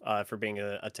them for being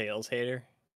a Tails hater.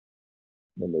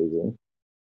 Amazing.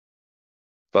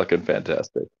 Fucking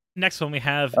fantastic. Next one we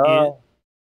have is...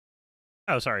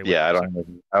 Oh, sorry. Yeah, I don't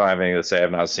have anything to say.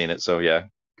 I've not seen it, so yeah,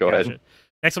 go ahead.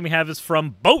 Next one we have is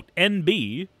from Boat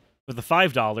NB with the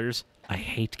 $5. I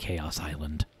hate Chaos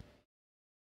Island.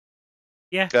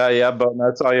 Yeah. Yeah, but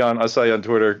I saw you on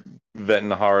Twitter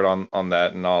venting hard on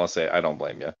that, and honestly, I don't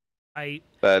blame you.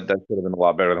 That should have been a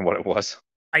lot better than what it was.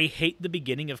 I hate the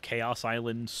beginning of Chaos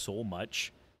Island so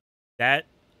much that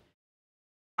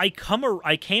I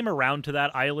came around to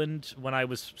that island when I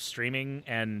was streaming,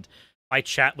 and my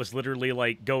chat was literally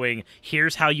like going,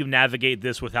 "Here's how you navigate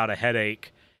this without a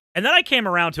headache." And then I came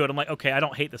around to it. I'm like, okay, I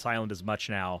don't hate this island as much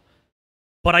now,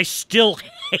 but I still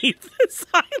hate this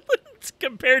island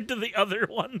compared to the other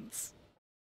ones.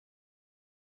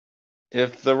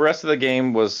 If the rest of the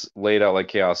game was laid out like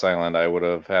Chaos Island, I would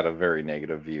have had a very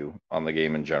negative view on the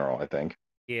game in general, I think.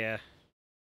 Yeah.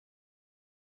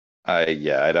 I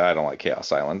don't like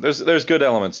Chaos Island. There's good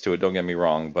elements to it, don't get me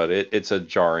wrong, but it's a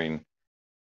jarring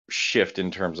shift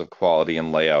in terms of quality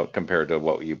and layout compared to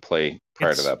what you play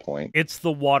prior to that point. It's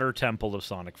the water temple of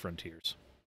Sonic Frontiers.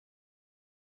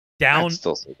 I'd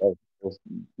still say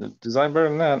design better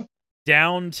than that.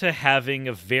 Down to having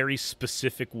a very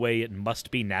specific way it must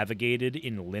be navigated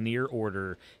in linear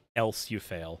order else you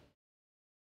fail.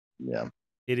 Yeah.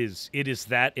 It is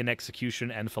that in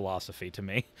execution and philosophy to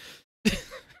me.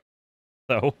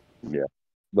 So Yeah.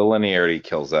 The linearity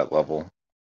kills that level.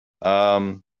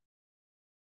 Blaine,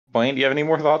 do you have any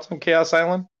more thoughts on Chaos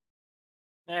Island?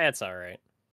 It's all right.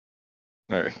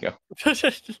 There you go.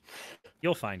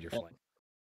 you'll find your flight.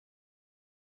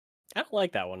 I don't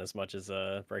like that one as much as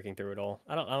Breaking Through It All.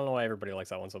 I don't know why everybody likes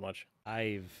that one so much.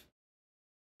 I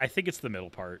think it's the middle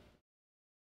part.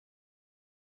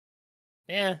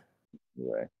 Yeah.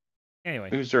 Anyway,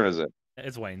 Whose turn is it?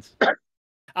 it's Wayne's.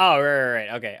 Oh, right.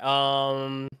 Okay.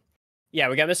 Yeah,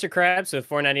 we got Mr. Krabs with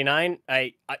 $4.99.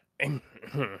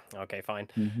 Okay, fine.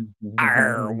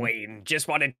 Arr, Wayne, just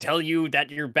want to tell you that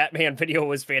your Batman video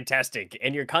was fantastic,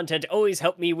 and your content always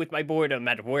helped me with my boredom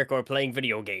at work or playing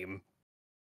video game.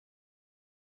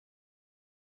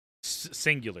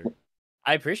 Singular.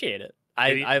 I appreciate it.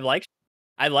 I liked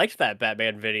that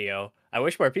Batman video. I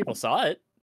wish more people saw it.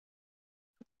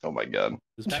 Oh my god.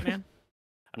 Who's Batman?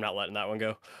 I'm not letting that one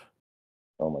go.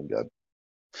 Oh my god.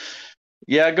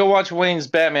 Yeah, go watch Wayne's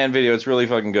Batman video. It's really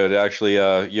fucking good. Actually,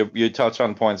 you touch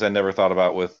on points I never thought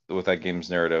about with that game's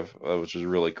narrative, which is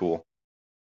really cool.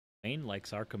 Wayne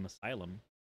likes Arkham Asylum.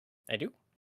 I do.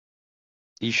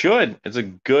 He should. It's a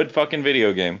good fucking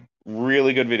video game.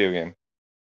 Really good video game.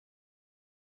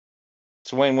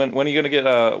 So Wayne, when are you gonna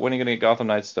get Gotham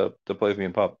Knights to play with me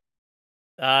in pub?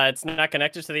 It's not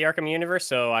connected to the Arkham universe,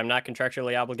 so I'm not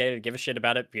contractually obligated to give a shit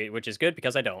about it, which is good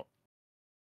because I don't.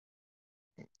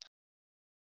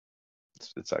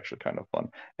 It's actually kind of fun.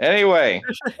 Anyway,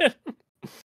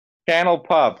 Channel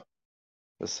Pup.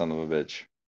 The son of a bitch.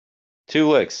 2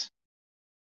 licks.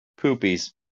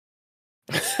 Poopies.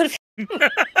 Good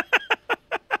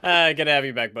to have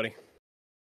you back, buddy.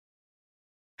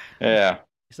 Yeah.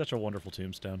 He's such a wonderful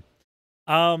tombstone.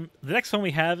 The next one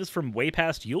we have is from Way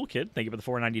Past Yule Kid. Thank you for the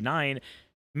 $4.99.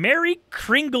 Merry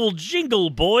Kringle Jingle,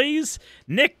 boys!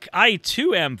 Nick, I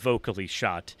too am vocally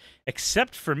shot.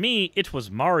 Except for me, it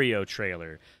was Mario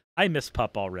trailer. I miss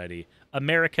Pup already.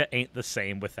 America ain't the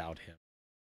same without him.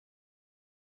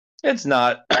 It's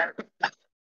not.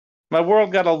 My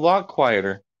world got a lot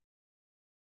quieter.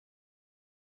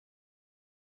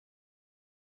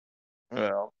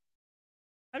 Well,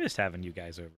 I'm just having you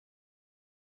guys over.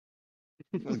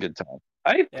 it was a good time.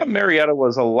 I thought Marietta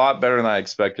was a lot better than I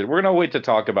expected. We're gonna wait to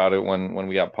talk about it when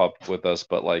we got Pup with us,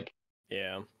 but like,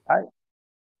 Yeah.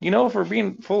 for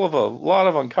being full of a lot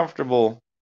of uncomfortable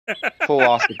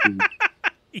philosophy,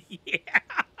 Yeah.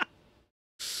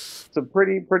 it's a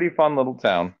pretty fun little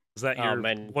town. Is that Oh,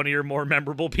 one of your more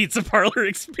memorable pizza parlor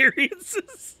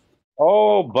experiences?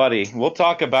 Oh, buddy, we'll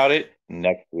talk about it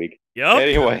next week. Yep.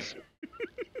 Anyway,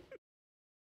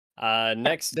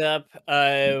 Next up,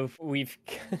 we've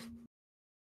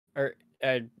or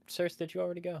Sirs, did you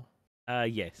already go?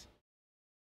 Yes.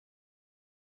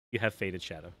 You have Faded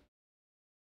Shadow.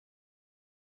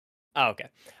 Oh, okay.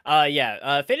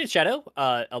 Yeah. Faded Shadow,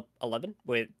 11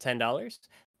 with $10.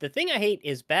 The thing I hate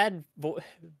is bad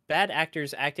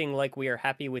actors acting like we are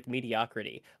happy with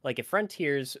mediocrity. Like if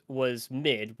Frontiers was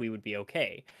mid, we would be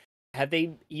okay. Have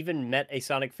they even met a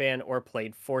Sonic fan or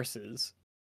played Forces?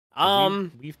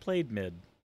 We've played mid.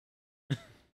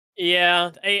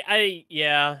 Yeah,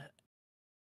 yeah.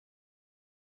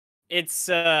 It's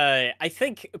I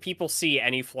think people see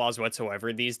any flaws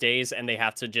whatsoever these days and they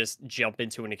have to just jump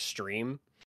into an extreme.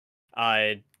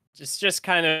 It's just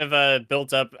kind of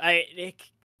built up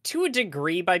to a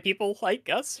degree by people like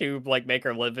us who like make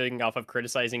our living off of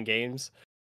criticizing games.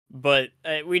 But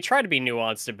we try to be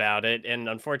nuanced about it, and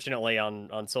unfortunately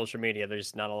on social media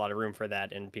there's not a lot of room for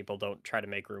that, and people don't try to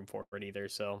make room for it either,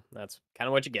 so that's kind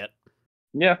of what you get.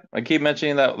 yeah, I keep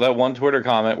mentioning that one Twitter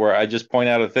comment where I just point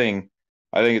out a thing.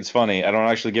 I think it's funny. I don't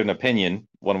actually give an opinion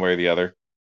one way or the other.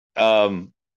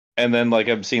 And then like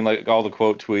I'm seeing like all the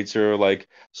quote tweets are like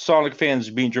Sonic fans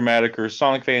being dramatic or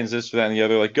Sonic fans this or that and the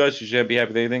other. Like, Gus, you should be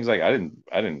happy with anything. Like I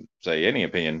didn't say any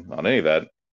opinion on any of that.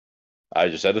 I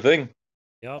just said a thing.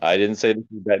 Yep. I didn't say this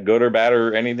is that good or bad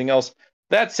or anything else.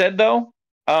 That said, though,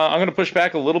 I'm going to push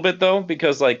back a little bit, though,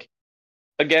 because, like,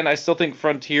 again, I still think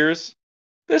Frontiers,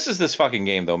 this is this fucking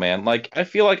game, though, man. Like, I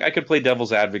feel like I could play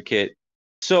devil's advocate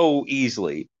so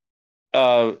easily.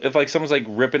 If, like, someone's, like,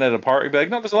 ripping it apart, you'd be like,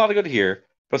 no, there's a lot of good here.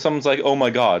 But someone's like, oh, my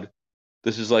God,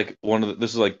 this is, like,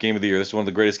 this is, like, game of the year. This is one of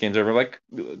the greatest games ever. Like,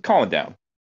 calm it down.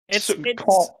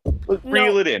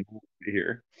 Reel it in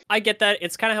here. I get that.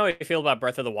 It's kind of how I feel about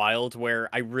Breath of the Wild, where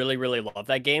I really, really love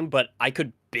that game, but I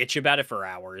could bitch about it for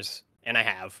hours, and I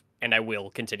have, and I will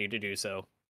continue to do so.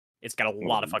 It's got a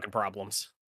lot of fucking problems.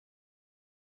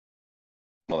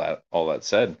 Well, all that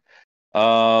said,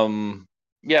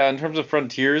 yeah, in terms of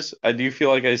Frontiers, I do feel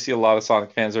like I see a lot of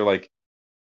Sonic fans are like,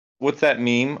 what's that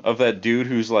meme of that dude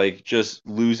who's like just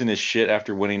losing his shit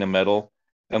after winning a medal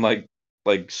and like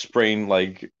spraying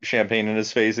like champagne in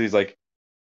his face and he's like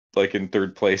in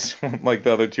third place. Like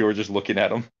the other two are just looking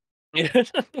at him.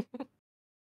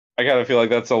 I kind of feel like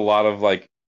that's a lot of like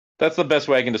that's the best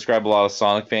way I can describe a lot of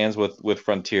Sonic fans with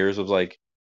Frontiers was like,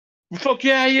 fuck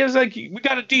yeah, he is like we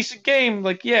got a decent game.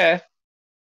 Like, yeah.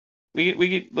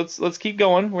 Let's keep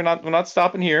going. We're not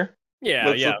stopping here. Yeah,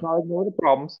 Let's yeah. not ignore the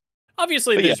problems.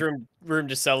 Obviously, But there's room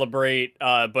to celebrate,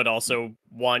 but also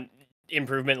want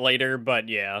improvement later. But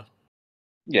yeah,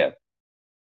 Yeah.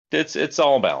 It's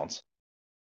all balance.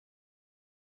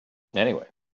 Anyway,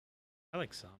 I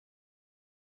like some.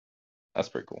 that's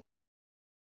pretty cool.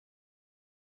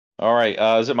 All right,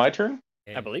 is it my turn?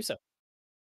 I believe so.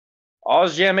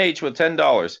 OzJam H with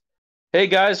 $10. Hey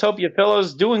guys, hope you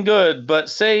fellas doing good. But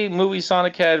say movie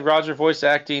Sonic had Roger voice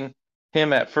acting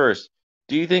him at first.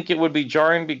 Do you think it would be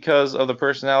jarring because of the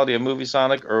personality of movie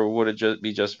Sonic, or would it just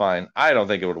be just fine? I don't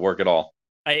think it would work at all.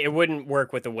 It wouldn't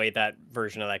work with the way that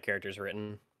version of that character is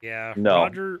written. Yeah, No.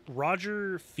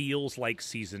 Roger feels like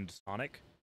seasoned Sonic.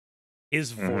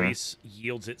 His voice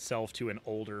yields itself to an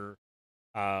older,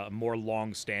 more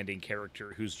long-standing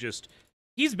character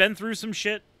he's been through some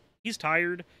shit. He's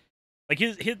tired. Like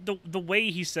the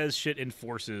way he says shit in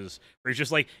Forces, where he's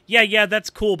just like, yeah, that's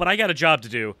cool, but I got a job to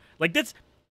do. Like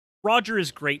Roger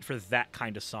is great for that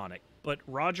kind of Sonic, but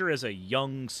Roger as a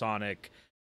young Sonic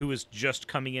who is just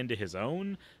coming into his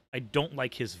own, I don't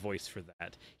like his voice for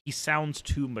that. He sounds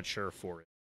too mature for it.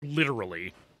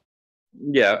 Literally.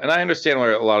 Yeah, and I understand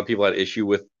why a lot of people had issue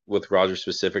with Roger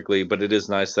specifically, but it is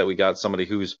nice that we got somebody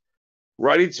who's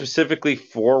writing specifically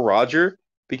for Roger,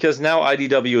 because now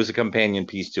IDW is a companion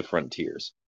piece to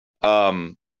Frontiers.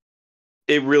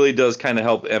 It really does kind of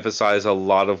help emphasize a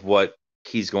lot of what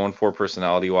he's going for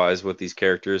personality-wise with these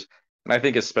characters, and I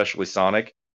think especially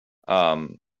Sonic.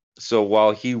 So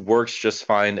while he works just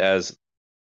fine as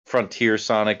Frontier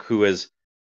Sonic, who has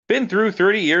been through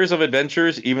 30 years of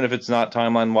adventures, even if it's not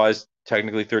timeline-wise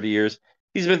technically 30 years,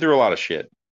 he's been through a lot of shit.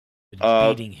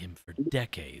 Been beating him for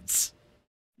decades.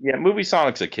 Yeah, movie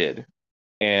Sonic's a kid,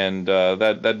 and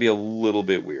that'd be a little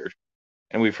bit weird.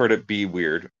 And we've heard it be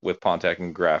weird with Pontac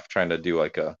and Graf trying to do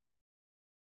like a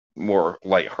more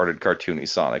lighthearted, cartoony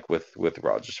Sonic with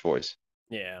Roger's voice.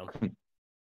 Yeah.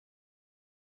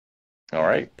 All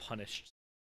right. Punished.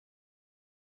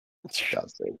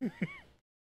 God's sake.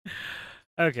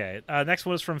 Okay, next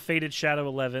one is from Faded Shadow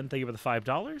 11. Thank you for the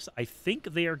 $5. I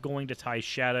think they are going to tie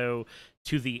Shadow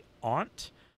to the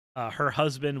aunt. Her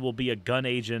husband will be a gun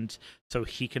agent, so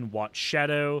he can watch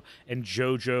Shadow, and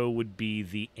JoJo would be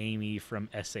the Amy from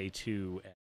SA2.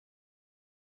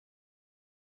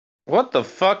 What the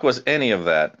fuck was any of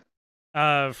that?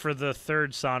 For the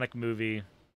third Sonic movie,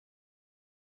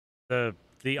 the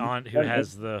aunt who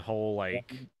has the whole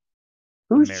like.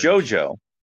 Who's marriage. JoJo?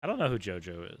 I don't know who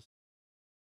JoJo is.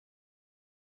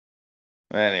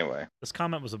 Anyway. This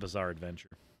comment was a bizarre adventure.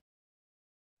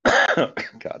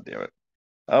 God damn it.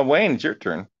 Wayne, it's your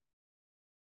turn.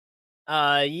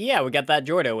 Yeah, we got that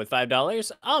Jordo with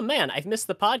 $5. Oh man, I've missed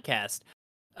the podcast.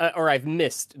 Or I've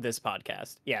missed this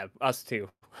podcast. Yeah, us too.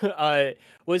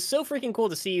 Was so freaking cool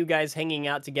to see you guys hanging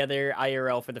out together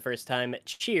IRL for the first time.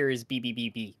 Cheers,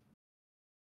 BBBB.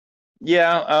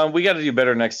 Yeah, we got to do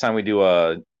better next time we do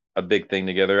a big thing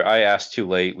together. I asked too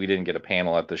late. We didn't get a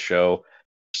panel at the show.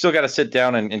 Still got to sit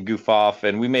down and goof off,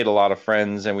 and we made a lot of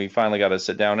friends, and we finally got to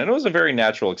sit down, and it was a very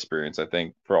natural experience, I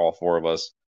think, for all four of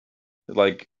us.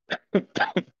 Like,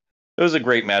 it was a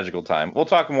great magical time. We'll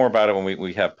talk more about it when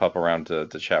we have Pup around to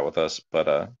chat with us,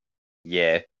 but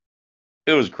yeah,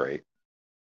 it was great.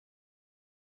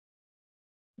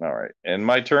 All right, and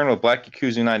my turn with Black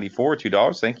Yakuza 94,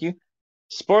 $2. Thank you.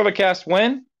 Spoilercast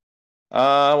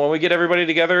when we get everybody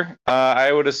together,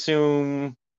 I would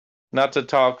assume, not to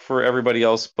talk for everybody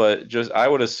else, but just I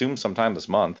would assume sometime this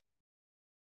month.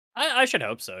 I should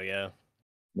hope so, yeah.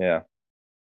 Yeah.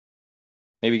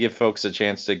 Maybe give folks a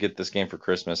chance to get this game for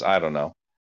Christmas. I don't know.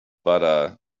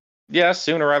 But yeah,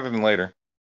 sooner rather than later.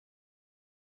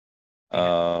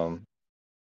 Then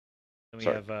we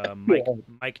sorry. have Mike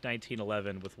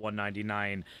 1911 with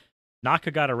 199.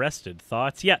 Naka got arrested.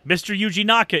 Thoughts? Yeah, Mr. Yuji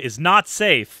Naka is not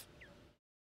safe.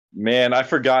 Man, I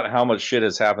forgot how much shit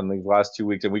has happened these last 2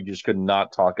 weeks, and we just could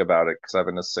not talk about it because I've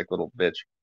been a sick little bitch.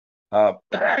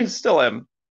 I still am.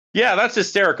 Yeah, that's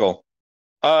hysterical.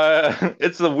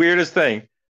 It's the weirdest thing.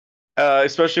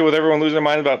 Especially with everyone losing their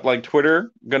mind about like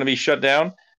Twitter going to be shut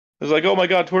down. It's like, oh my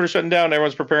god, Twitter's shutting down.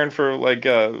 Everyone's preparing for like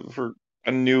for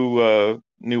a new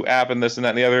app and this and that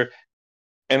and the other.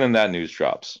 and then that news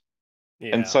drops,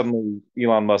 Yeah. and suddenly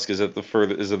Elon Musk is at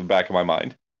the back of my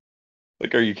mind.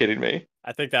 Like, are you kidding me?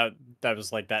 I think that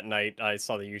was like that night I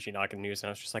saw the Yuji Naka news and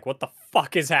I was just like, what the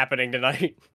fuck is happening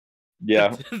tonight? Yeah,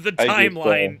 The I just,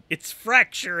 timeline, it's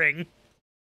fracturing.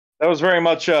 that was very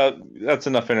much that's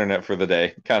enough internet for the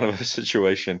day kind of a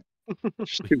situation.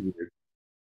 Just too weird.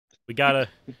 We got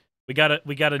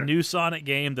a new Sonic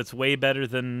game that's way better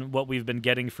than what we've been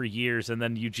getting for years, and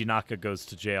then Yuji Naka goes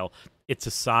to jail. It's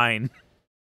a sign.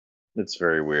 It's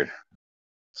very weird.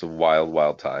 It's a wild,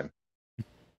 wild time.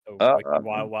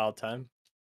 Wild time.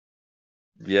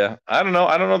 Yeah, I don't know.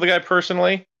 I don't know the guy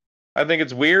personally. I think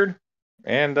it's weird,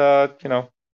 and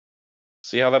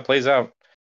see how that plays out.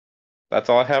 That's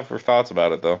all I have for thoughts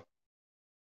about it, though.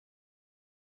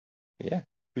 Yeah.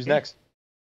 Who's next?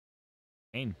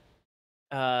 Pain.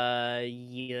 Yeah.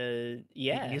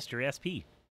 Mr. SP.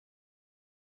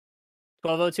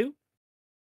 1202?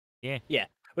 Yeah. Yeah.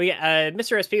 We got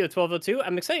Mr. SP with 1202.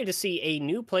 I'm excited to see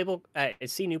new playable.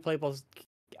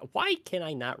 Why can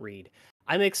I not read?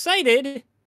 I'm excited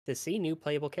to see new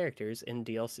playable characters in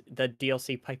the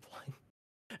DLC pipeline,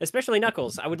 especially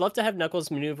Knuckles. I would love to have Knuckles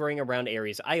maneuvering around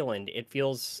Ares Island. It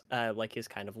feels like his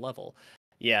kind of level.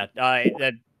 Yeah.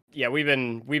 We've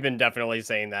been definitely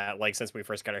saying that like since we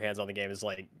first got our hands on the game. Is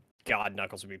like, God,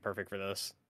 Knuckles would be perfect for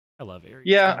this. I love Ares.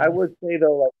 Yeah, I would say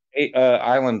though, like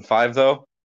Island 5 though.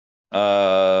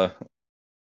 I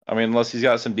mean, unless he's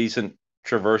got some decent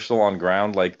traversal on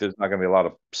ground, like there's not gonna be a lot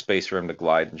of space for him to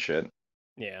glide and shit.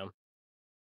 Yeah.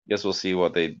 Guess we'll see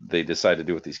what they decide to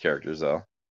do with these characters though.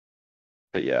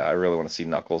 But yeah, I really want to see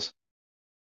Knuckles.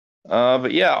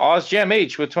 But yeah, OzJam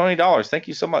H with $20. Thank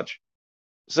you so much.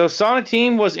 So Sonic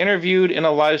Team was interviewed in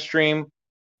a live stream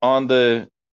on the,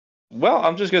 well,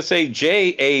 I'm just gonna say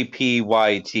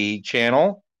JAPYT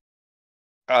channel.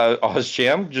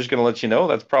 OzJam, just gonna let you know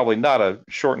that's probably not a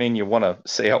shortening you want to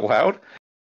say out loud.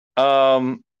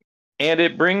 And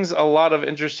it brings a lot of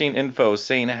interesting info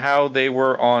saying how they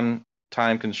were on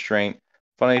time constraint.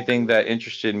 Funny thing that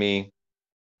interested me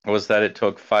was that it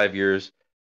took 5 years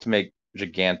to make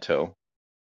Giganto.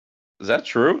 Is that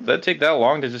true? Did that take that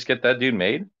long to just get that dude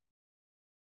made?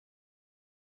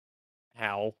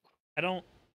 How? I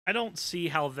don't see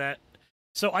how that.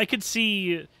 So I could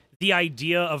see the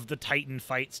idea of the Titan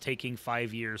fights taking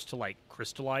 5 years to like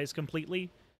crystallize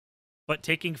completely. But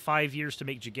taking 5 years to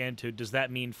make Giganto, does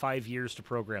that mean 5 years to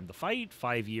program the fight?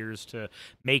 5 years to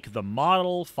make the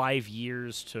model? 5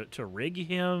 years to rig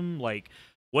him? Like,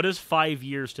 what does 5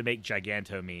 years to make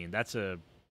Giganto mean? That's a...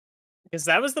 Because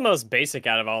that was the most basic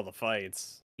out of all the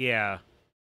fights. Yeah.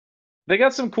 They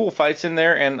got some cool fights in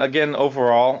there, and again,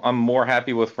 overall, I'm more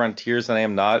happy with Frontiers than I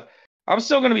am not. I'm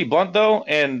still going to be blunt, though,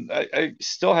 and I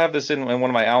still have this in one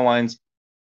of my outlines.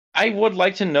 I would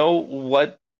like to know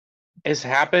what has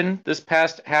happened this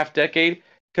past half decade,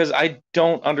 because I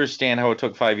don't understand how it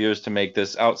took 5 years to make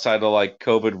this outside of like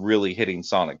COVID really hitting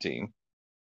Sonic Team.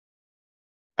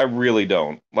 I really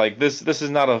don't. Like this is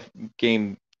not a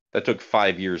game that took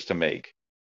 5 years to make.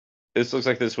 This looks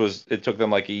like it took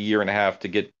them like a year and a half to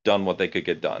get done what they could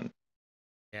get done.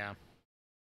 Yeah.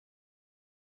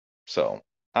 So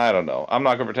I don't know. I'm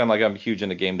not gonna pretend like I'm huge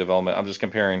into game development. I'm just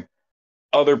comparing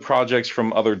other projects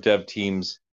from other dev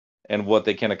teams and what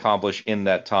they can accomplish in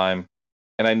that time.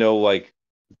 And I know like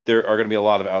there are going to be a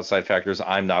lot of outside factors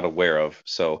I'm not aware of.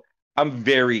 So I'm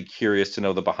very curious to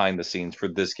know the behind the scenes for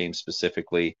this game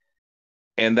specifically.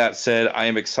 And that said, I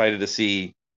am excited to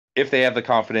see if they have the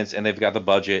confidence and they've got the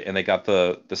budget and they got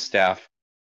the staff.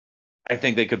 I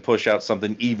think they could push out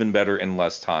something even better in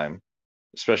less time,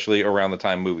 especially around the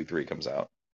time movie 3 comes out.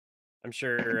 I'm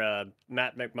sure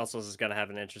Matt McMuscles is going to have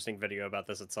an interesting video about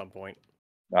this at some point.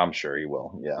 I'm sure he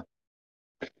will, yeah.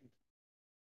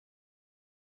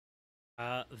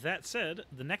 That said,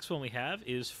 the next one we have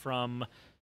is from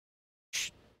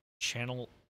channel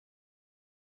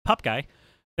Pup Guy.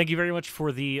 Thank you very much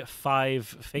for the 5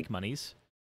 fake monies.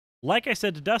 Like I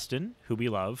said to Dustin, who we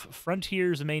love,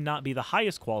 Frontiers may not be the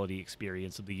highest quality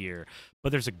experience of the year,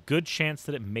 but there's a good chance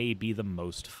that it may be the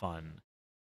most fun.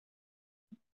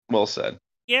 Well said.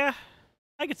 Yeah,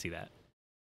 I could see that.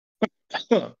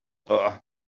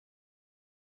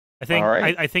 I think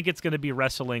right. I think it's going to be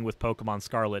wrestling with Pokemon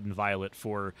Scarlet and Violet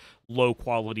for low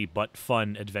quality but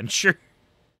fun adventure.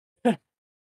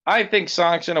 I think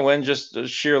Sonic's going to win just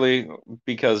sheerly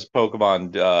because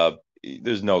Pokemon.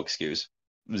 There's no excuse.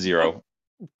 Zero.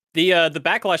 The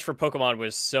backlash for Pokemon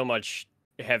was so much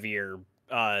heavier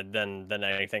than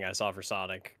anything I saw for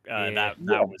Sonic. That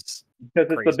was because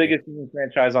crazy. It's the biggest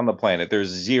franchise on the planet. There's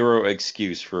zero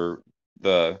excuse for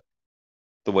the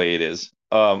way it is.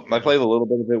 I played a little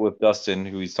bit of it with Dustin,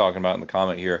 who he's talking about in the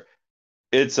comment here.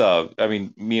 It's I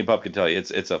mean, me and Pup can tell you,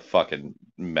 it's a fucking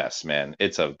mess, man.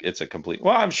 It's a complete.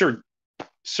 Well, I'm sure,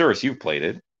 Cirrus, you've played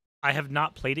it. I have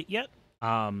not played it yet,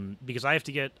 because I have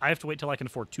to wait till I can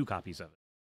afford 2 copies of it.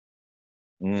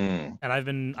 Mm. And I've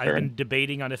been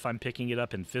debating on if I'm picking it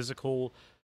up in physical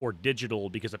or digital,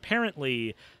 because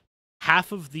apparently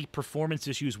half of the performance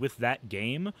issues with that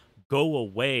game go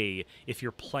away if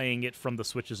you're playing it from the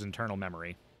Switch's internal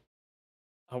memory.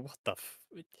 Oh, what the?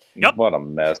 Yep. What a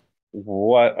mess.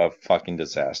 What a fucking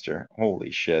disaster.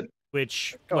 Holy shit.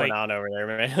 Which, What's going like, on over there,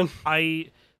 man?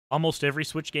 Almost every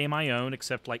Switch game I own,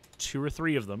 except like 2 or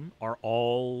 3 of them, are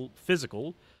all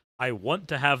physical. I want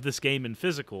to have this game in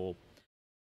physical,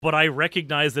 but I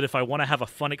recognize that if I want to have a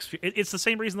fun experience, it's the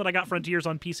same reason that I got Frontiers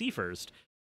on PC first.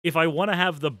 If I want to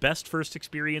have the best first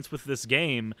experience with this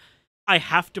game, I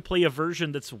have to play a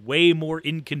version that's way more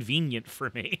inconvenient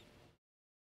for me.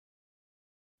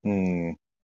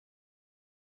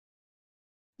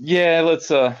 Yeah,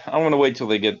 let's I'm gonna wait till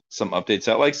they get some updates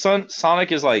out. Like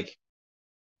Sonic is like,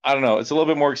 I don't know, it's a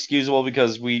little bit more excusable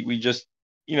because we just,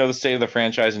 the state of the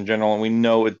franchise in general, and we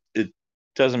know it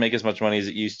doesn't make as much money as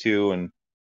it used to, and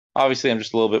obviously I'm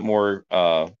just a little bit more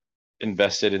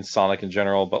invested in Sonic in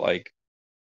general, but like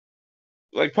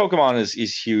Pokemon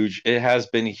is huge. It has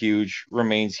been huge,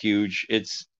 remains huge.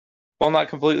 It's, while not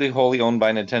completely wholly owned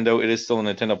by Nintendo, it is still a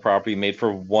Nintendo property made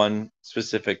for one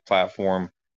specific platform.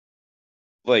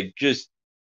 Like, just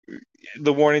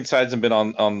the warning signs have been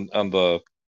on the,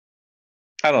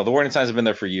 I don't know, the warning signs have been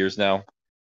there for years now,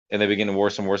 and they've been getting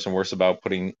worse and worse and worse about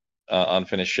putting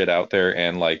unfinished shit out there,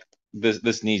 and like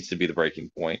this needs to be the breaking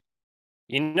point.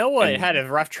 You know what had a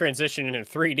rough transition into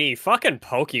 3D? Fucking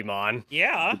Pokemon.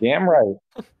 Yeah. You're damn right.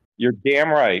 You're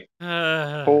damn right.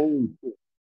 Holy shit.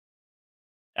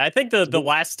 I think the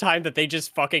last time that they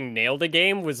just fucking nailed a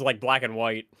game was like Black and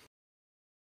White.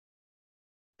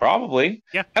 Probably.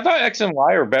 Yeah. I thought X and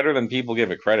Y are better than people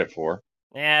give it credit for.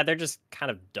 Yeah, they're just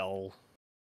kind of dull.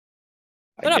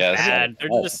 I They're not guess. bad.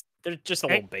 They're just a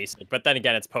little basic. But then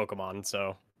again, it's Pokemon,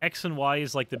 so X and Y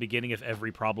is like the beginning of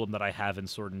every problem that I have in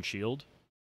Sword and Shield.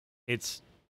 It's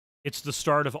the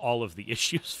start of all of the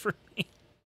issues for me.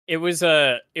 It was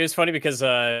funny because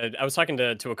I was talking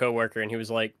to a coworker and he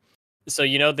was like, so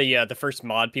the first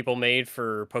mod people made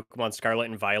for Pokemon Scarlet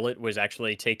and Violet was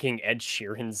actually taking Ed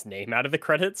Sheeran's name out of the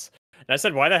credits. And I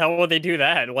said, why the hell would they do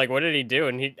that? Like, what did he do?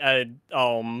 And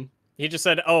he just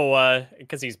said,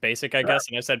 because he's basic, I guess.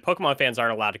 And I said, Pokemon fans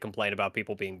aren't allowed to complain about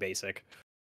people being basic.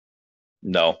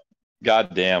 No.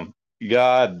 God damn.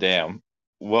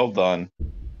 Well done.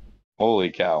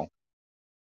 Holy cow.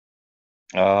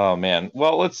 Oh man.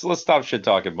 Well, let's stop shit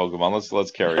talking Pokemon. Let's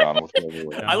carry on with it.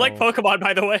 No. I like Pokemon,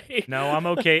 by the way. No, I'm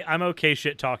okay. I'm okay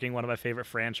shit talking one of my favorite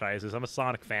franchises. I'm a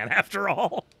Sonic fan after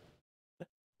all.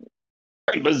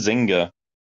 Bazinga.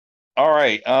 All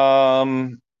right.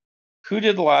 Who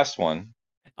did the last one?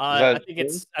 I think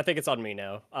it's on me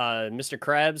now. Mr.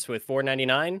 Krabs with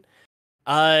 $4.99.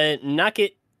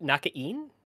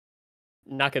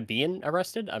 Naka being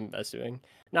arrested, I'm assuming.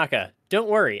 Naka, don't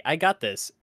worry, I got this.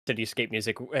 Cityscape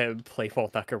music, play while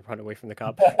Naka run away from the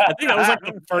cop. I think that was like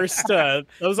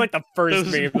the first.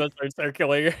 Meme that started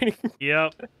circulating.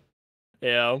 Yep.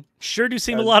 Yeah. Sure do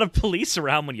seem a lot of police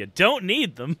around when you don't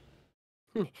need them.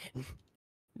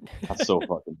 That's so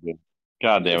fucking good.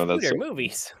 God damn it, that's so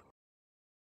movies.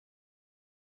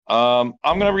 I'm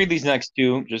gonna read these next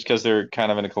two just because they're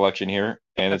kind of in a collection here,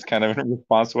 and it's kind of in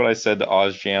response to what I said to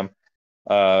OzJam,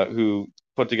 who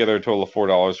put together a total of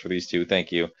 $4 for these two.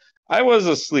 Thank you. I was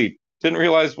asleep, didn't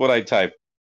realize what I typed.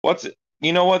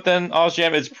 You know what then,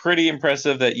 OzJam? It's pretty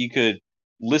impressive that you could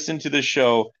listen to the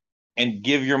show and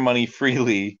give your money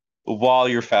freely while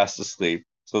you're fast asleep.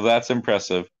 So that's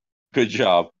impressive. Good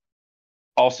job.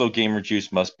 Also, gamer juice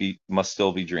must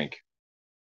still be drink.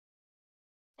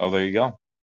 Oh, there you go.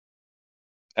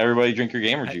 Everybody drink your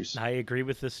gamer juice. I agree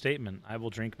with this statement. I will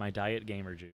drink my diet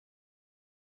gamer juice.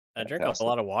 I drink a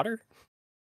lot of water.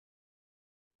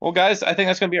 Well, guys, I think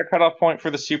that's going to be our cutoff point for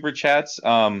the super chats.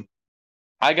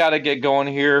 I got to get going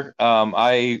here.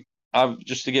 I'm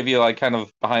just to give you like kind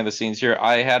of behind the scenes here.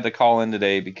 I had to call in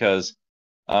today because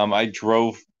I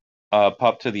drove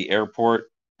Pup to the airport,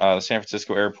 the San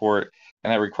Francisco airport,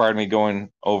 and that required me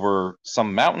going over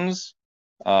some mountains.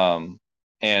 And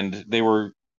they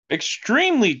were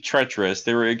extremely treacherous.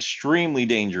 They were extremely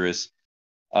dangerous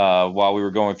while we were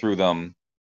going through them.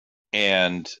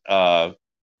 And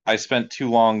I spent too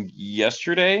long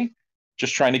yesterday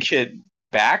just trying to get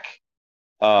back.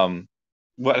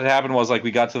 What had happened was like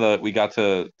we got to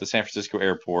the San Francisco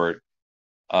airport.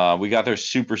 We got there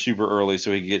super, super early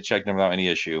so he could get checked in without any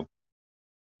issue.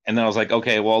 And then I was like,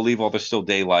 okay, well, I'll leave while there's still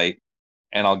daylight,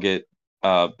 and I'll get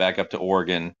back up to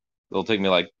Oregon. It'll take me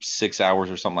like 6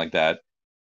 hours or something like that.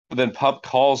 But then Pup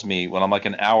calls me when I'm like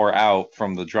an hour out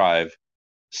from the drive,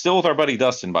 still with our buddy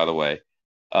Dustin, by the way.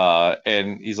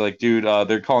 And he's like, dude,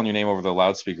 they're calling your name over the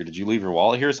loudspeaker. Did you leave your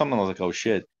wallet here or something? I was like, oh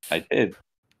shit, I did.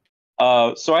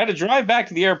 So I had to drive back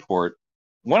to the airport.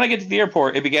 When I get to the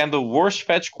airport, it began the worst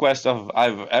fetch quest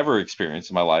I've ever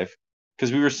experienced in my life,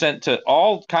 because we were sent to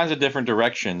all kinds of different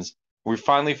directions. We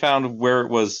finally found where it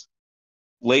was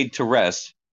laid to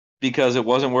rest, because it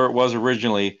wasn't where it was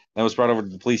originally. That was brought over to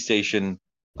the police station,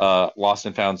 lost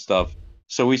and found stuff.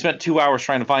 So we spent 2 hours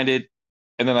trying to find it,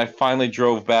 and then I finally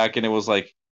drove back, and it was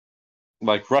like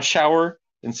rush hour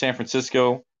in San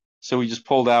Francisco. So we just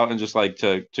pulled out and just like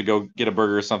to go get a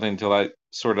burger or something until I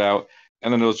sorted out.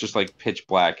 And then it was just like pitch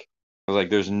black. I was like,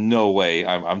 there's no way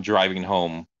I'm driving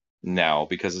home now,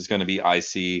 because it's going to be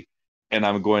icy and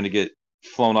I'm going to get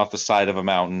flown off the side of a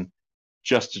mountain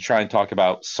just to try and talk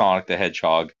about Sonic the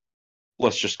Hedgehog.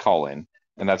 Let's just call in.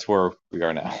 And that's where we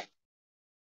are now.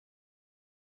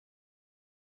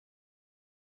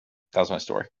 That was my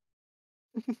story.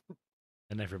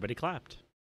 And everybody clapped.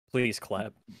 Please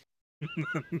clap.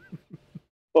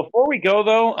 Before we go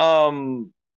though,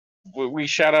 we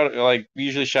shout out, like we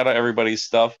usually shout out everybody's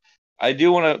stuff. I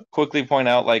do want to quickly point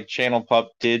out, like, Channel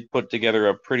Pup did put together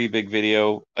a pretty big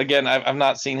video. Again, I've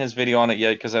not seen his video on it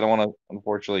yet because I don't want to,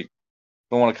 unfortunately,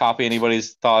 don't want to copy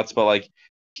anybody's thoughts, but like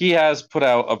he has put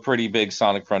out a pretty big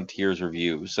Sonic Frontiers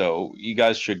review, so you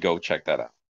guys should go check that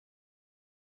out.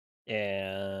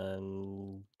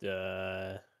 And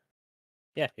yeah,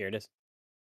 here it is.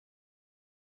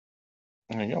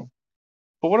 There you go.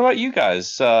 But what about you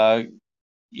guys?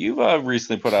 You've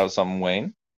recently put out something,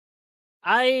 Wayne.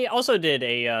 I also did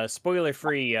a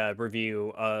spoiler-free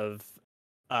review of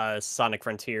Sonic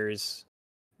Frontiers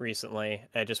recently.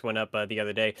 It just went up the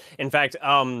other day. In fact,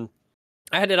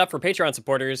 I had it up for Patreon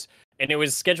supporters, and it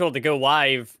was scheduled to go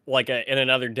live like in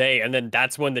another day, and then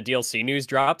that's when the DLC news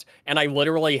dropped, and I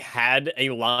literally had a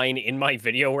line in my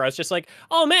video where I was just like,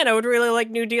 oh man, I would really like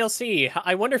new DLC.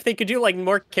 I wonder if they could do like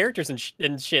more characters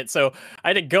and shit. So I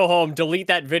had to go home, delete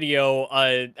that video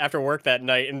after work that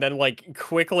night, and then like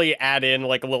quickly add in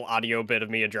like a little audio bit of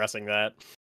me addressing that.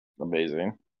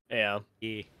 Amazing. Yeah.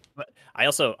 Yeah. But I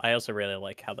also really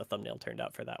like how the thumbnail turned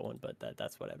out for that one, but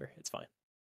that's whatever. It's fine.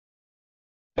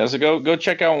 Yeah, so go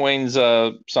check out Wayne's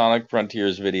Sonic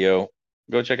Frontiers video.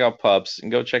 Go check out Pups,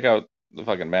 and go check out the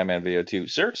fucking Madman video too.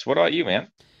 Sirs, what about you, man?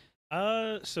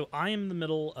 So I am in the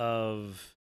middle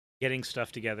of getting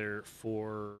stuff together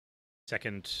for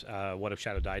second What If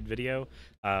Shadow Died video.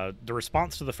 The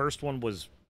response to the first one was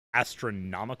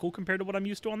astronomical compared to what I'm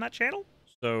used to on that channel.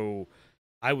 So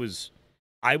I was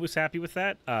happy with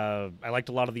that. I liked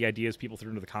a lot of the ideas people threw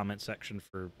into the comment section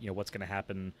for, you know, what's going to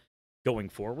happen going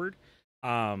forward.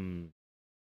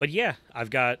 But yeah, I've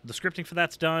got the scripting for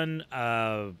that's done.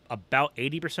 About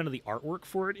 80% of the artwork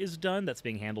for it is done. That's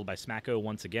being handled by Smacko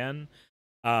once again.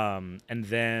 And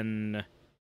then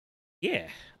yeah,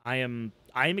 I am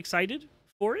excited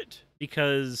for it,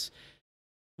 because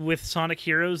with Sonic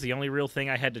Heroes, the only real thing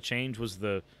I had to change was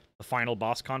the final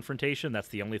boss confrontation. That's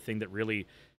the only thing that really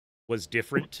was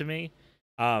different to me.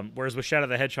 Whereas with Shadow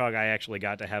the Hedgehog, I actually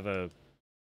got to have a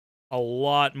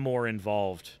lot more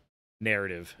involved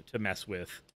narrative to mess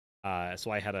with.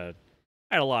 So I had a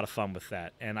lot of fun with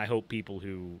that, and I hope people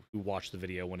who watch the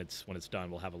video when it's done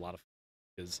will have a lot of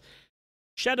fun, because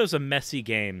Shadow's a messy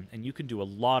game, and you can do a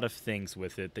lot of things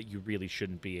with it that you really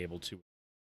shouldn't be able to.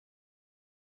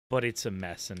 But it's a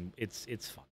mess, and it's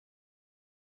fun.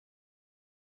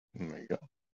 There you go.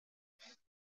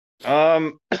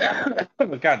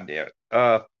 God damn it.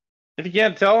 If you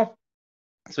can't tell,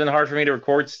 it's been hard for me to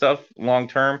record stuff long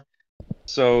term.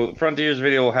 So Frontiers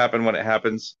video will happen when it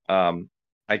happens.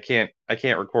 I can't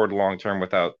record long term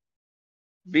without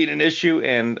being an issue,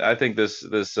 and I think this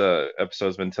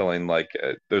episode's been telling, like,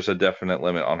 there's a definite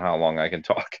limit on how long I can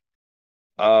talk.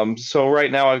 So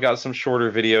right now I've got some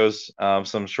shorter videos,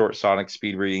 some short Sonic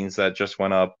speed readings that just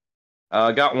went up.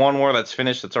 Got one more that's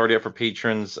finished, that's already up for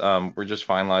patrons. We're just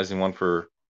finalizing one for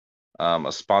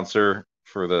a sponsor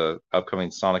for the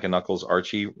upcoming Sonic and Knuckles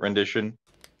Archie rendition.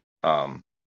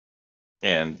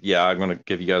 And yeah, I'm going to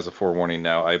give you guys a forewarning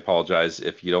now. I apologize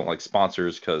if you don't like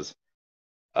sponsors, because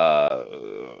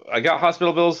I got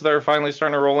hospital bills that are finally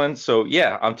starting to roll in. So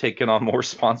yeah, I'm taking on more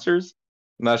sponsors,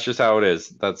 and that's just how it is.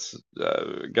 That's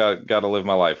got to live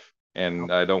my life,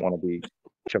 and I don't want to be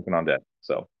choking on debt.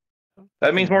 So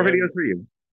that means more videos for you.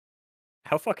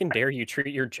 How fucking dare you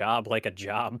treat your job like a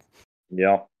job?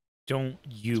 Yeah. Don't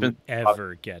you been-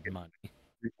 ever get money.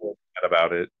 People mad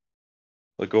about it.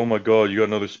 Like, oh my god, you got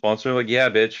another sponsor? Like, yeah,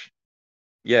 bitch.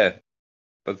 Yeah.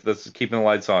 That's keeping the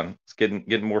lights on. It's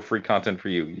getting more free content for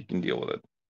you. You can deal with it.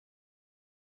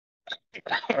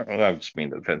 I'm just being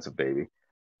the defensive baby.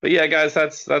 But yeah, guys,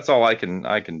 that's all I can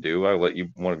do. I'll let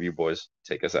one of you boys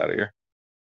take us out of here.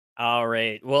 All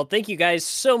right. Well, thank you guys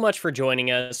so much for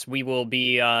joining us. We will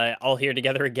be all here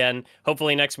together again.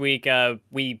 Hopefully next week.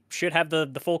 We should have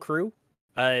the full crew.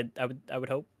 I would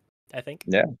hope. I think.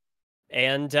 Yeah.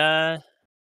 And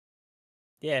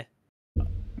yeah.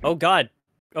 Oh God.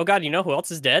 You know who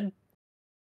else is dead?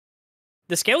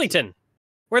 The Skeleton.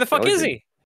 Where the fuck is he?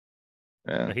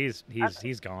 Yeah. But he's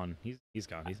gone. He's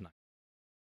gone. He's not.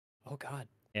 Oh God.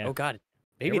 Yeah. Oh God.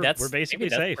 Yeah, Maybe we're basically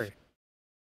safe.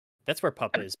 That's where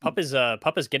Pup is. Pup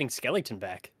is getting Skeleton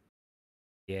back.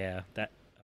 Yeah, that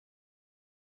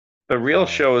The real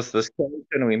show is the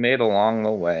skeleton we made along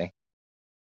the way.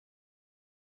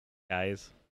 guys.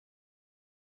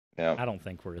 Yeah. I don't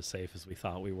think we're as safe as we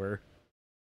thought we were.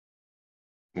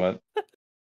 What?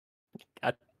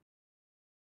 God.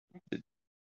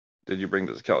 Did you bring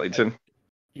the skeleton?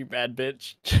 You mad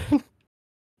bitch.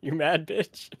 You mad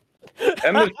bitch.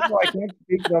 And the show, I can't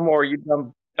speak no more. You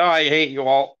dumb. Oh, I hate you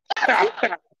all.